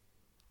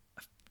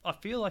 I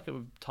feel like it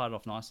would tie it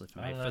off nicely for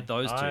I me don't for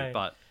know. those two,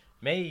 but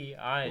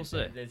We'll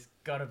see. There's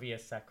got to be a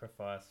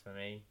sacrifice for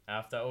me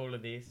after all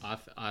of this.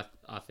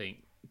 I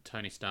think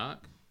Tony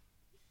Stark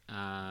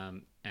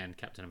and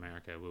Captain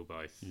America will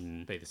both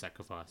be the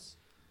sacrifice.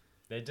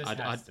 There just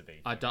has to be.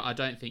 I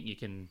don't think you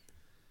can.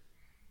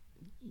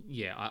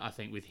 Yeah, I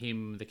think with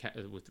him,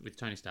 with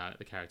Tony Stark,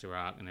 the character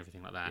arc and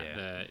everything like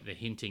that, the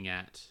hinting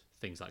at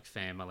things like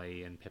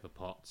family and Pepper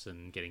Potts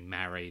and getting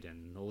married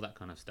and all that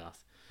kind of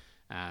stuff.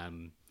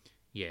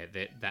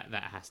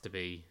 That has to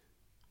be.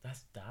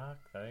 That's dark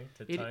though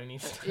to It- Tony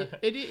Stark.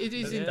 It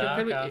is It's dark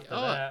incredible.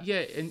 after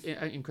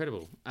that.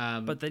 Incredible.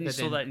 but then you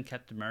saw that in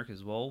Captain America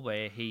as well,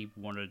 where he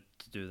wanted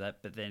to do that,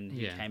 but then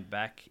he came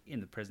back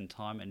in the present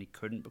time and he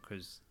couldn't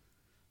because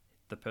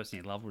the person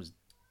he loved was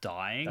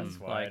dying. That's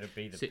why it'd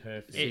be the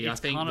perfect. See, I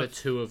It's think kind the of-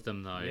 two of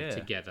them though Yeah.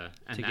 together,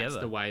 and that's Together.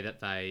 the way that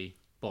they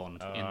bond. in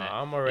that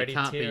I'm already it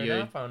can't be tearing you.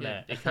 up on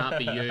Yeah, that. it can't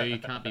be you.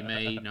 It can't be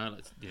me. No,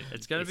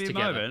 It's going to be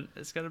together. a moment.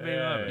 It's going to be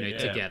Yeah, a moment. You know,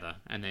 together,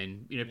 and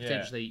then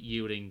potentially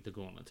yielding the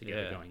gauntlet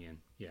together, Yeah. going in.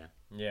 Yeah.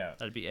 Yeah,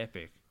 That'd be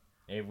epic.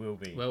 it will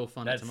be. Well, we'll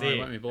find out That's tomorrow, it.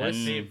 won't we, boys?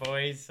 That's it,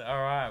 boys.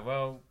 All right.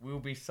 Well, we'll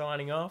be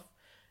signing off,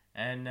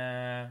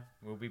 and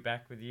we'll be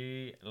back with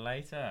you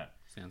later.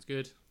 Sounds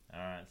good. All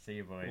right. See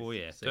you, boys. Oh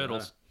yeah, See you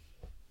turtles.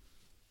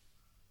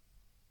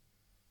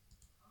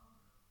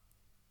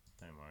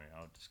 Don't worry.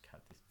 I'll just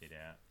cut this bit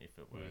out if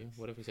it Yeah, works.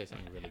 what if we say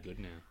something really good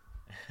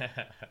now?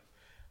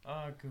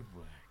 Oh, good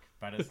work.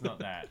 But it's not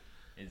that.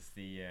 It's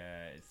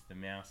the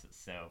mouse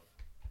itself.